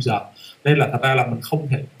ta là user. Nên là thật ra là mình không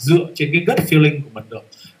thể dựa trên cái gut feeling của mình được.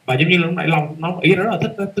 Và giống như lúc nãy Long cũng nói một ý rất là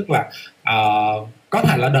thích đó, tức là có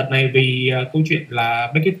thể là đợt này vì câu chuyện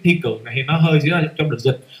là mấy cái thi cử này thì nó hơi diễn ra trong đợt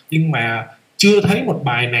dịch, nhưng mà chưa thấy một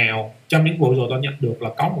bài nào trong những buổi rồi tôi nhận được là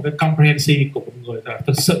có một cái comprehensive của một người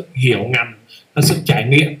thực sự hiểu ngành, thực sự trải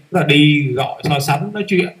nghiệm, tức là đi gọi so sánh nói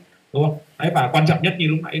chuyện, đúng không? Đấy, và quan trọng nhất như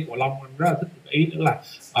lúc nãy của Long rất là thích một ý nữa là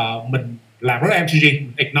mình làm rất là MCG,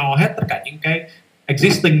 mình ignore hết tất cả những cái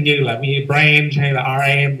existing như là branch hay là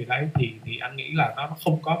RM gì đấy, thì anh nghĩ là nó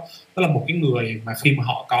không có, đó là một cái người mà khi mà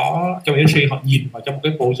họ có trong industry, họ nhìn vào trong một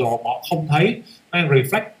cái proposal mà họ không thấy nó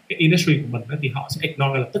reflect cái industry của mình đó, thì họ sẽ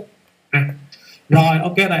ignore lập tức. Rồi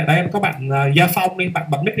ok, đây có bạn Gia Phong đi, bạn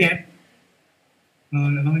bật mic đi em.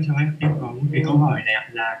 Vâng, chào anh. Em có một cái câu hỏi này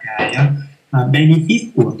là cái benefit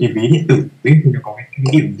của cái ví điện tử ấy, thì nó có cái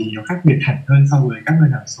điểm gì nó khác biệt hẳn hơn so với các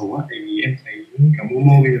ngân hàng số ạ? Tại vì em thấy cả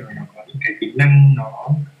Momo bây giờ nó có những cái tính năng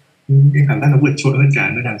em cảm giác nó vượt trội hơn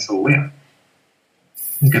cả ngân hàng số ấy ạ.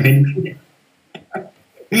 Cả benefit ấy.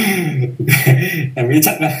 Em nghĩ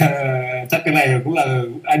chắc cái này cũng là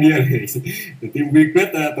idea để team vi quyết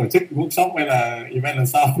tổ chức workshop hay là event lần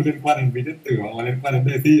sau liên quan đến ví điện tử hoặc là liên quan đến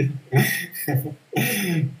đề thi.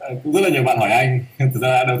 Cũng rất là nhiều bạn hỏi anh. Thực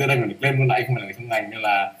ra đầu tiên anh phải claim luôn là anh không phải là người trong ngành, nên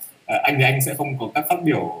là anh thì anh sẽ không có các phát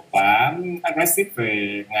biểu quá aggressive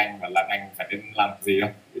về ngành và là ngành phải nên làm gì đâu.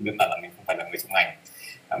 Đơn giản là mình không phải là người trong ngành,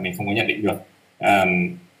 mình không có nhận định được.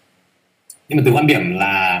 Nhưng mà từ quan điểm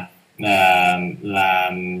là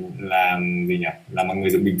gì nhỉ, là một người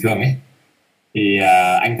dùng bình thường ấy, thì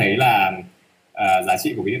anh thấy là giá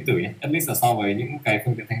trị của ví điện tử nhé, at least là so với những cái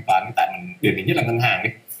phương tiện thanh toán tại điển hình nhất là ngân hàng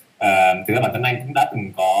ấy. Thực ra bản thân anh cũng đã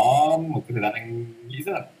từng có một cái thời gian anh nghĩ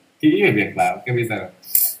rất là kỹ về việc là ok, bây giờ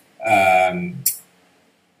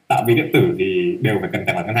tạo ví điện tử thì đều phải cần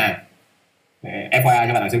tài khoản ngân hàng. FYI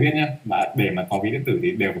cho bạn nào chưa biết nhé, để mà có ví điện tử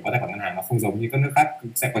thì đều phải có tài khoản ngân hàng. Nó không giống như các nước khác,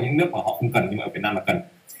 sẽ có những nước mà họ không cần nhưng mà ở Việt Nam là cần.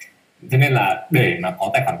 Thế nên là để mà có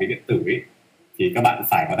tài khoản ví điện tử ấy, thì các bạn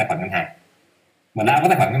phải có tài khoản ngân hàng. Mà đã có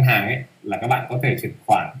tài khoản ngân hàng ấy là các bạn có thể chuyển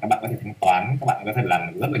khoản, các bạn có thể thanh toán, các bạn có thể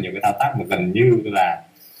làm rất là nhiều cái thao tác mà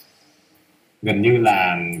gần như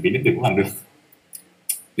là ví điện tử cũng làm được.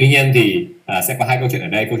 Tuy nhiên thì sẽ có hai câu chuyện ở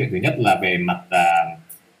đây. Câu chuyện thứ nhất là về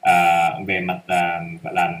mặt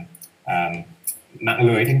gọi là mạng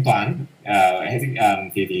lưới thanh toán.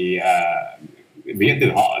 Ví điện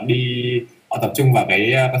tử họ tập trung vào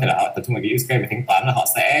cái, có thể là họ tập trung vào cái use case về thanh toán, là họ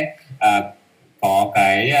sẽ có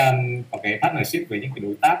cái partnership với những cái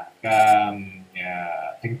đối tác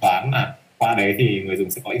thanh toán, mà qua đấy thì người dùng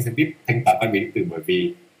sẽ có incentive thanh toán qua ví điện tử,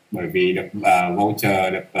 bởi vì được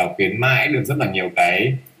voucher, được khuyến mãi, được rất là nhiều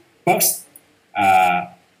cái perks,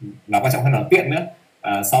 và quan trọng hơn là tiện nữa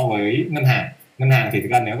so với ngân hàng. Ngân hàng thì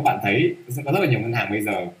thực ra nếu các bạn thấy sẽ có rất là nhiều ngân hàng bây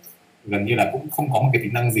giờ gần như là cũng không có một cái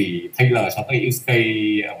tính năng gì tailor cho cái use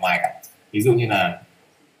case ở ngoài cả. Ví dụ như là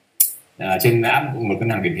trên app một ngân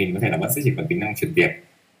hàng điển hình có thể là vẫn sẽ chỉ có tính năng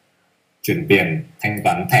chuyển tiền, thanh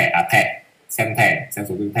toán thẻ, xem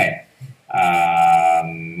số dư thẻ,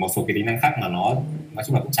 một số cái tính năng khác mà nó nói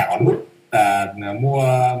chung là cũng chả có nút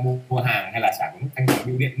mua hàng hay là chả có nút thanh toán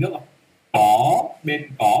bưu điện nước.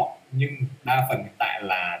 Có nhưng đa phần hiện tại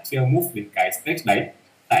là chưa move đến cái stage đấy,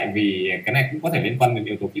 tại vì cái này cũng có thể liên quan đến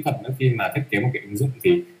yếu tố kỹ thuật nữa. Khi mà thiết kế một cái ứng dụng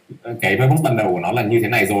thì cái verbox ban đầu của nó là như thế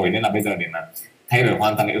này rồi, nên là bây giờ để mà thay đổi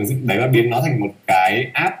hoàn toàn cái ứng dụng đấy và biến nó thành một cái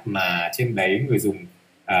app mà trên đấy người dùng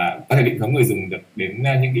có thể định hướng người dùng được đến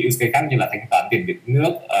những cái use case khác, như là thanh toán tiền điện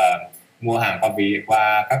nước, mua hàng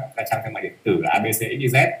qua các trang thương mại điện tử là ABC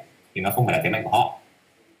XYZ, thì nó không phải là thế mạnh của họ.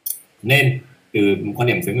 Nên từ quan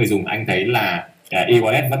điểm từ người dùng, anh thấy là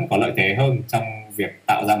e-wallet vẫn có lợi thế hơn trong việc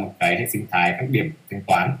tạo ra một cái hệ sinh thái các điểm thanh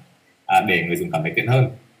toán để người dùng cảm thấy tiện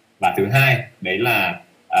hơn. Và thứ hai đấy là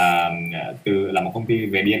là một công ty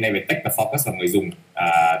về DNA, về tech và focus vào người dùng,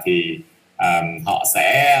 thì họ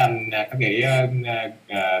sẽ các cái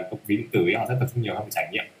ví điện tử ấy, họ sẽ tập trung nhiều hơn về trải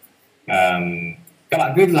nghiệm. Các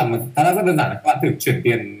bạn cứ làm một thao tác rất đơn giản, các bạn thử chuyển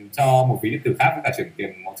tiền cho một ví điện tử khác với cả chuyển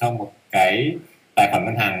tiền cho một cái tài khoản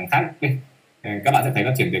ngân hàng khác đi. Các bạn sẽ thấy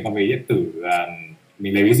là chuyển tiền qua ví điện tử,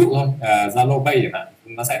 mình lấy ví dụ thôi, Zalo Pay chẳng hạn,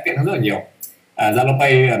 nó sẽ tiện hơn rất là nhiều. Zalo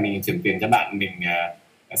Pay là mình chuyển tiền cho bạn, mình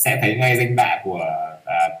sẽ thấy ngay danh bạ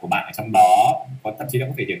của bạn ở trong đó, thậm chí là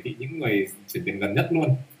có thể hiển thị những người chuyển tiền gần nhất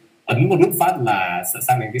luôn. Ấn một nút phát là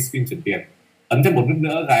sang đến cái screen chuyển tiền, ấn thêm một nút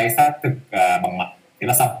nữa gài xác thực bằng mặt, thế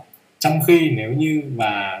là xong. Trong khi nếu như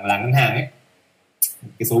mà là ngân hàng ấy,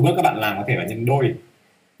 cái số bước các bạn làm có thể là nhân đôi.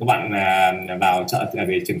 Các bạn vào chợ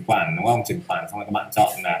về chuyển khoản, đúng không? Chuyển khoản xong rồi các bạn chọn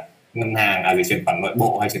là ngân hàng gì chuyển khoản nội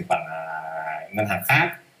bộ hay chuyển khoản ngân hàng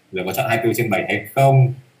khác, rồi có chọn 24/7 hay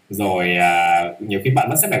không, rồi nhiều khi bạn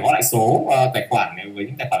vẫn sẽ phải gõ lại số tài khoản nếu với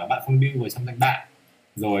những tài khoản các bạn không lưu vào trong danh bạ,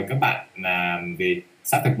 rồi các bạn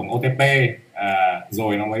xác thực bằng OTP,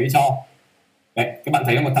 rồi nó mới cho. Đấy, các bạn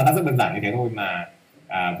thấy là một thao tác rất đơn giản như thế thôi mà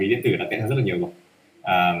ví điện tử đã tiện hơn rất là nhiều rồi.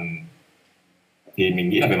 Thì mình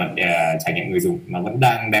nghĩ là về mặt trải nghiệm người dùng nó vẫn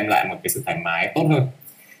đang đem lại một cái sự thoải mái tốt hơn.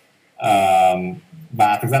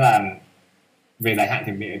 Và thực ra là về dài hạn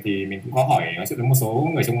thì mình cũng có hỏi nói chuyện với một số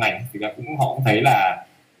người trong ngành, thì họ cũng thấy là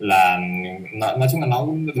nói chung là nó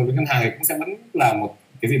đối với ngân hàng thì cũng sẽ vẫn là một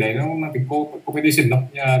cái gì đấy nó mang tính competition thôi,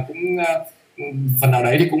 nhưng mà cũng phần nào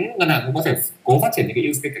đấy thì cũng ngân hàng cũng có thể cố phát triển những cái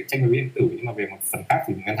use case cạnh tranh với ví điện tử, nhưng mà về một phần khác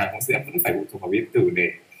thì ngân hàng cũng sẽ vẫn phải phụ thuộc vào ví điện tử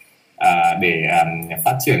để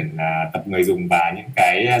phát triển tập người dùng và những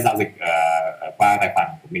cái giao dịch qua tài khoản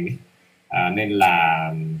của mình. Nên là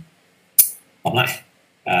tóm lại,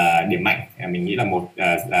 điểm mạnh mình nghĩ là một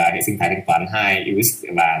là hệ sinh thái thanh toán, hai UX,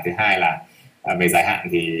 và thứ hai là về dài hạn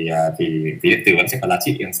thì ví điện tử vẫn sẽ có giá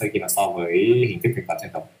trị hơn khi mà so với hình thức thanh toán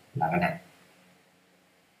truyền thống là ngân hàng.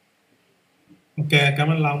 Ok, cảm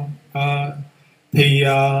ơn Long. Thì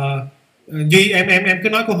Duy em cứ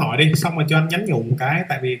nói câu hỏi đi, xong rồi cho anh nhắn nhủ một cái,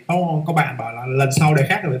 tại vì có bạn bảo là lần sau đề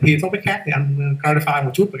khác rồi thi topic khác thì anh clarify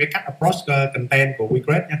một chút về cái cách approach content của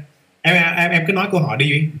WeCreate nha. Em cứ nói câu hỏi đi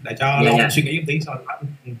Duy, để cho Long suy nghĩ một tí sau đó.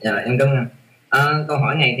 Dạ, em cảm ơn. Câu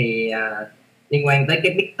hỏi này thì liên quan tới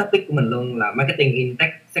cái big topic của mình luôn là marketing in tech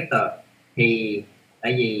sector. Thì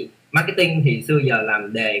tại vì marketing thì xưa giờ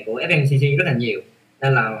làm đề của FMCG rất là nhiều,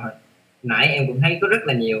 nên là nãy em cũng thấy có rất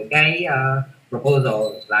là nhiều cái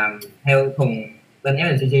proposal làm theo thuần bên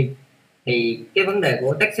FMCG. Thì cái vấn đề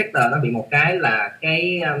của tech sector nó bị một cái là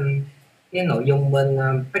cái nội dung bên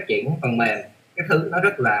phát triển phần mềm các thứ nó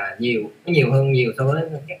rất là nhiều, nó nhiều hơn nhiều so với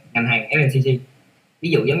các ngành hàng FMCG. Ví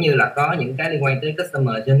dụ giống như là có những cái liên quan tới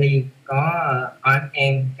customer journey, có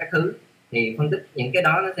RFM các thứ, thì phân tích những cái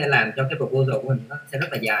đó nó sẽ làm cho cái proposal của mình nó sẽ rất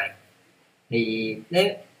là dài. Thì nếu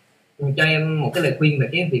cho em một cái lời khuyên về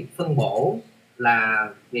cái việc phân bổ là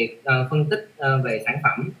việc phân tích về sản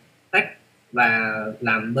phẩm tech và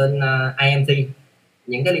làm bên IMC,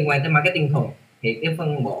 những cái liên quan tới marketing thuần, thì cái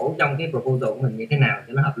phân bổ trong cái proposal của mình như thế nào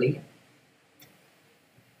cho nó hợp lý?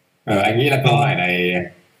 Anh nghĩ là câu hỏi này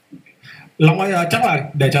Long ơi, chắc là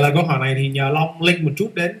để trả lời câu hỏi này thì nhờ Long link một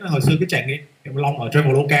chút đến hồi xưa cái trải nghiệm Long ở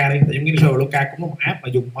Traveloka đi, tại vì Traveloka cũng là một app mà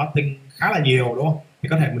dùng marketing khá là nhiều, đúng không? Thì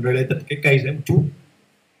có thể mình related cái case đấy một chút.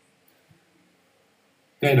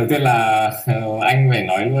 Okay, đầu tiên là anh phải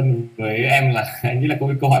nói luôn với em là anh nghĩ là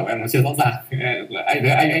câu hỏi của em nó chưa rõ ràng.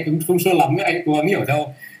 Anh cũng không sure lắm, anh cố gắng hiểu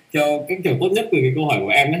theo cái kiểu tốt nhất từ cái câu hỏi của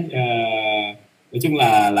em đấy. Nói chung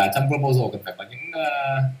là trong proposal cần phải có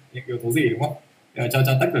những yếu tố gì, đúng không? Cho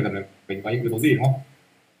tất cả mình có những yếu tố gì, đúng không?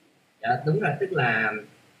 Dạ đúng rồi, tức là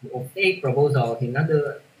một cái proposal thì nó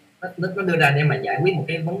đưa ra để mà giải quyết một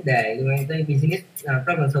cái vấn đề liên quan tới business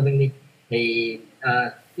problem solving đi. Thì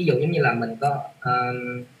ví dụ giống như là mình có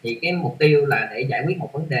thì cái mục tiêu là để giải quyết một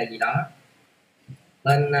vấn đề gì đó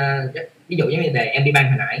bên ví dụ giống như đề MB Bank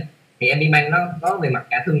hồi nãy, thì MB Bank nó có về mặt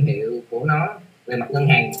cả thương hiệu của nó, về mặt ngân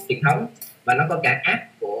hàng truyền thống, và nó có cả app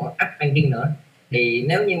của app banking nữa. Thì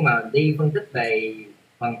nếu như mà đi phân tích về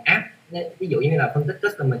phần app, ví dụ như là phân tích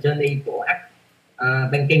customer journey của app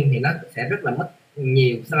banking, thì nó sẽ rất là mất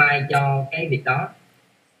nhiều slide cho cái việc đó.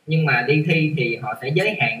 Nhưng mà đi thi thì họ sẽ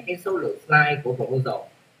giới hạn cái số lượng slide của proposal,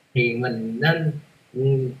 thì mình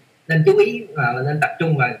nên chú ý và nên tập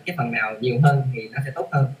trung vào cái phần nào nhiều hơn thì nó sẽ tốt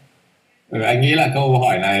hơn. Anh nghĩ là câu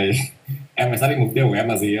hỏi này em phải xác định mục tiêu của em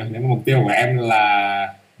là gì. Nếu mà mục tiêu của em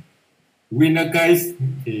là winner case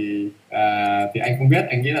thì anh không biết.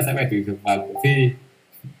 Anh nghĩ là sẽ phải tùy thuộc vào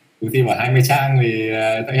cuộc thi vào 20 trang thì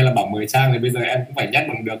tất nhiên là bảo 10 trang thì bây giờ em cũng phải nhét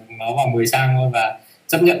bằng được nó vào 10 trang thôi, và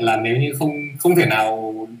chấp nhận là nếu như không thể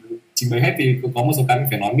nào trình bày hết thì có một số cái mình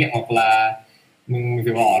phải nói miệng hoặc là mình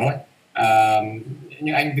phải bỏ thôi.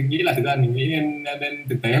 Nhưng anh nghĩ là thực ra mình nghĩ nên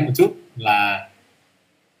thực tế hơn một chút, là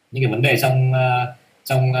những cái vấn đề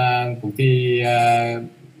trong cuộc thi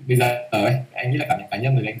bây giờ ấy, anh nghĩ là cảm nhận cá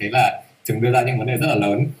nhân thì anh thấy là thường đưa ra những vấn đề rất là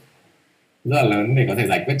lớn để có thể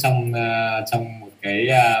giải quyết trong một cái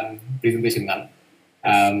presentation ngắn,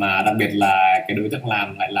 mà đặc biệt là cái đối tượng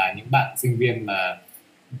làm lại là những bạn sinh viên mà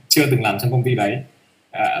chưa từng làm trong công ty đấy,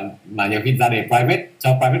 mà nhiều khi ra đề private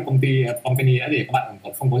cho private company đã để các bạn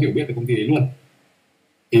còn không có hiểu biết về công ty đấy luôn,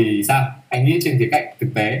 thì sao? Anh nghĩ trên khía cạnh thực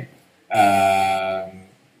tế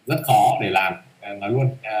rất khó để làm. Nói luôn,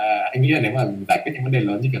 anh nghĩ là nếu mà giải quyết những vấn đề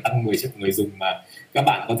lớn như kiểu tăng 10 triệu người dùng mà các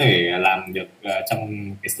bạn có thể làm được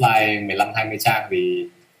trong cái slide 15-20 trang thì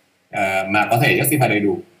mà có thể justify đầy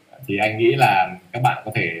đủ, thì anh nghĩ là các bạn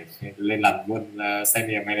có thể lên làm luôn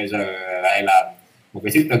senior manager hay là một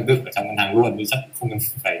cái chức tương tự ở trong ngân hàng luôn, chứ chắc không cần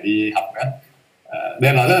phải đi học nữa.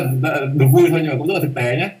 Đây là rất là được vui thôi, nhưng mà cũng rất là thực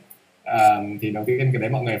tế nhé. Thì đầu tiên cái đấy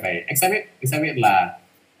mọi người phải accept it là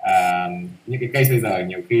những cái case bây giờ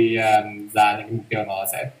nhiều khi ra những cái mục tiêu nó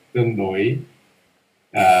sẽ tương đối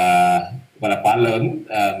gọi là quá lớn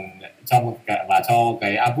và cho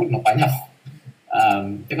cái output nó quá nhỏ.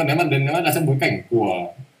 Thế còn nếu mà là trong bối cảnh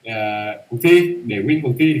của cuộc thi, để win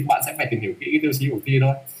cuộc thi thì các bạn sẽ phải tìm hiểu kỹ cái tiêu chí của cuộc thi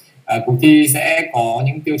thôi. cuộc thi sẽ có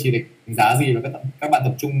những tiêu chí đánh giá gì, và các bạn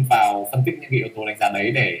tập trung vào phân tích những cái yếu tố đánh giá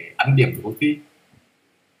đấy để ăn điểm của cuộc thi?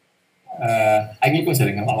 Anh nghĩ câu trả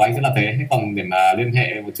lời ngắn gọn của anh sẽ là thế. Còn để mà liên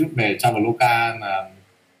hệ một chút về Traveloka mà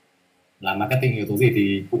làm marketing yếu tố gì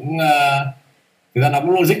thì cũng thực ra nó cũng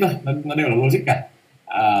logic thôi, nó đều là logic cả.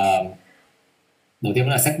 Đầu tiên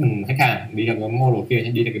là segment khách hàng, đi theo cái model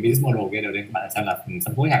kia, đi theo cái business model kia, đầu tiên các bạn xem là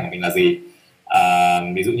phân phối khách hàng của mình là gì.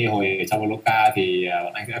 Ví dụ như hồi trong Traveloka thì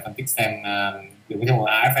bọn anh sẽ phân tích xem từ trong một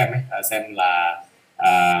AFM ấy, xem là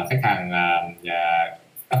khách hàng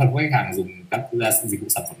các phân khúc khách hàng dùng các dịch vụ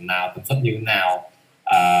sản phẩm nào, tần suất như thế nào,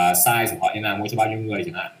 size của họ như nào, mua cho bao nhiêu người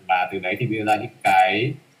chẳng hạn, và từ đấy thì đưa ra những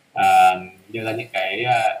cái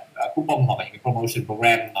coupon hoặc là những cái promotion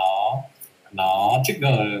program nó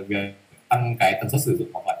trigger việc tăng cái tần suất sử dụng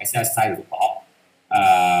hoặc là cái size sử dụng của họ.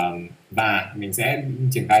 Và mình sẽ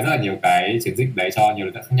triển khai rất là nhiều cái chiến dịch đấy cho nhiều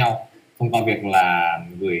đối tượng khác nhau thông qua việc là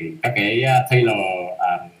gửi các cái tailor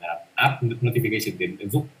app notification đến ứng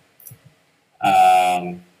dụng.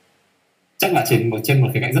 Chắc là trên một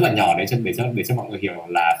khía cạnh rất là nhỏ để cho mọi người hiểu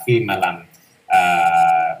là khi mà làm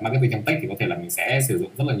marketing trong tech thì có thể là mình sẽ sử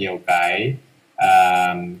dụng rất là nhiều cái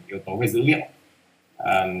yếu tố về dữ liệu,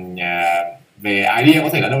 về idea, có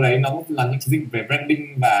thể là đâu đấy nó là những chiến dịch về branding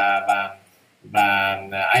và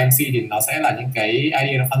IMC thì nó sẽ là những cái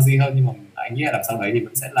idea nó fancy hơn, nhưng mà anh nghĩ là đằng sau đấy thì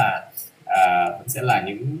vẫn sẽ là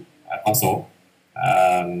những con số,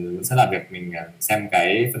 vẫn sẽ là việc mình xem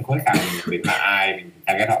cái phân khối khách hàng đến là ai, mình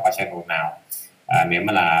target họ qua channel nào. Nếu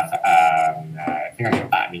mà là khách hàng hiện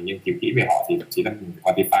tại mình nghiên cứu kỹ về họ thì thậm chí là mình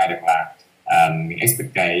quantify được là mình expect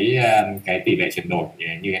cái tỷ lệ chuyển đổi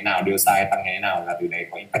như thế nào, deal size tăng như thế nào, là từ đấy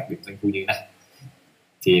có impact đến doanh thu như thế nào.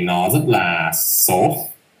 Thì nó rất là số.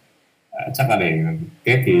 Chắc là để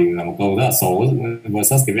kết thì là một câu rất là số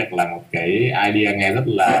versus cái việc là một cái idea nghe rất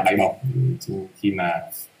là bay bổng khi mà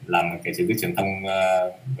làm một cái chiến dịch truyền thông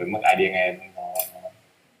với một idea nghe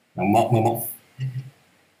nó mơ mộng.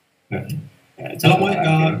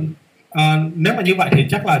 Nếu mà như vậy thì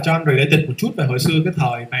chắc là cho anh related một chút về hồi xưa cái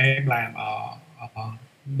thời mà em làm ở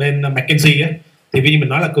bên McKinsey ấy, thì vì mình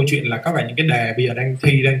nói là câu chuyện là có vẻ những cái đề bây giờ đang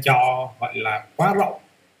cho gọi là quá rộng,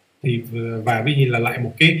 thì và ví dụ là lại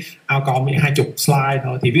một cái outcome 20 slide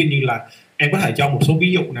thôi, thì ví dụ như là em có thể cho một số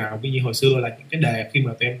ví dụ nào, ví dụ hồi xưa là những cái đề khi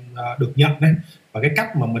mà tụi em được nhận đấy, và cái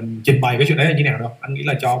cách mà mình trình bày cái chuyện đấy là như nào đâu. Anh nghĩ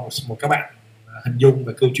là cho một các bạn hình dung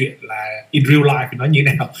về câu chuyện là in real life thì nó như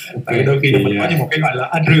thế nào. Tại vì đôi khi mình có như một cái gọi là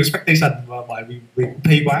unreal expectation bởi vì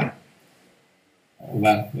thi quá.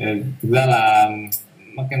 Vâng, thực ra là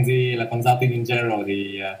McKinsey là consulting in general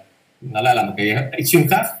thì nó lại là một cái extreme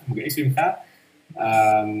khác.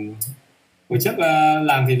 Hồi trước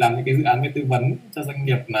làm những cái dự án về tư vấn cho doanh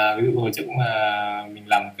nghiệp, mà ví dụ hồi trước mà mình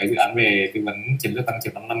làm cái dự án về tư vấn chiến lược tăng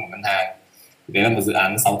trưởng 5 năm của ngân hàng, đấy là một dự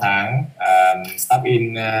án 6 tháng, staff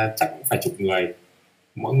in chắc cũng phải chục người,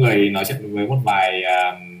 mỗi người nói chuyện với một vài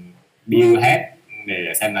deal head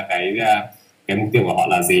để xem là cái mục tiêu của họ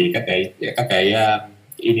là gì, các cái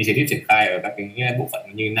initiative triển khai ở các cái bộ phận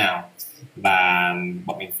như thế nào, và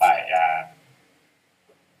bọn mình phải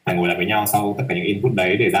ngồi lại với nhau sau tất cả những input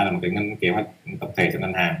đấy để ra là một cái kế hoạch tổng thể cho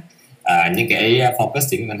ngân hàng. Những cái focus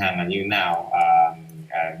chính của ngân hàng là như thế nào,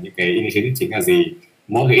 những cái initiative chính là gì,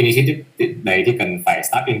 mỗi cái initiative đấy thì cần phải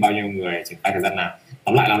start in bao nhiêu người, triển khai thời gian nào.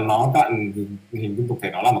 Tóm lại là nó, các bạn hình dung tổng thể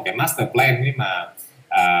nó là một cái master plan ấy mà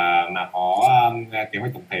có kế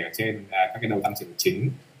hoạch tổng thể ở trên các cái đầu tăng trưởng chính,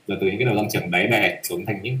 rồi từ những cái đầu tăng trưởng đấy bẻ xuống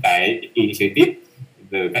thành những cái initiative,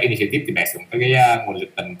 từ các initiative thì bẻ xuống các cái nguồn lực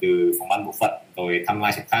cần từ phòng ban bộ phận, rồi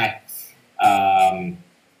timeline triển khai.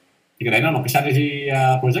 Thì cái đấy là một cái strategy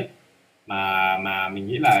project mà mình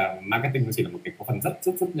nghĩ là marketing nó chỉ là một cái phần rất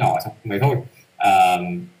nhỏ trong đấy thôi.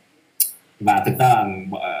 Và thực ra là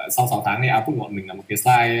sau 6 tháng thì output của bọn mình là một cái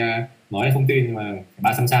slide nói là không tin nhưng mà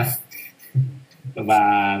 300 trang.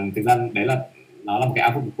 Và thực ra đấy là nó là một cái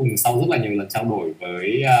output cuối cùng sau rất là nhiều lần trao đổi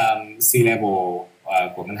với C-level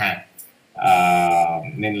của ngân hàng.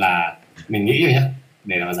 Nên là mình nghĩ rồi nhá,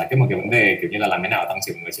 để mà giải quyết một cái vấn đề kiểu như là làm thế nào tăng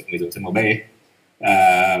trưởng 10 triệu người dùng trên MB,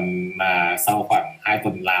 mà sau khoảng 2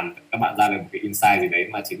 tuần làm các bạn ra được một cái insight gì đấy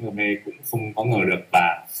mà chính MB cũng không có ngờ được,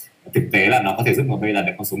 và thực tế là nó có thể giúp MB là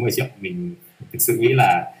được con số 10 triệu. Mình thực sự nghĩ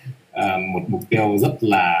là một mục tiêu rất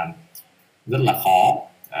là khó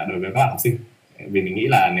đối với các bạn học sinh, vì mình nghĩ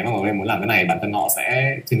là nếu mà MB muốn làm cái này, bản thân họ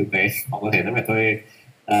sẽ trên thực tế họ có thể phải thuê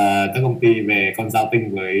các công ty về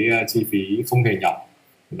consulting với chi phí không hề nhỏ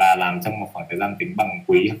và làm trong một khoảng thời gian tính bằng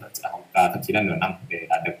quý hoặc thậm chí là nửa năm để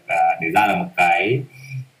đạt được để ra là một cái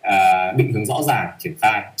định hướng rõ ràng triển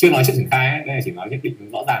khai. Chưa nói chuyện triển khai ấy, đây là chỉ nói cái định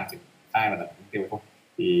hướng rõ ràng triển khai và đặt mục tiêu thôi,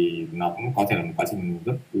 thì nó cũng có thể là một quá trình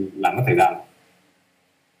rất làm mất thời gian.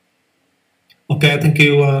 Ok, thank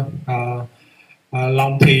you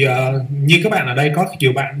Long. Thì như các bạn ở đây có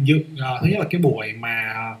nhiều bạn dự thứ nhất là cái buổi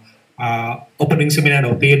mà opening seminar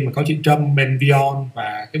đầu tiên mà có chị Trâm bên Beyond,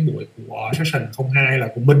 và cái buổi của session 02 là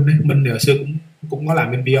của Minh ấy. Minh thì hồi xưa cũng có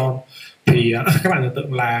làm bên Beyond. Thì các bạn tưởng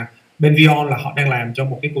tượng là bên Beyond là họ đang làm cho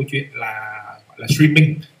một cái câu chuyện là gọi là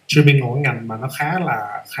streaming là một cái ngành mà nó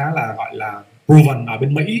khá là gọi là proven ở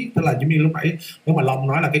bên Mỹ. Tức là giống như lúc nãy nếu mà Long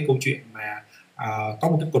nói là cái câu chuyện mà có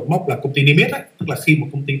một cái cột mốc là công ty niêm yết ấy, tức là khi một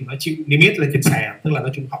công ty nó chịu niêm yết lên trên sàn, tức là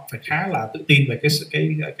nói chung họ phải khá là tự tin về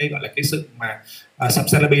cái gọi là cái sự mà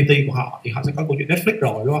sustainability của họ, thì họ sẽ có câu chuyện Netflix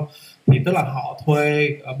rồi, đúng không? Thì tức là họ thuê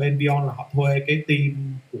ở bên Beyond là họ thuê cái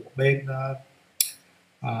team của bên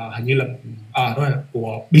hình như là đúng rồi,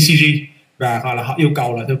 của BCG, và hoặc là họ yêu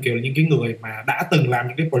cầu là theo kiểu là những cái người mà đã từng làm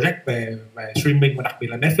những cái project về streaming và đặc biệt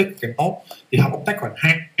là Netflix càng tốt, thì họ cũng test khoảng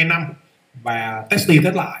 2 năm và test đi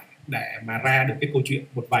test lại để mà ra được cái câu chuyện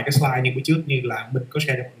một vài cái slide như bữa trước như là mình có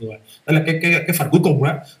share cho mọi người. Đó là cái phần cuối cùng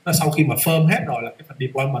đó, là sau khi mà firm hết rồi là cái phần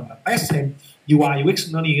deployment là test xem UI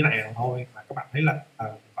UX nó như thế nào thôi, mà các bạn thấy là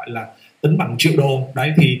gọi là tính bằng triệu đô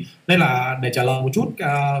đấy. Thì đây là để trả lời một chút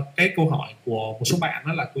cái câu hỏi của một số bạn,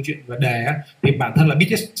 đó là câu chuyện về đề á. Thì bản thân là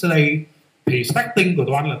yesterday thì starting của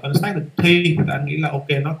Toan là Toan start được thi, thì anh nghĩ là ok,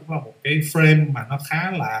 nó cũng là một cái frame mà nó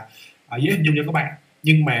khá là dễ hình dung cho các bạn.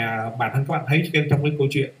 Nhưng mà bản thân các bạn thấy trong cái câu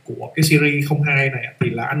chuyện của cái series 02 này thì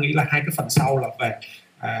là anh nghĩ là hai cái phần sau là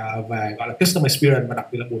về gọi là customer experience, và đặc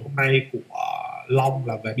biệt là buổi hôm nay của Long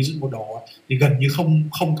là về business model, thì gần như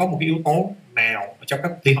không có một cái yếu tố nào trong các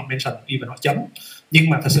công ty họ mention even họ chấm. Nhưng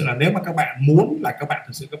mà thật sự là nếu mà các bạn muốn là các bạn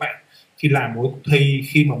khi làm một cuộc thi,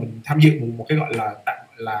 khi mà mình tham dự một cái gọi là tạm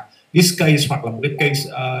gọi là this case hoặc là một cái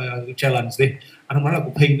case challenge đi, anh không nói là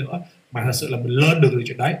cuộc thi nữa, mà thật sự là mình learn được từ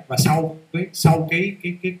chuyện đấy. Và sau cái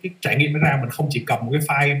trải nghiệm mới ra, mình không chỉ cầm một cái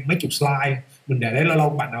file mấy chục slide mình để đấy, lâu lâu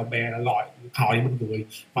bạn nào bè là gọi hỏi thì mình gửi,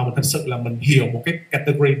 mà mình thật sự là mình hiểu một cái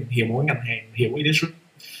category, mình hiểu một cái ngành hàng, hiểu cái industry,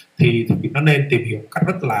 thì nó nên tìm hiểu một cách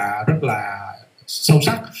rất là sâu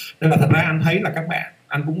sắc. Nên là thật ra anh thấy là các bạn,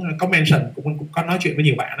 anh cũng có mention, cũng có nói chuyện với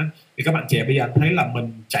nhiều bạn đó, thì các bạn trẻ bây giờ anh thấy là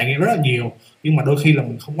mình trải nghiệm rất là nhiều, nhưng mà đôi khi là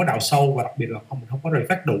mình không có đào sâu, và đặc biệt là mình không có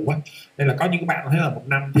reflect đủ á. Nên là có những bạn thấy là một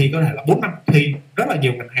năm thi có thể là 4 năm thi, rất là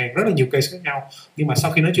nhiều ngành hàng, rất là nhiều case khác nhau, nhưng mà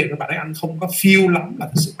sau khi nói chuyện với bạn ấy, anh không có feel lắm là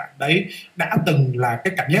thực sự bạn đấy đã từng là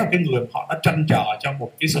cái cảm giác của cái người mà họ đã trăn trở cho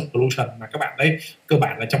một cái solution mà các bạn đấy cơ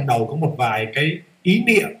bản là trong đầu có một vài cái ý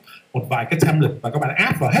niệm, một vài cái template, và các bạn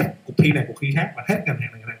áp vào hết cuộc thi này cuộc thi khác và hết ngành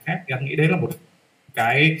hàng này ngành hàng khác. Thì anh nghĩ đấy là một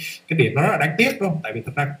cái điểm nó rất là đáng tiếc, đúng không? Tại vì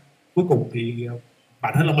thật ra cuối cùng thì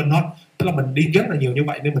bản thân là mình thôi, tức là mình đi rất là nhiều như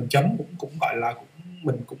vậy nên mình chấm cũng gọi là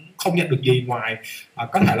mình cũng không nhận được gì ngoài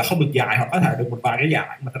có thể là không được giải, hoặc có thể được một vài cái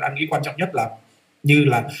giải. Mà thật ra anh nghĩ quan trọng nhất là như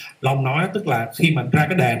là Long nói, tức là khi mà ra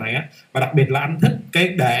cái đề này á, và đặc biệt là anh thích cái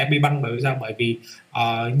đề MB Bank bởi vì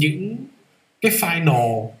những cái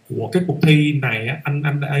final của cái cuộc thi này á, anh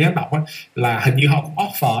dám đọc á, là hình như họ cũng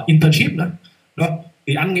offer internship nữa, đúng không?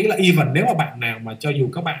 Thì anh nghĩ là even nếu mà bạn nào mà cho dù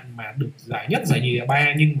các bạn mà được giải nhất, giải nhì, giải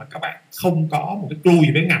ba, nhưng mà các bạn không có một cái clue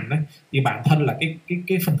gì với ngành đấy, thì bản thân là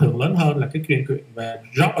cái phần thưởng lớn hơn là cái chuyện về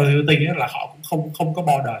job opportunity ấy, là họ cũng không có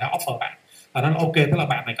border để offer bạn. Và nó là ok, tức là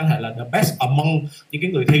bạn này có thể là the best among những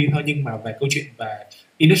cái người thi thôi, nhưng mà về câu chuyện về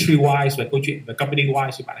industry wise, về câu chuyện về company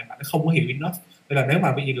wise thì bạn ấy không có hiểu enough. Nên là nếu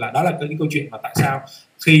mà vì là đó là những câu chuyện mà tại sao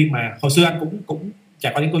khi mà hồi xưa anh cũng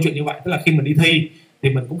trải qua những câu chuyện như vậy, tức là khi mình đi thi thì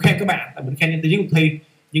mình cũng khen các bạn, tại mình khen những tiêu chí cuộc thi,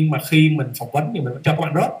 nhưng mà khi mình phỏng vấn thì mình cho các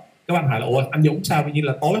bạn rớt. Các bạn hỏi là ủa anh Dũng sao như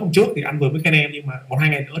là tối hôm trước thì anh vừa mới khen em, nhưng mà 1-2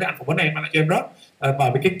 ngày nữa thì anh phỏng vấn em, anh lại cho em rớt,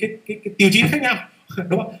 bởi vì cái tiêu chí khác nhau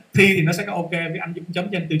đúng không? Thi thì nó sẽ có ok với anh Dũng chấm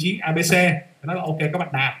trên tiêu chí ABC, nó là ok các bạn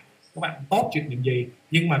đạt, các bạn tốt chuyện điểm gì.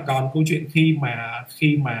 Nhưng mà còn câu chuyện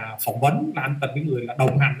khi mà phỏng vấn là anh cần cái người là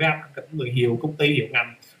đồng hành với anh cần người hiểu công ty, hiểu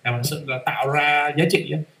ngành để mà sự là tạo ra giá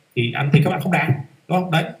trị ấy, thì các bạn không đạt, đúng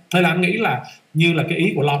không? Đấy, nên là anh nghĩ là như là cái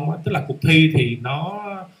ý của Long ấy, tức là cuộc thi thì nó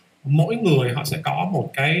mỗi người họ sẽ có mỗi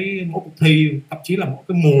cuộc thi, thậm chí là mỗi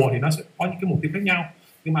cái mùa thì nó sẽ có những cái mục tiêu khác nhau.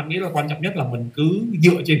 Nhưng mà anh nghĩ là quan trọng nhất là mình cứ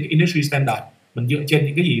dựa trên cái industry standard, mình dựa trên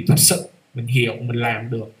những cái gì thật sự mình hiểu, mình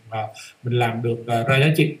làm được ra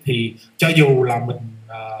giá trị, thì cho dù là mình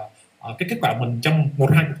cái kết quả mình trong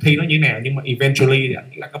 1-2 cuộc thi nó như thế nào, nhưng mà eventually thì anh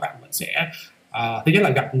nghĩ là các bạn vẫn sẽ thứ nhất là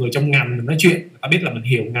gặp người trong ngành mình nói chuyện, người ta biết là mình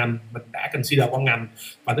hiểu ngành, mình đã consider qua ngành,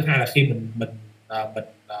 và thứ hai là khi mình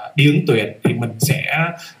đi ứng tuyển thì mình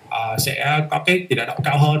sẽ có cái tỷ lệ đậu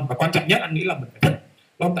cao hơn. Và quan trọng nhất anh nghĩ là mình phải thích,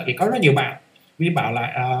 đúng không? Tại vì có rất nhiều bạn như bảo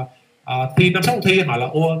là thi 5-6 cuộc thi hỏi là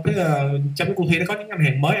ô trong cái cuộc thi nó có những ngành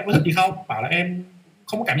hàng mới em có thích gì không, bảo là em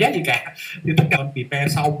không có cảm giác gì cả. Thì tất cả mình prepare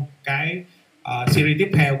xong cái series tiếp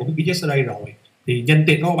theo của cái Yesterday rồi, thì nhân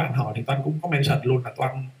tiện các bạn hỏi thì Toan cũng có mention luôn là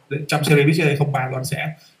Toan trong series BJJ 03 Toán sẽ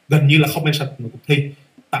gần như là không mention một cuộc thi,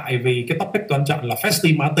 tại vì cái topic Toán chọn là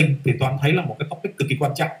Festive Marketing thì Toán thấy là một cái topic cực kỳ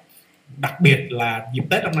quan trọng, đặc biệt là dịp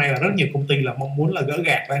Tết năm nay là rất nhiều công ty là mong muốn là gỡ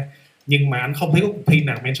gạc đây, nhưng mà anh không thấy có cuộc thi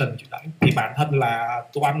nào mention chuyện đấy. Thì bản thân là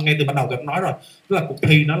Toán ngay từ ban đầu Toán nói rồi, tức là cuộc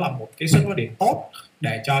thi nó là một cái xuất phát điểm tốt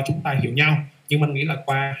để cho chúng ta hiểu nhau, nhưng mình nghĩ là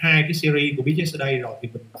qua 2 cái series của BJJ đây rồi thì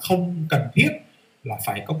mình không cần thiết là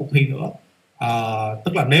phải có cuộc thi nữa.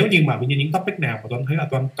 Tức là nếu như mà như những topic nào mà Toán thấy là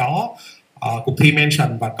Toán có cuộc thi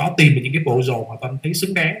mention và có tìm được những cái proposal mà Toán thấy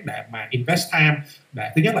xứng đáng để mà invest time,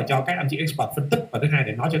 để thứ nhất là cho các anh chị expert phân tích, và thứ hai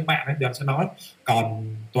để nói cho các bạn ấy, Toán sẽ nói.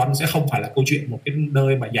 Còn Toán sẽ không phải là câu chuyện một cái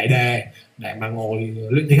nơi mà giải đề để mà ngồi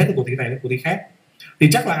luyện thi hết cái cuộc thi này đến cuộc thi khác. Thì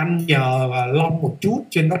chắc là anh nhờ Long một chút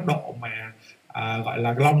trên góc độ mà gọi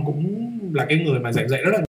là Long cũng là cái người mà giảng dạy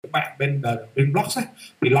rất là nhiều các bạn bên bên blogs ấy,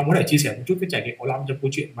 thì Long có thể chia sẻ một chút cái trải nghiệm của Long trong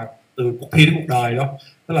câu chuyện mà từ cuộc thi đến cuộc đời đó,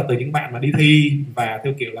 tức là từ những bạn mà đi thi và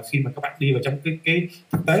theo kiểu là khi mà các bạn đi vào trong cái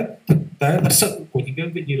thực tế thật sự của những cái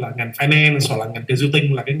ví dụ như là ngành finance hoặc là ngành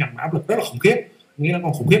consulting, là cái ngành mà áp lực rất là khủng khiếp, nghĩa là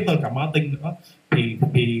còn khủng khiếp hơn cả marketing nữa,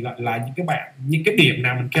 thì gọi là những cái điểm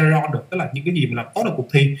nào mình carry on được, tức là những cái gì mình làm tốt ở cuộc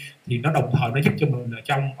thi thì nó đồng thời nó giúp cho mình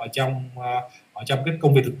ở trong cái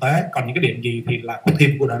công việc thực tế. Còn những cái điểm gì thì là cuộc thi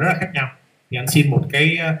của đời rất là khác nhau. Thì anh xin một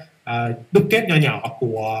cái đúc kết nho nhỏ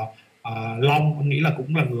của Long, anh nghĩ là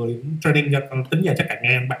cũng là người cũng training cho tính giờ chắc cả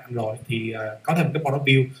ngàn bạn rồi, thì có thêm một cái point of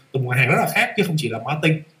view từ một hàng rất là khác chứ không chỉ là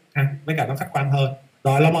marketing ha, với cả nó khách quan hơn.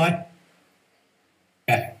 Rồi Long ơi.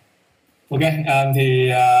 Ok,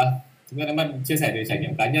 thì chúng ta nếu mà chia sẻ về trải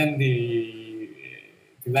nghiệm cá nhân thì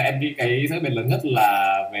thực ra em nghĩ cái khác biệt lớn nhất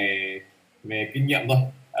là về kinh nghiệm thôi.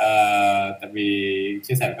 Tại vì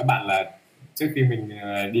chia sẻ với các bạn là trước khi mình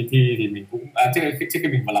đi thi thì mình cũng trước khi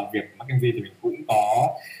mình vào làm việc McKinsey thì mình cũng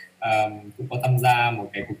có tham gia một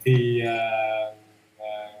cái cuộc thi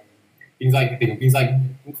kinh doanh, tình huống kinh doanh,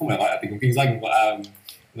 cũng không phải gọi là tình huống kinh doanh, gọi là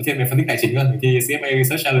nó thiên về phân tích tài chính hơn, thi CFA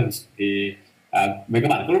Research Challenge. Thì với các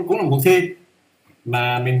bạn cũng là một cuộc thi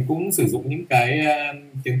mà mình cũng sử dụng những cái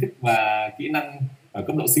kiến thức và kỹ năng ở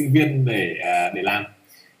cấp độ sinh viên để làm.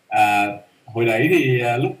 Hồi đấy thì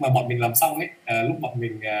lúc mà bọn mình làm xong ấy, lúc bọn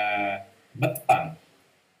mình mất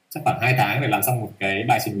khoảng 2 tháng để làm xong một cái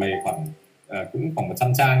bài trình bày cũng khoảng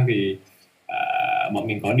 100 trang, thì bọn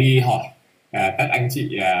mình có đi hỏi các anh chị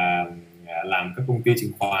làm các công ty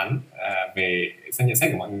chứng khoán về xem nhận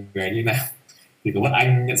xét của mọi người như nào. Thì có một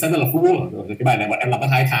anh nhận xét rất là phũ, rồi cái bài này bọn em làm mất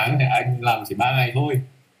 2 tháng thì anh làm chỉ 3 ngày thôi.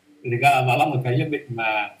 Thì nó là một cái nhận định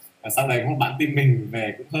mà sau đấy có một bạn team mình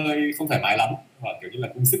về cũng hơi không thoải mái lắm, và kiểu như là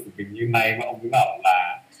công sức của mình như này mà ông ấy bảo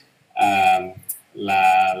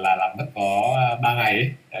là làm mất có 3 ngày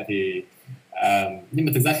ấy. Thì nhưng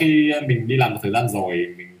mà thực ra khi mình đi làm một thời gian rồi,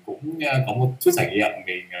 mình cũng có một chút trải nghiệm,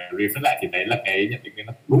 mình reflect lại thì thấy là cái nhận định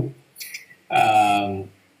nó đúng.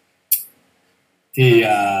 Thì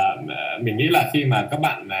mình nghĩ là khi mà các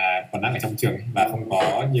bạn còn đang ở trong trường và không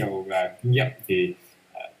có nhiều kinh nghiệm thì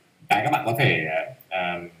cái các bạn có thể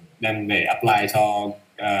đem để apply cho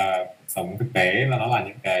sống thực tế là nó là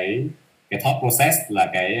những cái thought process, là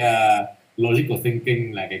cái logical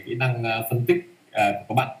thinking, là cái kỹ năng phân tích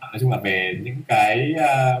của các bạn. Nói chung là về những cái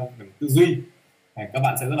tư duy các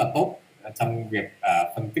bạn sẽ rất là tốt trong việc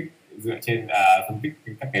phân tích dựa trên phân tích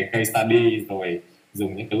các cái case study, rồi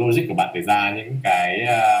dùng những cái logic của bạn để ra những cái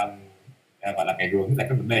gọi là cái hướng giải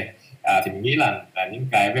quyết vấn đề. Thì mình nghĩ là những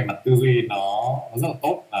cái về mặt tư duy nó rất là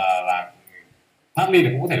tốt, và partly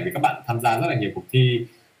là cũng có thể vì các bạn tham gia rất là nhiều cuộc thi,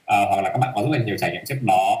 hoặc là các bạn có rất là nhiều trải nghiệm trước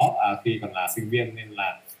đó khi còn là sinh viên, nên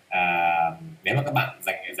là nếu mà các bạn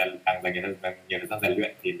dành nhiều thời gian rèn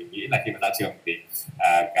luyện thì mình nghĩ là khi mà ra trường thì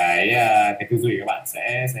cái tư duy của các bạn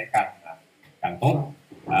sẽ càng tốt.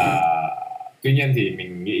 Tuy nhiên thì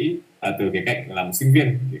mình nghĩ từ cái cạnh làm sinh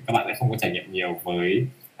viên thì các bạn sẽ không có trải nghiệm nhiều với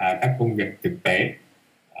các công việc thực tế.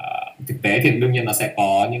 Thực tế thì đương nhiên nó sẽ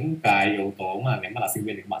có những cái yếu tố mà nếu mà là sinh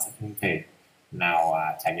viên thì các bạn sẽ không thể nào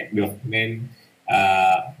trải nghiệm được, nên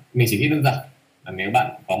mình chỉ nghĩ đơn giản là nếu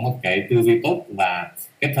bạn có một cái tư duy tốt và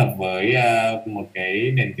kết hợp với một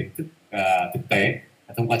cái nền kiến thức thực tế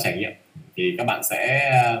thông qua trải nghiệm thì các bạn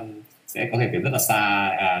sẽ có thể tiến rất là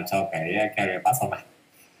xa cho cái career path sau này.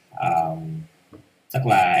 Chắc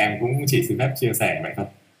là em cũng chỉ xin phép chia sẻ vậy thôi.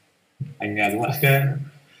 Anh Dũng ạ. Ok.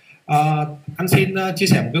 Anh xin chia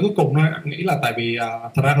sẻ một cái cuối cùng thôi. Anh nghĩ là tại vì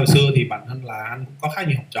thật ra hồi xưa thì bản thân là anh cũng có khá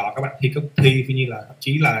nhiều học trò các bạn thi các thi như là thậm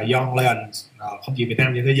chí là Young Lions, không chỉ Việt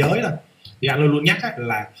Nam trên thế giới đâu, thì anh luôn luôn nhắc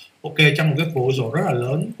là ok, trong một cái proposal rất là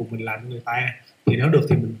lớn của mình làm cho người ta thì nếu được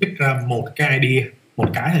thì mình pick ra một cái idea, một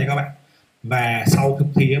cái thôi các bạn, và sau khi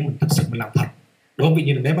thi mình thực sự mình làm thật đúng không? Ví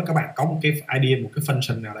dụ như nếu mà các bạn có một cái idea, một cái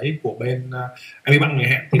function nào đấy của bên AB Bank ngày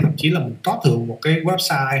hạn, thì thậm chí là mình có thử một cái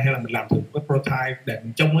website hay là mình làm thử một cái prototype để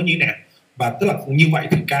mình trông nó như thế nào. Và tức là như vậy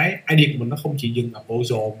thì cái idea của mình nó không chỉ dừng ở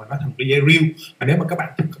proposal mà nó thành cái real. Và nếu mà các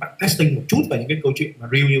bạn testing một chút về những cái câu chuyện mà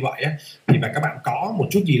real như vậy á, thì và các bạn có một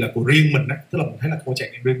chút gì là của riêng mình á, tức là mình thấy là câu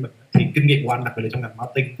chuyện riêng mình, thì kinh nghiệm của anh đặc biệt là trong ngành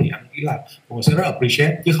marketing thì anh nghĩ là mọi người sẽ rất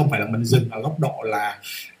appreciate, chứ không phải là mình dừng ở góc độ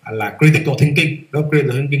là critical thinking. Đó,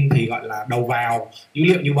 critical thinking thì gọi là đầu vào dữ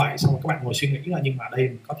liệu như vậy, xong rồi các bạn ngồi suy nghĩ là nhưng mà ở đây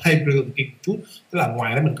mình có thêm critical thinking một chút, tức là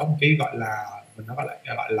ngoài đó mình có một cái gọi là mình nó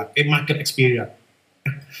gọi là cái market experience.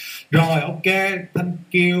 Rồi, ok,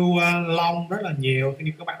 thank you Long rất là nhiều, thank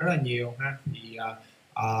you các bạn rất là nhiều ha. Thì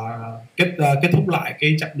kết thúc lại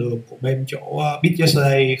cái chặng đường của bên chỗ Bit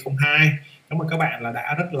Yesterday 02. Cảm ơn các bạn là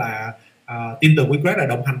đã rất là tin tưởng WeGret là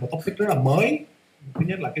đồng hành một topic rất là mới. Thứ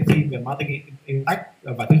nhất là cái theme về marketing impact,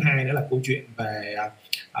 và thứ hai nữa là câu chuyện về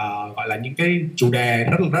gọi là những cái chủ đề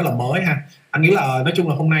rất là mới ha. Anh nghĩ là nói chung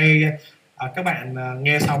là hôm nay các bạn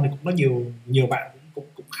nghe xong thì cũng có nhiều bạn cũng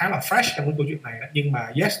khá là fresh trong cái câu chuyện này đó. Nhưng mà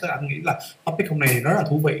yes, anh nghĩ là topic hôm nay rất là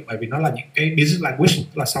thú vị, bởi vì nó là những cái business language,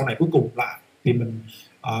 tức là sau này cuối cùng lại thì mình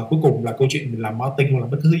cuối cùng là câu chuyện mình làm marketing hoặc là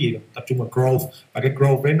bất cứ thứ gì tập trung vào growth, và cái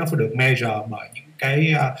growth đấy nó phải được measure bởi những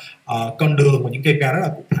cái con đường và những KPI rất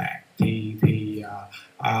là cụ thể. Thì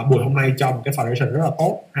buổi hôm nay cho một cái foundation rất là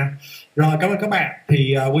tốt ha. Rồi, cảm ơn các bạn.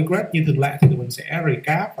 Thì WeGret như thường lệ thì tụi mình sẽ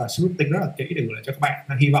recap và scripting rất là kỹ để gửi lại cho các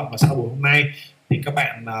bạn. Hy vọng là sau buổi hôm nay thì các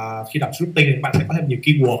bạn khi đọc scripting thì các bạn sẽ có thêm nhiều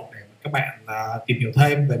keyword để các bạn tìm hiểu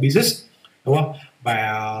thêm về business, đúng không?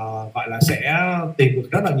 Và gọi là sẽ tìm được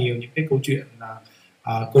rất là nhiều những cái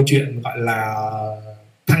câu chuyện gọi là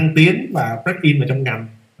thăng tiến và break in vào trong ngành.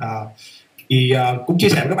 Thì cũng chia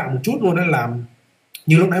sẻ với các bạn một chút luôn, đó là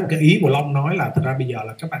như lúc nãy một cái ý của Long nói là thật ra bây giờ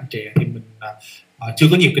là các bạn trẻ thì mình chưa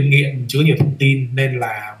có nhiều kinh nghiệm, chưa có nhiều thông tin, nên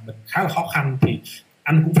là mình khá là khó khăn. Thì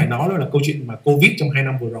anh cũng phải nói đó là câu chuyện mà Covid trong 2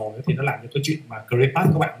 năm vừa rồi thì nó làm cho cái chuyện mà career path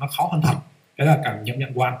các bạn nó khó hơn thật. Cái là cảm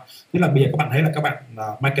nhận của anh. Tức là bây giờ các bạn thấy là các bạn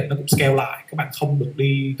market nó cũng scale lại, các bạn không được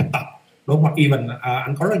đi thực tập, đúng không? Hoặc even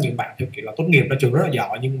anh có rất là nhiều bạn theo kiểu là tốt nghiệp ra trường rất là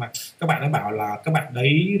giỏi, nhưng mà các bạn ấy bảo là các bạn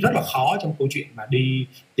đấy rất là khó trong câu chuyện mà đi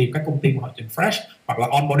tìm các công ty mà họ tuyển fresh, hoặc là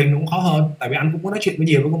onboarding nó cũng khó hơn. Tại vì anh cũng có nói chuyện với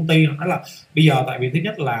nhiều với công ty, họ nói là bây giờ tại vì thứ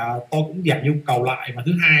nhất là tôi cũng giảm nhu cầu lại, và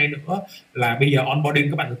thứ hai nữa là bây giờ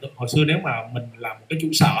onboarding các bạn tưởng tượng hồi xưa nếu mà mình làm một cái trụ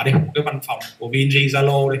sở đi, một cái văn phòng của VNG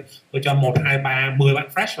Zalo đi, tôi cho 1, 2, 3, 10 bạn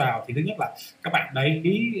fresh vào, thì thứ nhất là các bạn đấy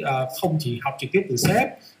không chỉ học trực tiếp từ sếp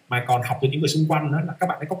mà còn học từ những người xung quanh nữa, là các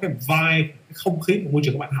bạn ấy có cái vibe, cái không khí của môi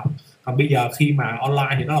trường các bạn học. Còn bây giờ khi mà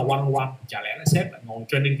online thì nó là one on one, chả lẽ là sếp lại ngồi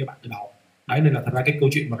training cho bạn từ đầu. Đấy, nên là thật ra cái câu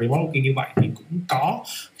chuyện mà remote working như vậy thì cũng có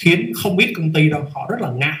khiến không biết công ty đâu, họ rất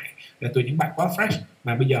là ngại để tuyển những bạn quá fresh,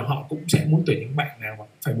 mà bây giờ họ cũng sẽ muốn tuyển những bạn nào mà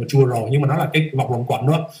phải mature rồi. Nhưng mà nó là cái vòng luẩn quẩn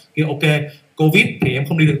nữa. Cái ok, Covid thì em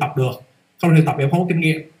không đi thực tập được, không đi thực tập em không có kinh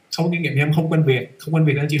nghiệm, không có kinh nghiệm thì em không quen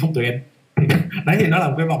việc anh chị không tuyển. Đấy thì nó là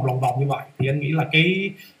một cái vòng lòng vòng như vậy. Thì anh nghĩ là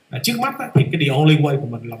cái trước mắt á, thì cái the only way của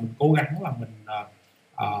mình là mình cố gắng là mình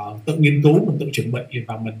tự nghiên cứu, mình tự chuẩn bị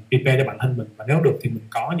và mình prepare cho bản thân mình, và nếu được thì mình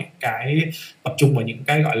có những cái tập trung vào những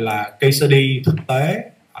cái gọi là case study thực tế,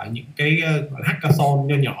 những cái gọi là hackathon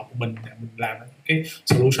nho nhỏ của mình để mình làm cái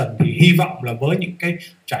solution. Thì hy vọng là với những cái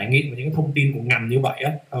trải nghiệm và những cái thông tin của ngành như vậy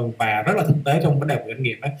á, và rất là thực tế trong vấn đề của doanh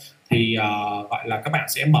nghiệp ấy, thì gọi là các bạn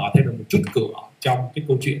sẽ mở thêm được một chút cửa trong cái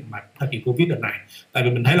câu chuyện mà thời kỳ Covid đợt này. Tại vì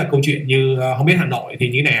mình thấy là câu chuyện như không biết Hà Nội thì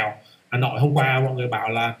như nào. Hà Nội hôm qua mọi người bảo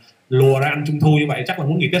là lùa ra ăn trung thu như vậy chắc là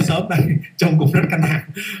muốn nghỉ Tết sớm đây, trông cũng rất căng thẳng,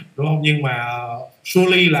 đúng không? Nhưng mà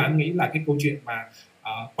surely là anh nghĩ là cái câu chuyện mà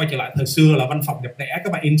quay trở lại thời xưa là văn phòng đẹp đẽ,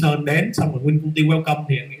 các bạn intern đến xong rồi nguyên công ty welcome,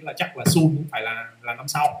 thì anh nghĩ là chắc là soon cũng phải là năm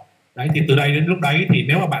sau. Đấy, thì từ đây đến lúc đấy thì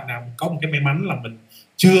nếu mà bạn nào có một cái may mắn là mình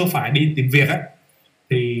chưa phải đi tìm việc á,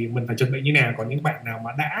 thì mình phải chuẩn bị như nào. Còn những bạn nào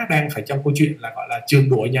mà đang phải trong câu chuyện là gọi là trường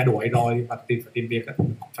đuổi nhà đuổi rồi và phải tìm việc thì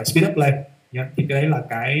mình cũng phải speed up lên nhá. Thì cái đấy là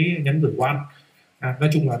cái nhắn gửi của anh. Nói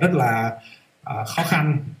chung là rất là khó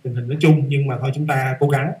khăn tình hình nói chung, nhưng mà thôi chúng ta cố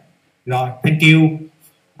gắng. Rồi, thank you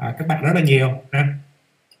các bạn rất là nhiều ha.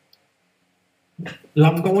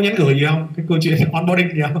 Long có nhắn gửi gì không? Cái câu chuyện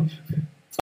onboarding gì không?